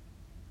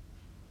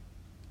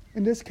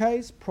 In this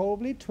case,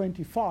 probably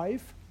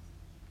 25,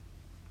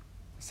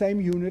 same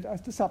unit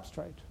as the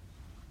substrate.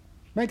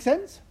 Make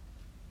sense?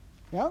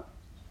 Yeah?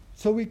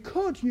 So we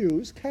could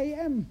use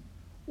Km,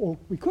 or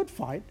we could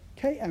find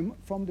Km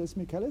from this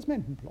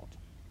Michaelis-Menten plot.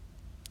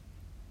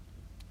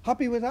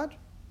 Happy with that?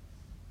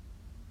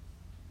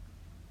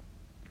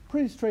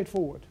 Pretty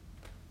straightforward.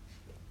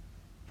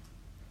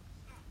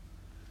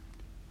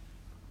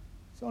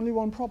 There's only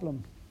one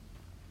problem.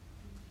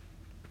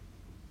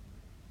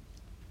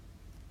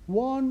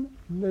 One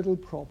little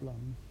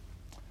problem,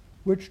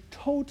 which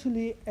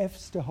totally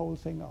F's the whole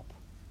thing up.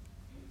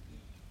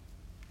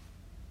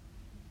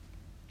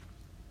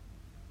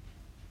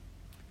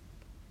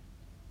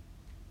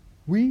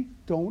 We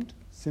don't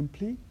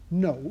simply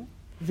know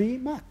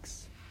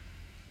Vmax.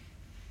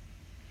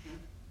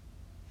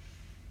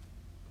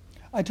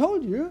 I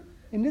told you,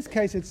 in this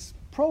case, it's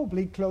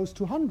probably close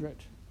to 100.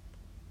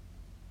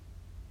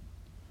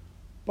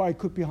 But it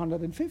could be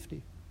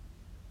 150.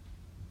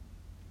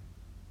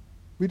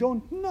 We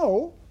don't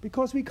know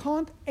because we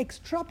can't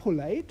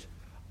extrapolate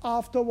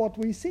after what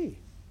we see.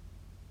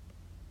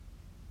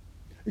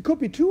 It could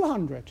be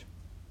 200.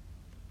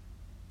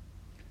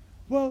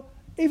 Well,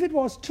 if it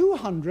was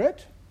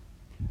 200,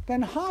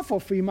 then half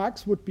of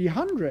Vmax would be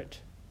 100.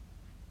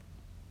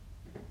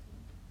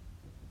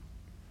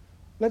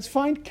 Let's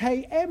find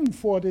Km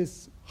for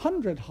this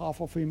 100 half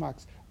of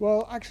Vmax.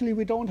 Well, actually,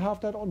 we don't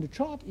have that on the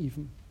chart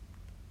even.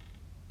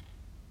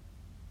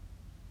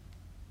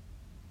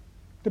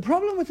 The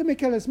problem with the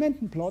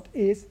Michaelis-Menten plot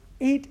is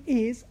it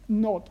is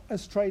not a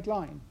straight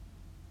line.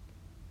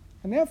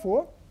 And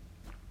therefore,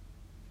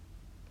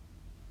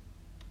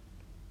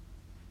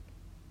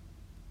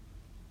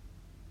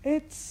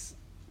 it's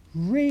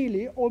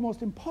really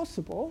almost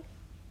impossible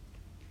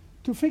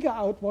to figure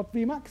out what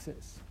Vmax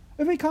is.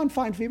 If we can't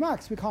find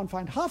Vmax, we can't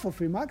find half of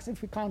Vmax.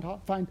 If we can't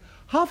find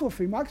half of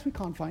Vmax, we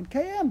can't find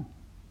Km.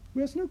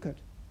 We're snookered.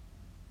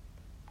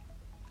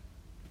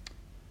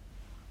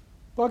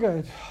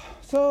 Okay,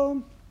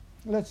 so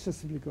let's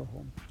just simply go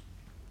home.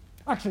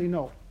 Actually,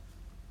 no.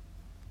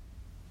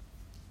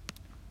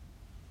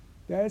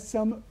 There's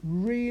some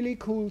really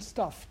cool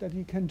stuff that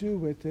you can do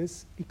with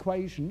this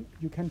equation.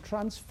 You can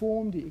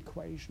transform the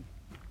equation.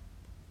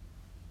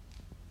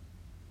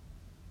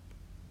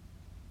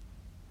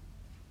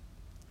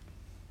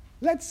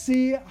 Let's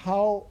see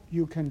how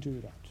you can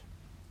do that.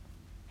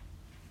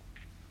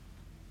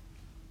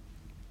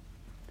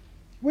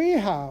 We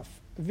have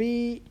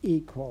V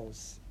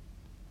equals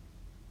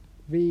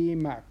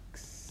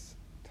Vmax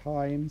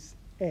times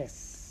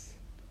S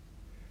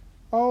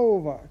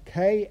over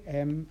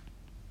Km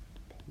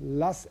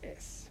plus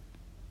S.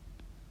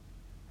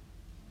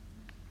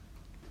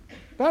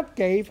 That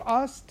gave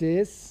us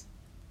this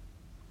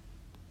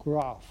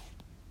graph,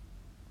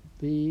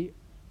 V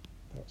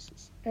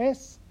versus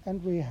S,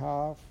 and we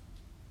have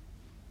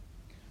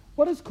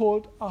what is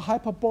called a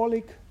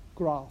hyperbolic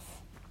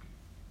graph,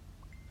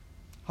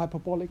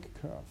 hyperbolic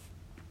curve.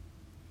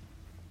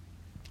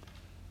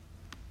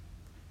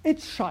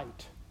 It's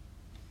shite.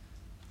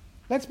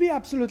 Let's be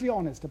absolutely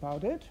honest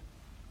about it.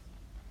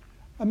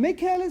 A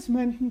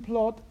Michaelis-Menten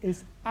plot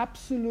is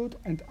absolute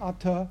and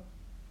utter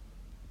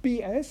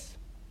BS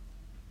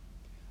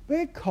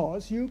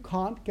because you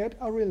can't get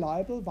a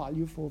reliable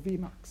value for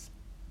Vmax.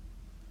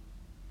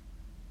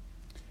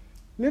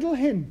 Little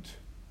hint.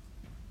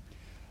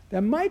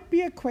 There might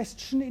be a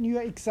question in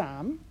your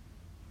exam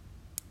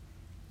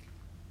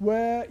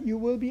where you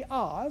will be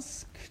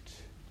asked,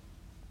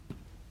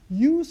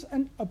 use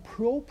an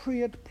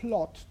appropriate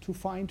plot to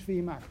find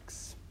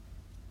Vmax.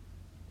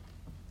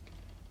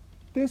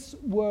 This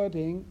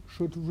wording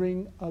should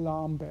ring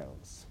alarm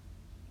bells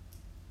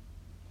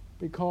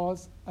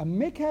because a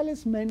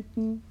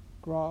Michaelis-Menten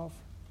graph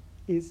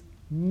is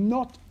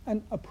not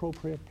an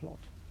appropriate plot.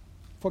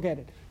 Forget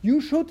it.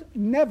 You should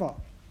never,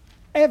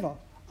 ever,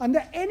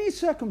 under any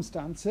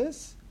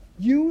circumstances,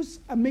 use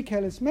a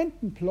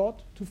Michaelis-Menten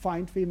plot to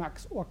find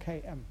Vmax or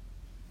Km.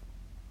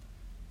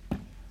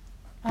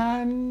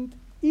 And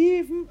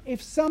even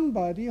if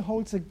somebody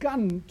holds a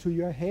gun to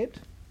your head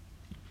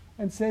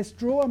and says,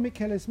 draw a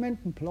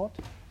Michaelis-Menten plot,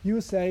 you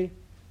say,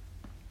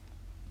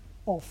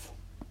 off.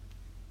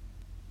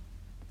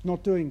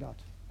 Not doing that.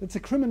 It's a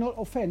criminal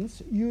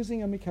offense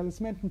using a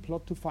Michaelis-Menten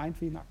plot to find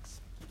Vmax.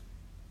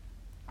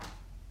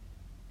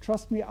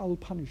 Trust me, I will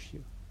punish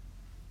you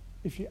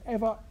if you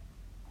ever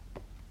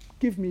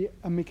give me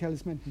a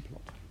Michaelis-Menten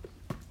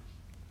plot.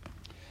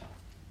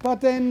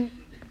 But then,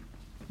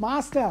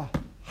 master,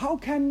 how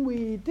can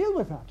we deal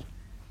with that?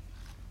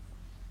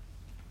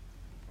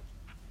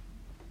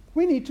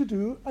 We need to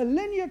do a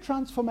linear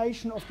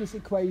transformation of this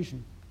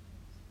equation.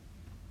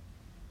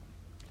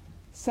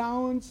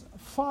 Sounds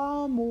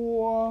far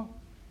more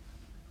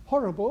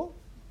horrible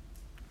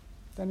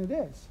than it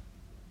is.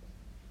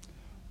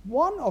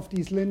 One of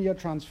these linear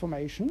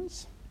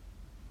transformations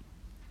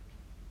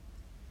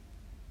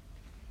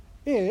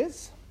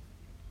is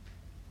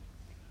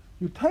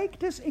you take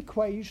this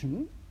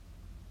equation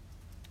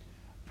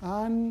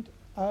And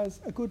as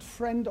a good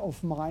friend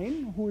of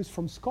mine who is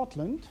from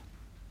Scotland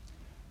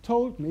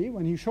told me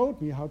when he showed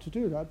me how to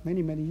do that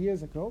many, many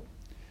years ago,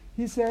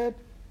 he said,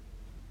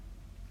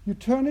 you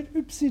turn it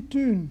upside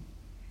down.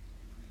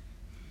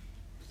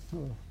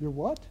 So, you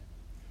what?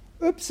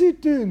 Upside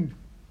down.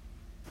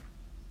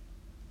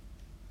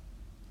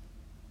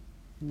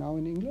 Now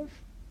in English.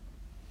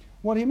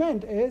 What he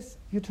meant is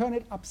you turn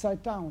it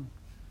upside down,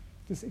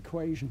 this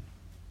equation.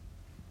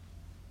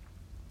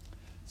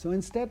 So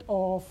instead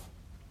of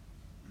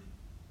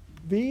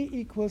V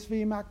equals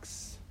V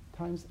max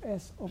times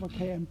S over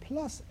Km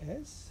plus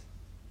S,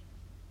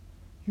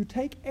 you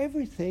take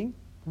everything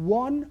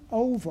 1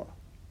 over.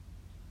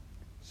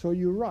 So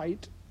you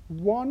write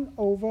 1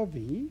 over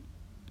V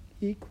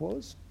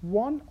equals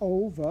 1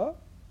 over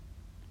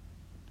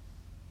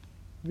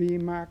V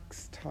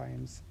max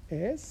times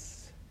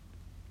S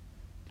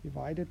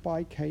divided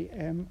by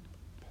Km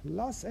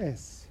plus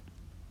S.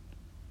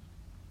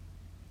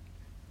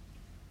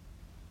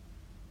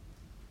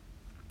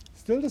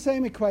 Still the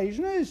same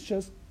equation, it's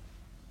just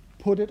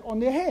put it on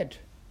the head.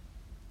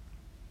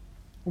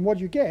 And what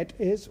you get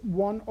is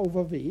 1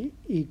 over V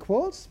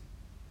equals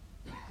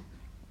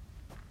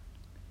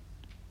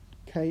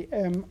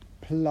Km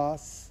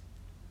plus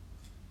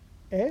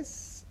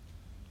S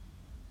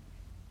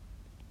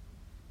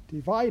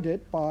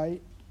divided by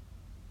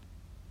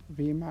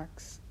V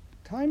max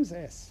times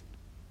S.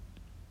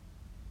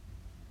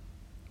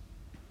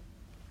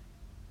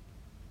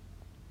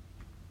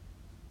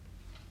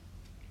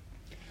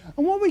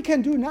 And what we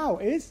can do now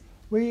is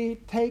we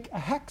take a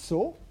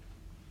hacksaw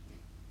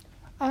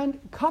and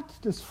cut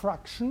this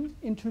fraction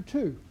into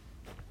 2.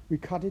 We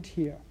cut it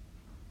here.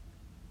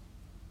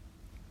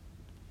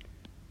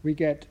 We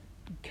get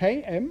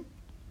Km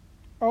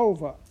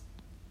over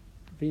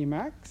V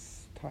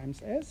max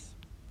times S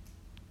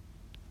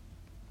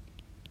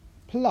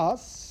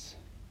plus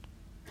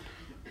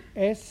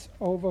S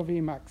over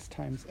V max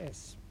times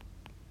S.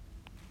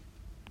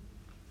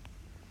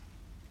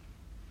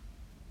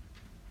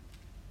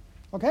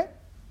 Okay?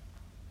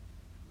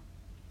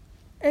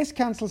 S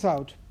cancels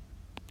out,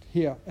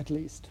 here at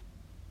least.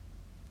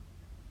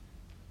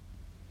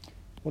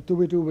 What do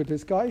we do with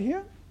this guy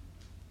here?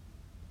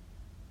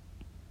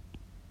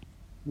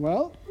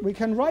 Well, we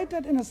can write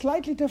that in a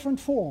slightly different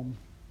form.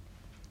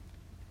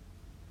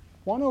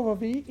 1 over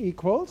V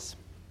equals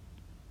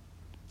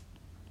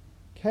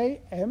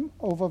Km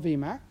over V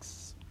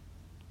max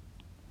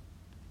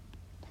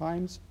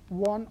times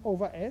 1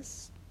 over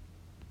S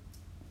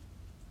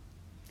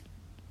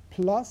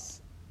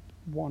plus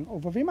 1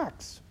 over V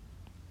max.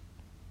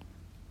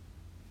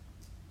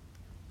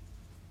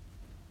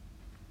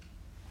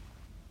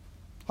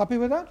 Happy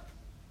with that?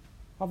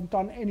 Haven't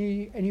done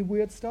any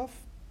weird stuff?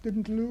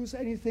 Didn't lose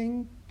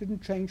anything?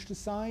 Didn't change the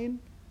sign?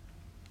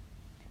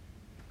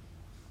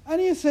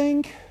 And you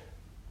think,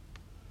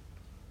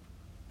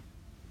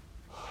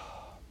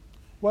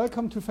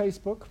 welcome to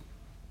Facebook,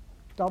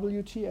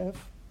 WTF,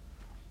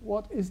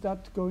 what is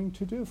that going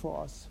to do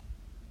for us?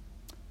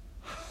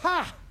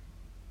 Ha!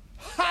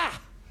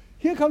 Ha!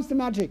 Here comes the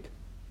magic.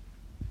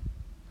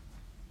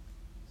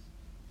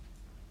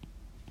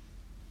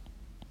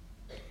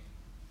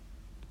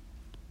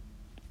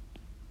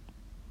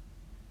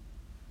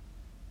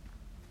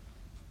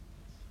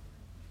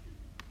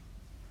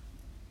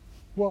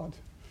 What?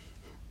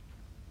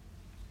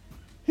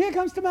 Here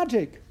comes the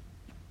magic.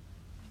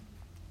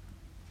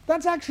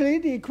 That's actually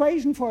the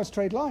equation for a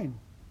straight line.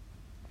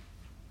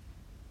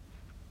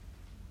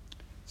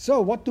 So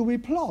what do we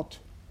plot?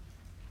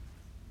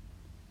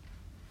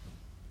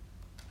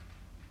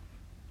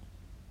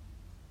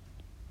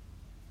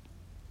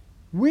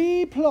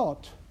 We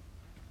plot,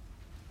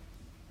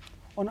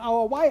 on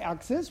our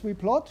y-axis, we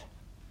plot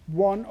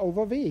 1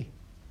 over v,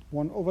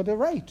 1 over the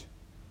rate.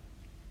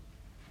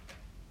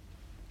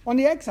 On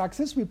the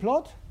x-axis, we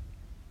plot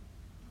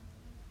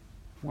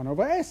 1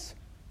 over s.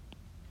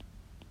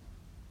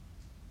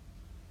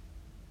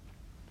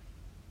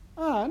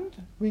 And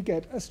we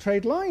get a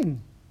straight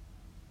line.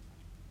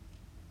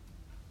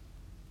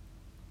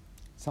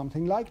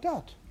 Something like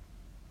that.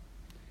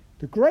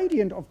 The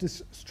gradient of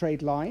this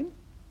straight line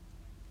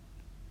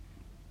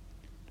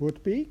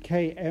would be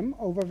Km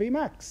over V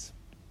max.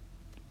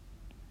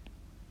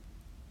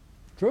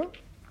 True?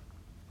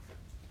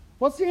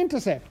 What's the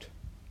intercept?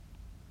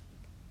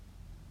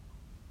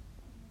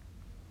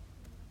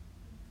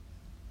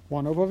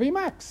 One over V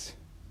max.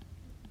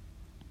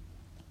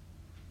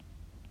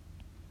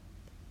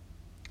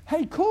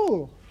 Hey,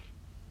 cool!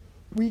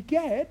 We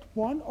get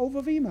 1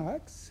 over V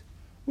max,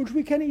 which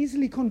we can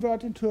easily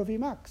convert into a V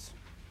max.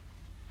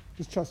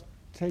 It's just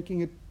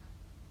taking it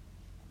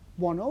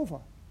 1 over.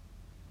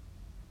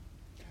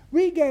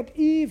 We get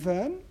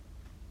even,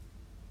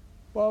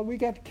 well, we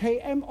get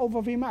Km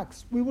over V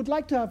max. We would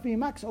like to have V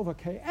max over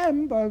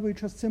Km, but we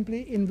just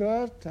simply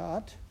invert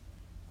that,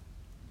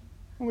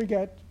 and we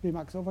get V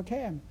max over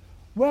Km.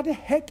 Where the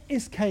heck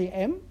is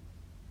Km?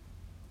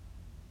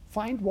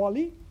 Find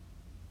Wally.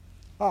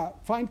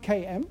 Find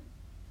Km.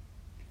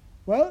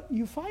 Well,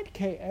 you find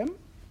Km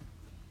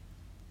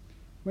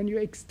when you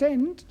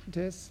extend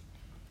this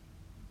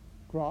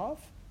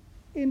graph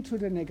into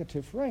the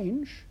negative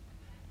range,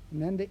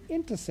 and then the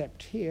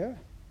intercept here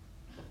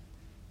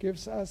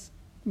gives us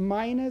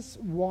minus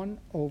 1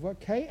 over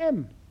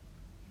km.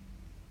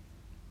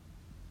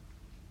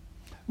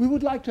 We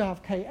would like to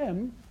have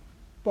km,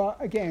 but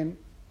again,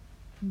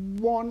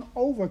 1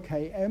 over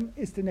km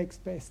is the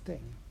next best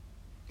thing.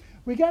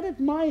 We get it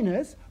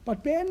minus,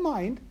 but bear in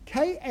mind,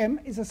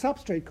 km is a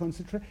substrate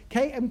concentration.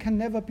 Km can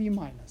never be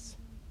minus.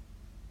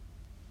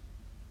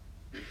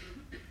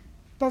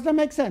 Does that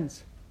make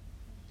sense?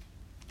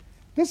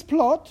 This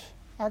plot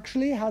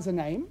actually has a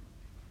name.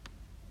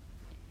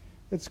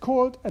 It's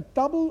called a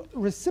double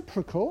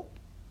reciprocal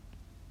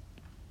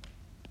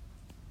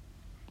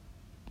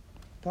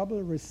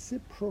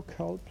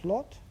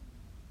plot,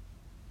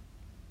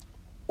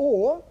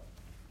 or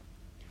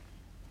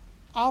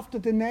after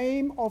the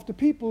name of the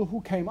people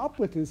who came up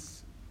with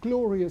this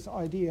glorious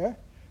idea,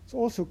 it's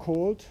also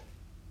called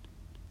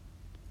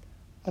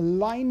a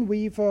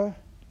Lineweaver-Burke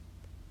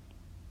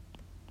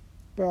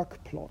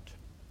plot.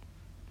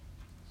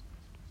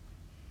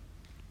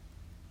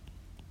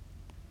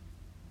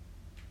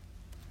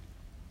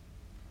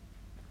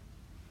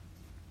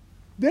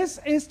 This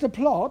is the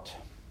plot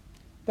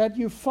that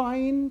you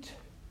find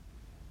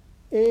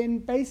in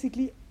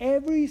basically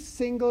every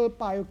single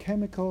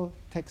biochemical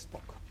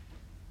textbook.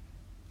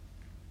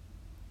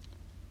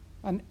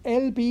 An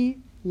LB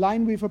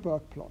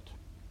Lineweaver-Burke plot.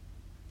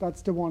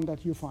 That's the one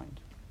that you find.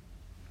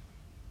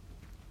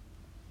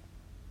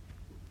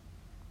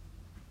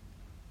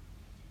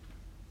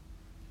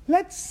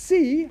 Let's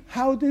see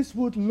how this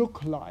would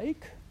look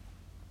like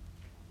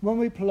when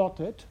we plot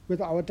it with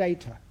our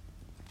data.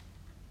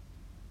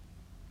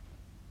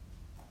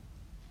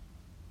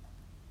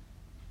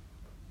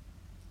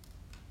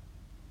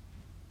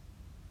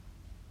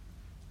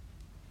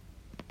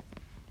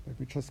 Let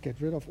me just get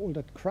rid of all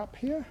that crap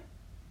here.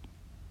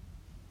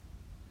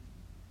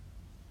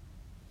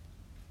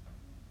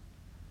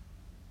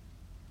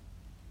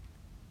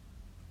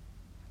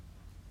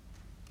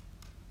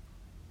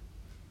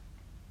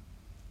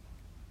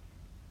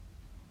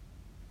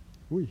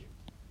 Ooh.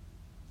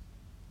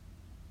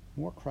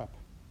 More crap.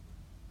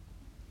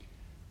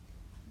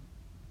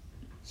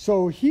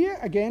 So here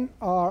again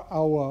are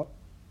our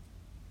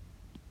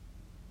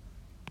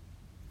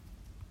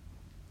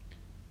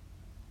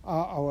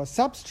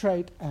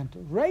substrate and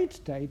rate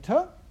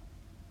data.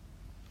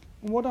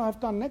 And what I've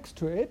done next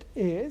to it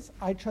is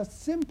I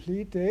just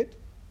simply did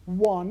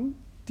 1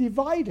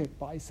 divided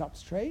by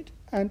substrate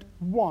and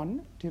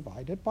 1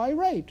 divided by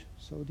rate.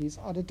 So these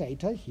are the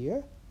data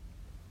here.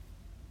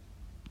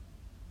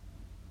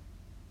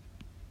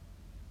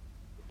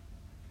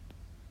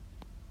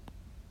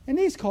 In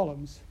these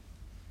columns,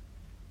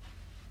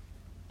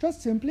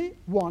 just simply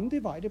 1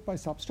 divided by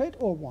substrate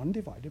or 1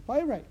 divided by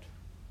rate.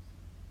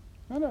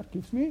 And that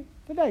gives me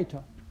the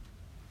data.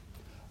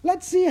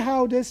 Let's see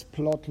how this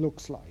plot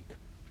looks like.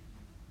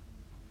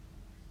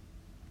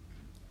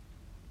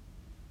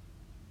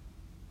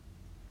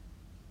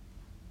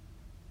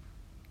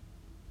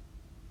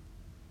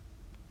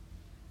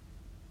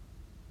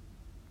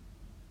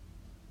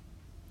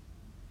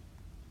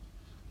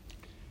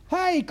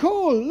 Hey,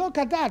 cool, look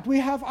at that. We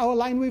have our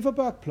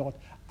Lineweaver-Burke plot.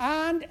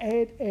 And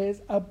it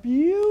is a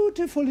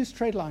beautifully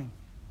straight line.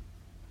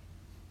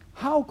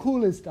 How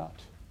cool is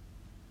that?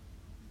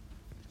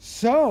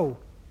 So,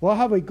 what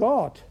have we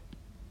got?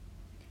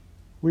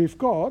 We've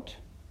got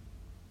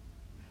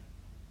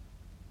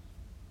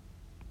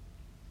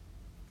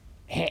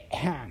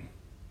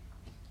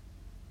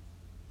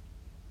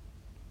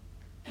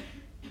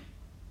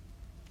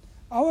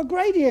our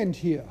gradient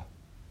here,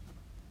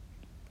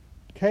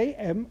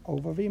 Km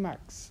over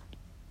Vmax.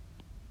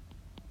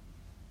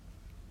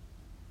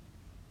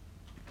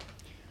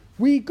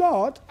 We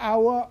got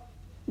our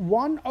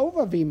 1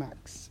 over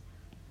Vmax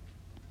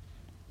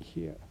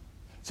here.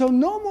 So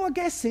no more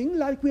guessing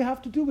like we have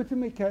to do with the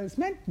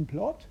Michaelis-Menten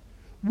plot.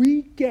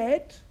 We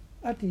get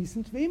a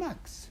decent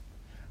Vmax.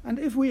 And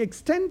if we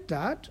extend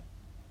that,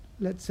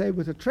 let's say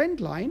with a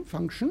trend line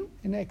function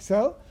in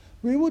Excel,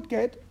 we would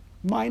get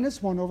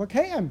minus 1 over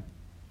Km.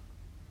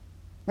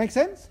 Make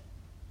sense?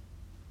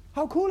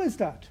 How cool is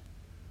that?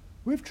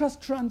 We've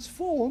just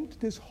transformed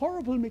this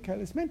horrible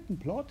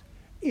Michaelis-Menten plot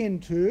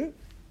into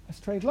a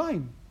straight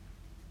line.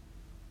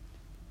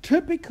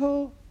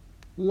 Typical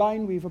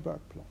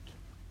Lineweaver-Burke plot.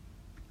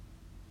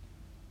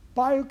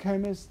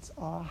 Biochemists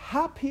are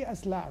happy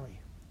as Larry.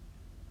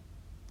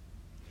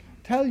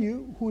 Tell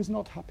you who is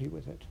not happy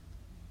with it.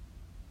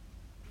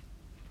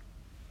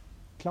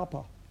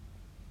 Klapper.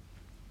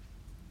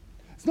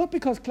 It's not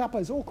because Klapper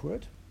is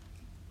awkward,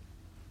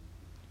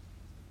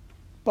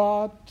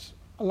 but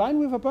a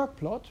Lineweaver-Burke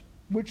plot,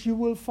 which you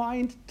will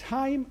find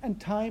time and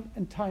time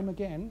and time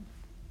again,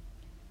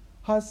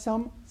 has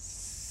some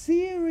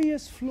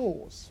serious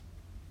flaws.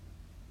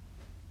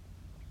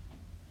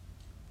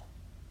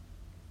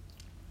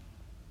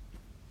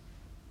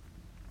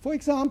 For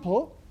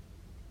example,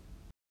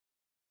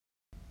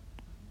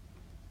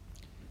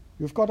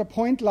 you've got a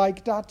point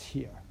like that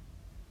here.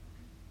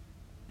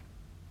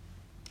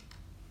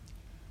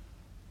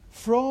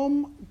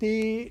 from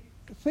the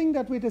thing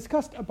that we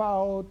discussed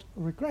about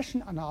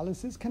regression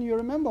analysis. Can you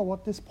remember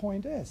what this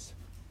point is?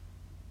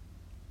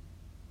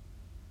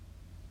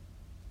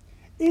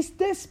 Is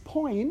this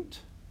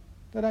point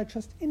that I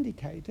just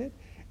indicated,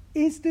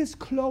 is this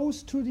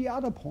close to the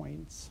other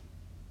points?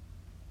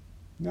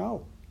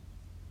 No.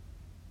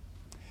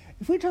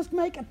 If we just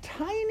make a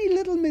tiny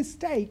little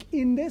mistake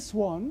in this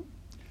one,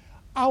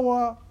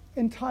 our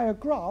entire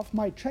graph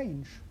might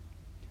change.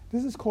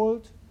 This is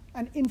called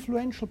an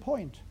influential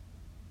point.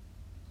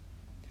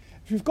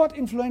 If you've got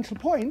influential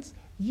points,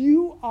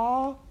 you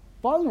are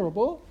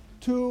vulnerable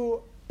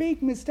to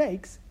big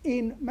mistakes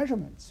in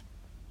measurements.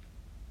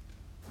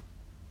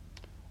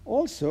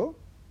 Also,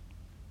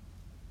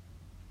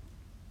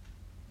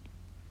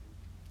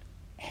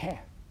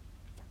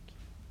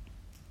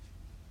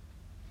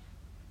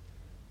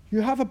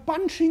 you have a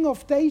bunching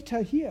of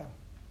data here.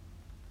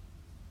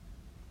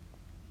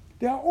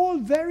 They are all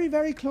very,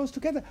 very close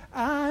together,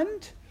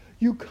 and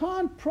you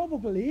can't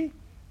probably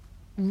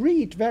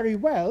read very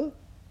well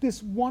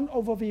this 1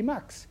 over V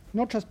max,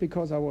 not just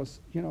because I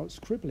was,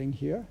 scribbling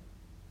here,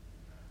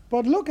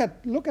 but look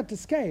at the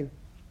scale.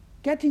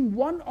 Getting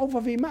 1 over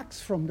V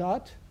max from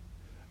that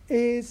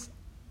is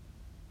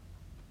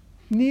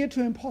near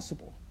to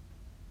impossible.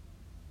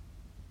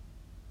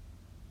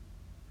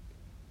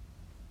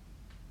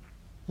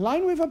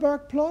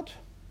 Lineweaver-Burke plot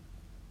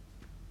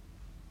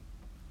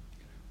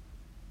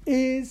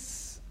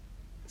is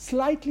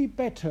slightly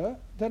better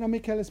than a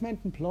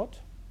Michaelis-Menten plot,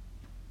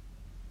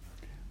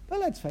 but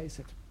let's face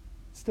it,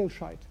 still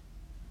shite.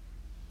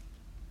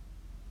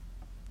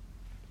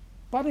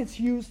 But it's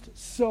used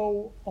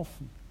so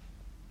often.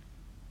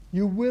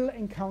 You will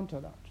encounter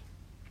that.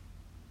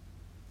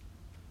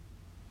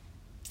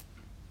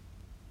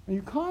 And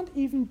you can't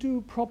even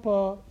do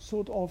proper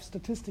sort of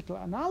statistical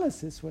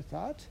analysis with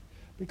that,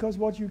 because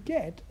what you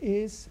get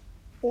is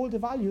all the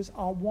values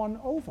are 1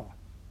 over.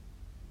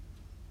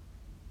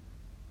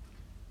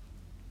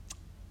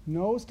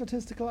 No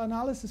statistical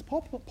analysis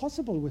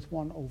possible with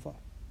 1 over.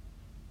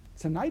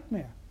 It's a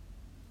nightmare.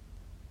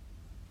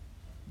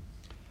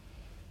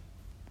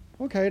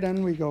 Okay,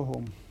 then we go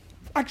home.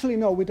 Actually,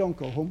 no, we don't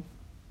go home.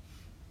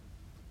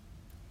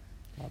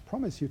 I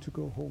promise you to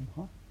go home,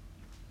 huh?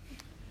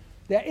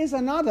 There is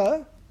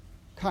another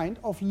kind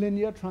of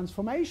linear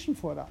transformation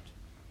for that.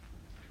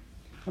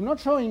 I'm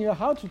not showing you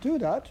how to do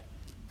that.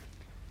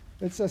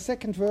 It's a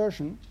second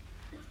version.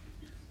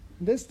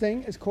 This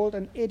thing is called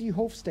an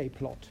Eddy-Hofstee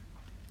plot.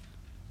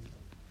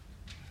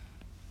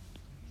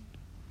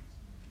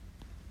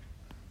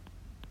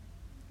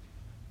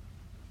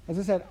 As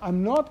I said,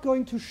 I'm not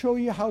going to show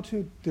you how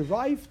to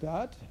derive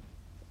that.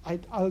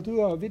 I'll do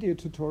a video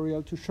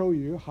tutorial to show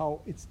you how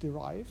it's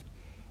derived.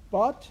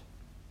 But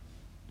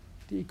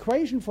the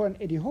equation for an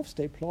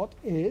Eddy-Hofstee plot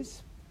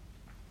is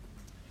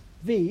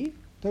V,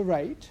 the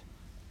rate,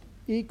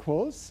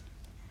 equals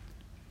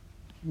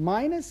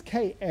minus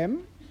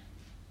Km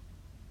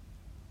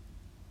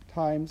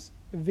times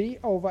V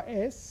over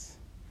S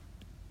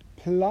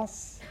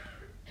plus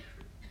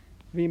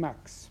V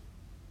max.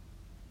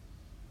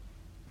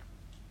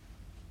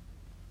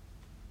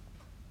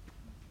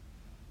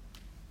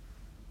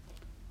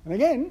 And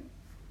again,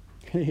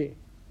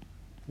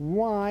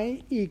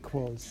 y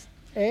equals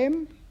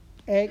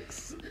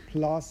mx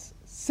plus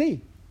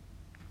c.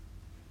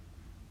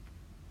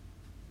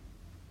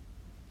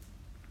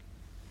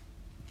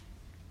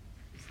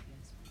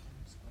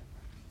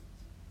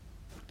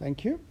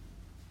 Thank you.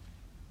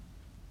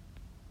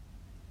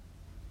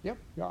 Yep,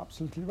 you're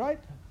absolutely right.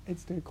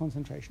 It's the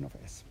concentration of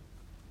S.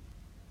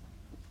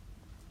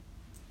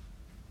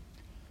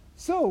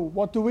 So,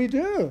 what do we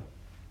do?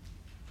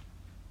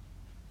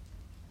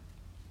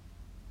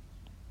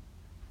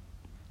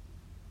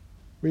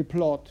 We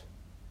plot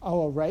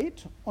our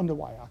rate on the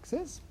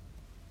y-axis,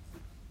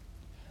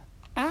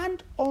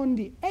 and on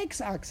the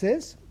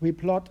x-axis we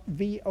plot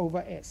V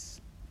over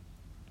S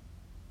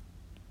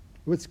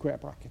with square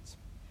brackets.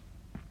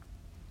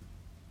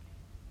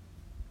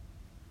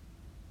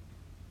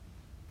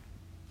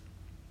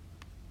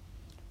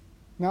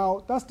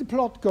 Now, does the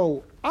plot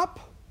go up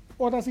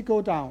or does it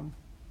go down?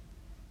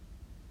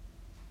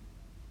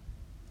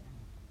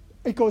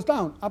 It goes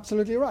down,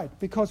 absolutely right,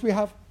 because we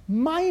have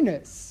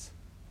minus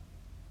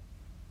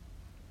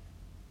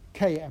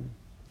Km.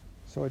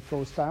 So it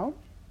goes down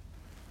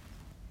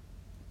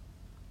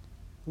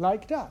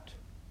like that.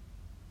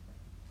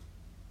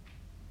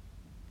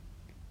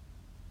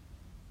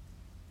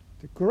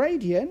 The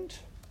gradient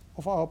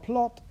of our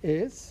plot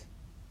is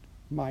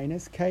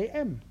minus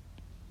Km.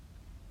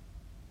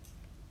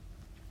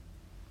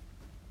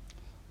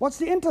 What's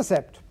the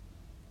intercept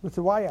with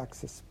the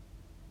y-axis?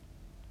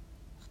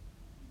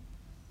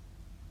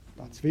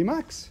 That's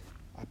Vmax.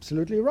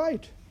 Absolutely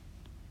right.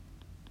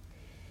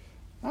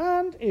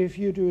 And if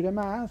you do the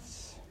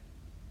maths,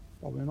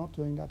 well, we're not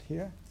doing that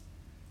here.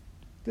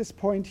 This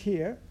point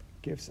here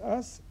gives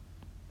us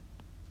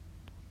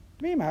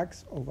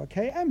Vmax over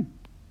Km.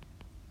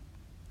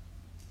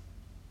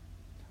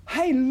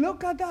 Hey,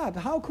 look at that.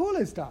 How cool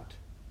is that?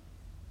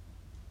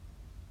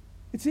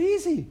 It's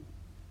easy.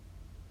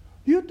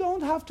 You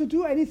don't have to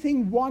do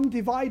anything 1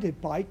 divided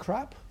by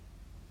crap.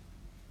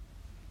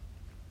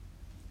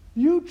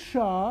 You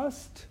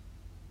just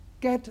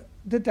get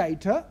the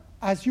data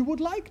as you would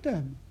like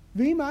them.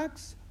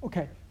 Vmax,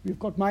 okay, we've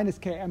got minus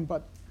Km,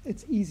 but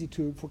it's easy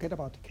to forget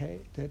about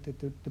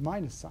the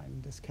minus sign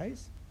in this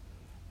case.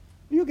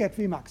 You get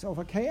Vmax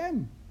over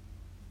Km.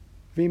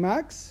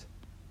 Vmax,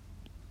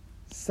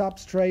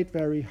 substrate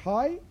very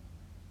high.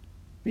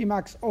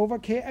 Vmax over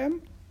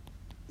Km,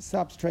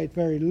 substrate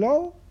very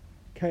low.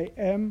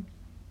 Km,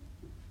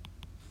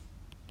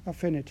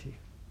 affinity.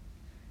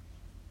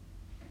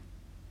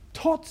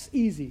 Tots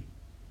easy.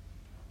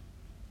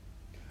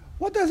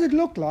 What does it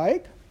look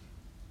like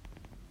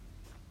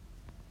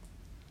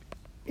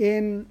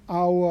in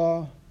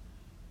our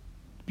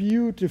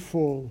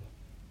beautiful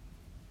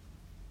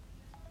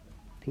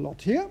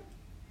plot here?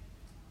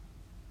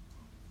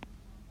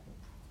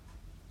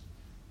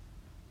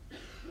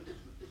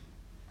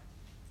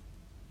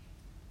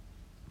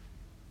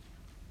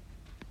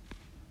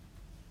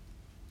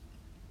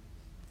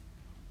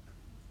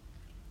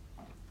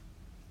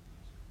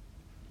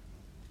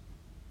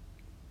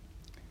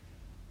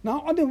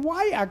 Now, on the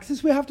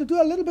y-axis, we have to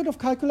do a little bit of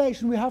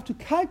calculation. We have to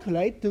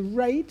calculate the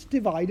rate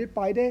divided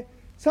by the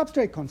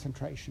substrate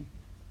concentration.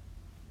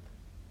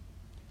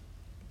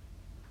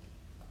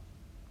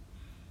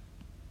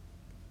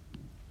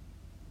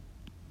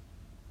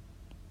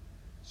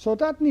 So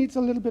that needs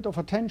a little bit of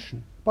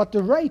attention. But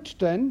the rate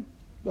then,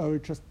 well, we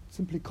just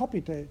simply copy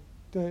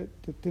the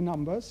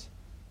numbers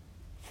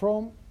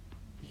from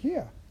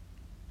here.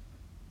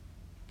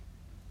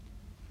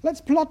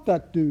 Let's plot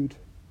that dude.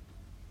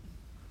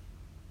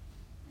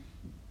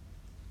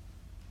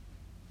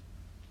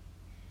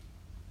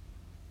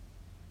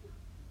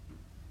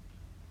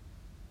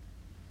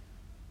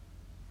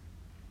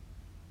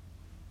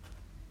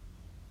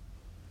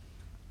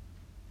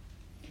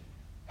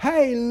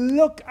 Hey,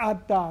 look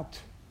at that.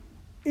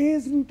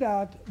 Isn't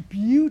that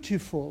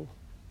beautiful?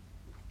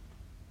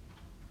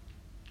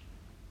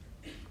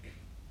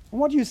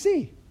 And what you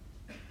see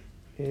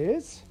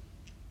is,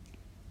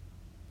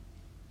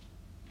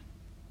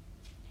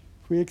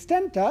 if we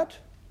extend that,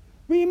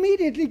 we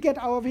immediately get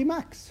our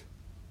Vmax.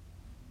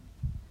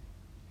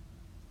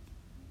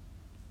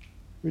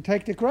 We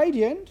take the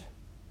gradient,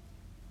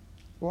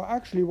 or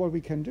actually what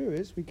we can do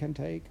is we can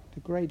take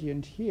the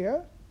gradient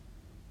here,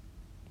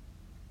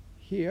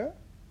 here.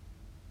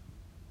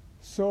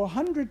 So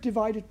 100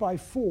 divided by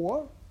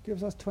 4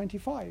 gives us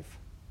 25.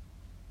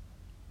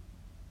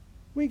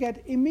 We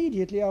get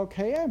immediately our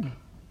Km.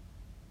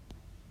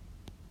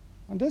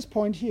 And this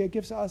point here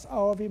gives us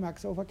our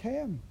Vmax over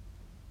Km.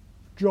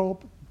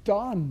 Job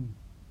done.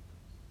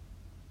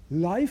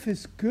 Life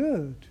is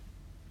good.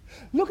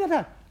 Look at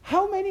that.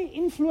 How many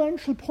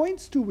influential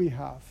points do we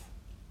have?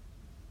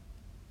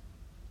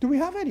 Do we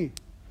have any?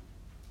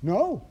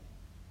 No.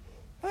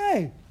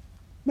 Hey,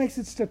 makes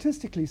it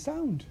statistically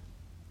sound.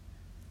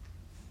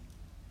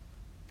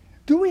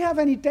 Do we have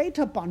any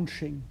data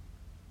bunching?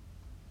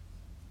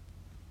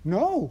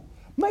 No.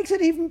 Makes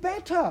it even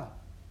better.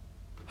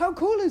 How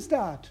cool is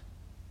that?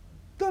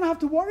 Don't have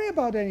to worry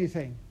about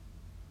anything.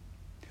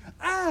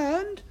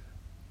 And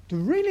the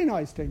really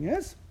nice thing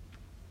is,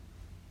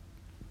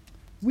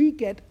 we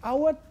get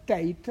our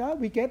data,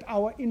 we get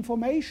our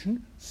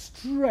information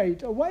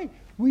straight away.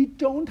 We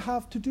don't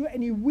have to do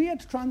any weird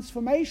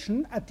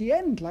transformation at the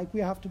end like we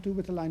have to do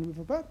with the line with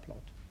a bird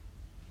plot.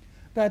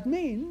 That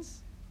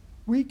means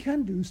we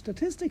can do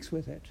statistics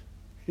with it.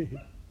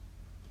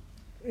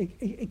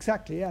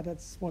 Exactly, yeah,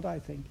 that's what I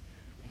think.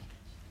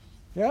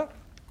 Yeah.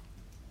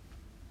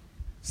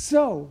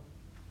 So,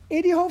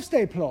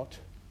 Eadie-Hofstee plot,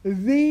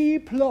 the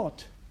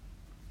plot.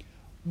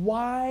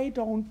 Why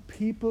don't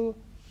people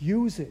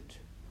use it?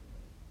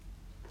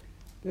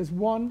 There's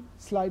one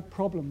slight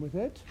problem with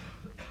it.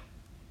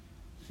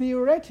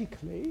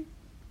 Theoretically,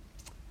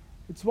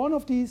 it's one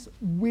of these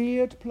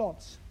weird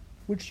plots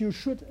which you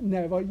should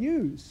never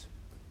use.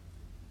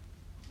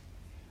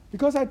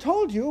 Because I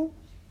told you,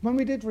 when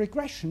we did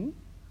regression,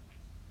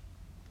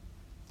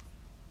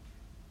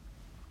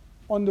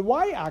 on the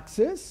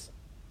y-axis,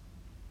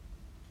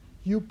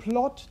 you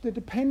plot the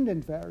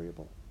dependent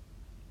variable.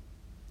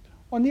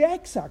 On the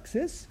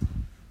x-axis,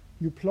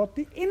 you plot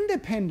the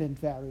independent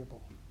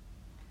variable.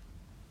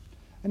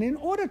 And in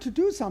order to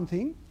do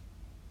something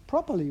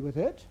properly with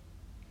it,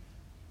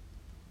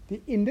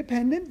 the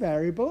independent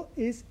variable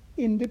is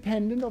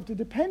independent of the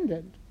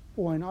dependent.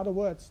 Or in other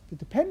words, the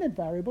dependent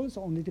variable is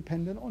only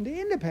dependent on the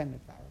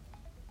independent variable.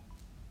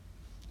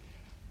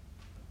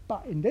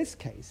 But in this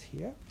case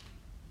here,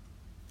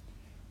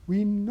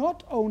 we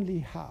not only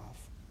have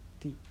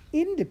the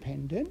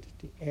independent,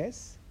 the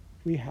S,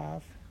 we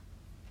have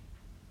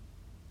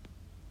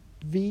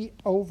V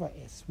over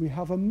S. We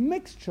have a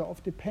mixture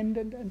of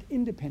dependent and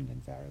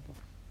independent variable,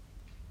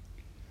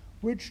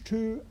 which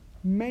to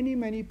many,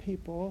 many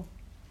people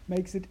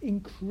makes it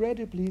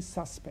incredibly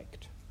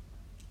suspect.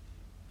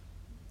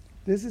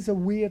 This is a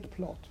weird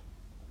plot.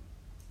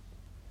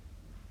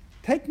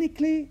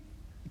 Technically,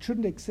 it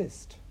shouldn't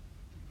exist.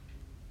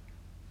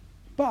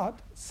 But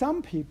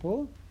some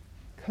people,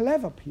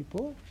 clever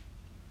people,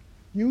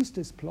 use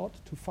this plot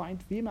to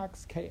find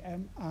Vmax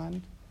Km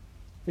and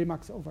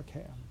Vmax over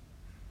Km.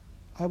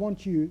 I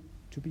want you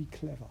to be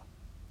clever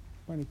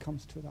when it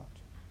comes to that.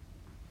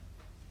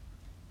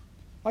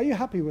 Are you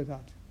happy with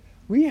that?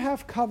 We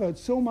have covered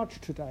so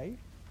much today.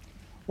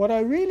 What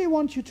I really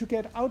want you to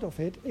get out of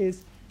it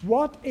is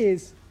what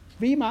is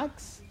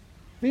Vmax,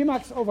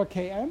 Vmax over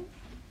Km,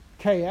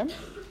 Km,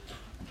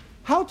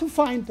 how to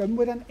find them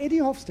with an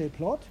Eddie-Hofstee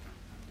plot,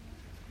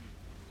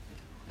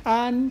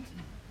 and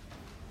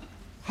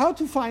how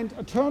to find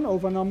a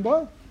turnover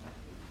number,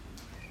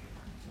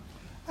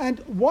 and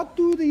what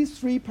do these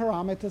three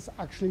parameters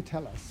actually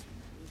tell us.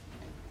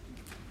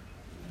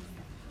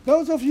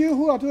 Those of you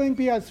who are doing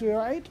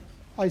BI308,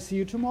 I see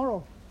you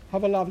tomorrow.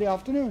 Have a lovely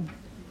afternoon.